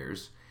 20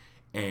 years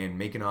and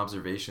make an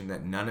observation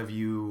that none of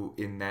you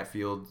in that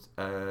field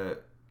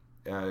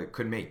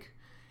could make.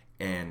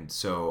 And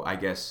so I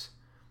guess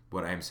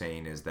what I'm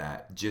saying is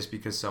that just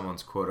because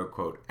someone's quote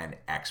unquote an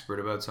expert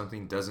about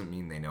something doesn't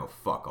mean they know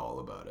fuck all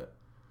about it.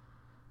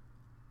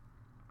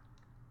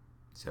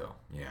 So,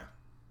 yeah.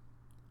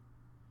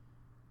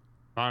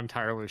 Not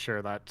entirely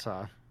sure that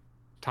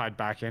tied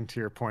back into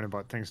your point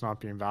about things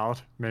not being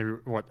valid. Maybe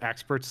what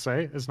experts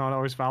say is not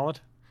always valid.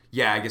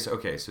 Yeah, I guess,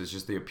 okay, so it's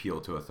just the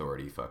appeal to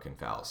authority fucking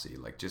fallacy.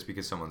 Like, just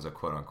because someone's a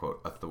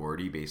quote-unquote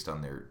authority based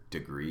on their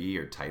degree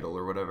or title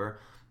or whatever,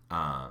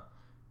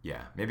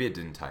 yeah, maybe it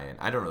didn't tie in.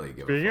 I don't really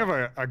give a fuck. Speaking of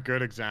a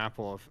good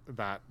example of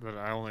that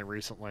I only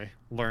recently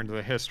learned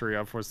the history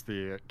of was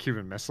the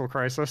Cuban Missile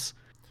Crisis.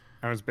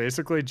 And it was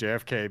basically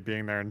JFK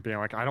being there and being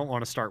like, I don't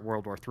want to start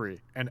World War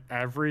III. And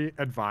every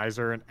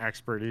advisor and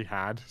expert he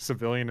had,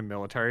 civilian and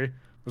military,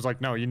 was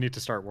like, no, you need to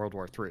start World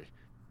War III.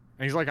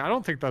 And he's like, I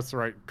don't think that's the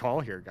right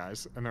call here,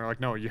 guys. And they're like,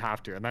 no, you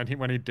have to. And then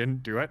when he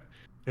didn't do it,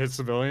 his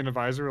civilian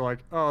advisor were like,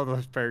 oh,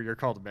 that's fair, your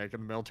call to make.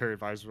 And the military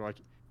advisor were like,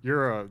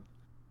 you're a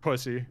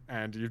pussy,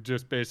 and you've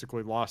just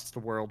basically lost the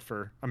world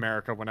for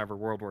America whenever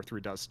World War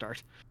III does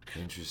start.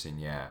 Interesting,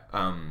 yeah.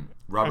 Robert...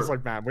 I was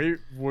like, man, we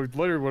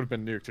literally would have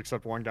been nuked,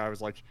 except one guy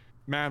was like,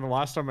 man, the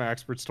last time my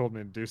experts told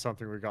me to do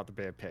something, we got the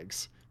Bay of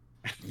Pigs.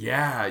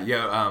 Yeah.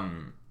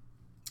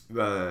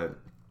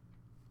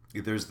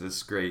 There's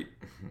this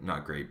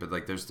not great, but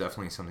like there's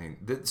definitely something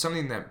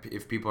that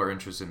if people are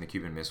interested in the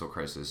Cuban Missile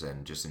Crisis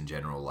and just in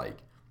general, like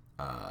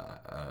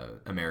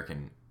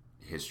American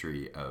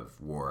history of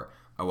war,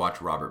 I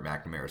watched Robert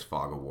McNamara's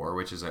Fog of War,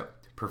 which is a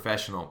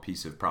professional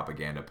piece of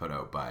propaganda put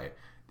out by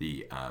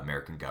the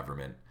American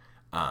government.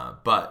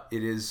 But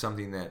it is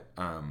something that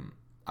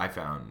I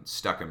found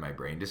stuck in my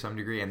brain to some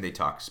degree, and they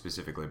talk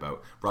specifically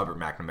about Robert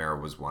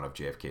McNamara was one of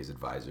JFK's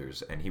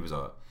advisors, and he was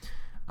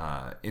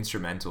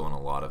instrumental in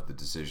a lot of the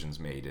decisions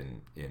made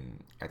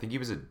in I think he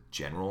was a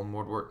general in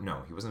World War.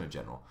 No, he wasn't a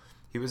general.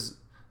 He was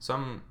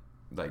some,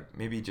 like,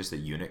 maybe just a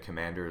unit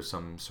commander of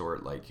some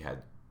sort, like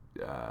had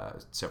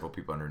several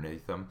people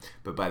underneath him.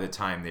 But by the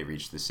time they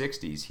reached the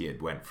 60s, he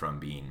had went from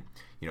being,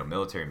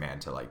 military man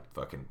to like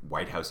fucking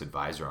White House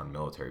advisor on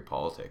military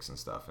politics and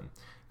stuff. And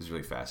it was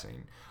really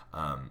fascinating.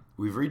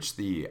 We've reached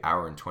the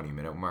hour and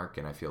 20-minute mark,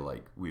 and I feel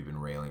like we've been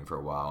railing for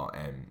a while,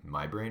 and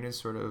my brain is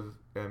sort of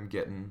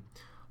getting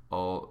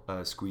all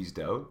squeezed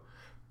out.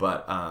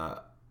 But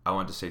I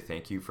wanted to say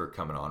thank you for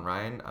coming on,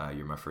 Ryan.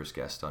 You're my first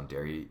guest on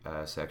Dairy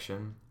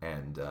Section,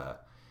 and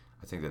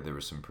I think that there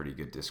was some pretty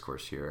good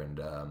discourse here. And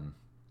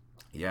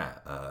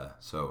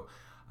so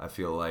I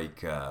feel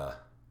like I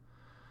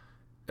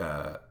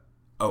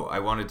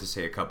wanted to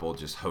say a couple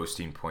just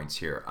hosting points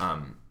here.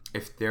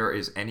 If there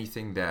is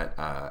anything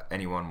that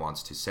anyone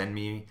wants to send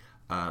me,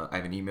 I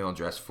have an email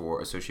address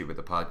associated with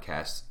the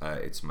podcast.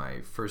 It's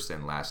my first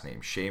and last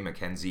name, Shea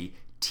McKenzie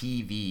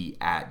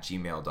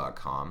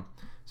TV@gmail.com.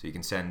 So you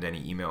can send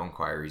any email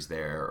inquiries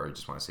there, or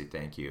just want to say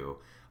thank you,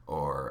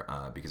 or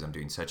because I'm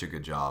doing such a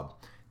good job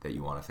that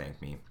you want to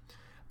thank me.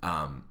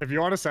 If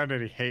you want to send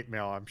any hate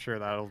mail, I'm sure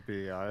that'll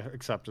be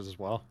accepted as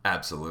well.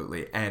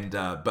 Absolutely. And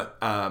but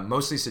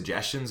mostly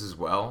suggestions as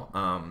well.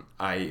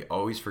 I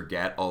always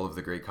forget all of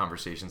the great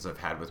conversations I've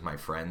had with my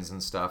friends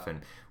and stuff,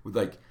 and with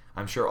like,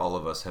 I'm sure all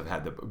of us have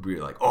had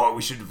we're like, oh,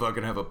 we should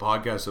fucking have a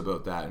podcast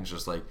about that, and it's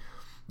just like,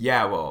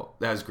 yeah, well,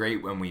 that was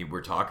great when we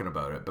were talking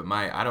about it, but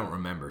I don't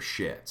remember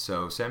shit.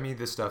 So send me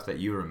the stuff that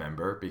you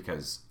remember,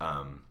 because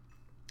I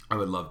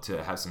would love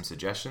to have some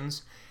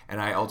suggestions. And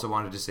I also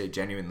wanted to say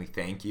genuinely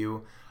thank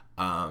you.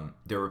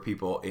 There were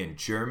people in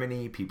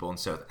Germany, people in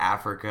South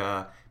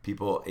Africa,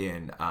 people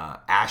in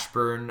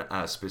Ashburn,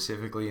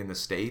 specifically in the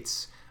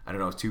States. I don't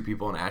know if 2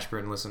 people in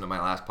Ashburn listened to my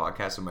last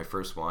podcast and my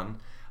first one.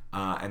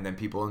 And then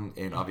people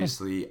in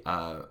obviously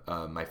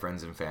my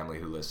friends and family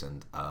who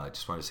listened.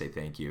 Just want to say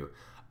thank you.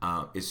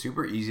 It's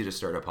super easy to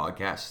start a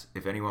podcast.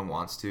 If anyone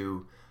wants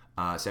to,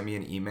 send me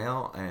an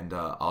email, and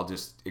I'll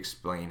just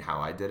explain how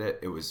I did it.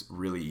 It was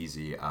really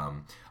easy. I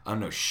don't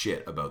know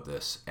shit about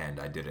this, and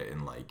I did it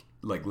in like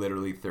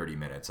literally 30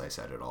 minutes. I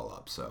set it all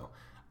up. So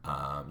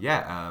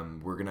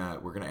we're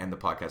gonna end the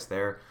podcast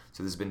there.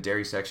 So this has been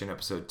Dairy Section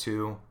episode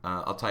 2.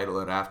 I'll title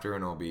it after,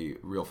 and it'll be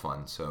real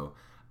fun. So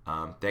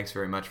thanks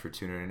very much for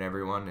tuning in,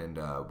 everyone, and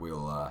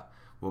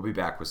we'll be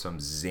back with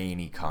some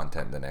zany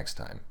content the next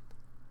time.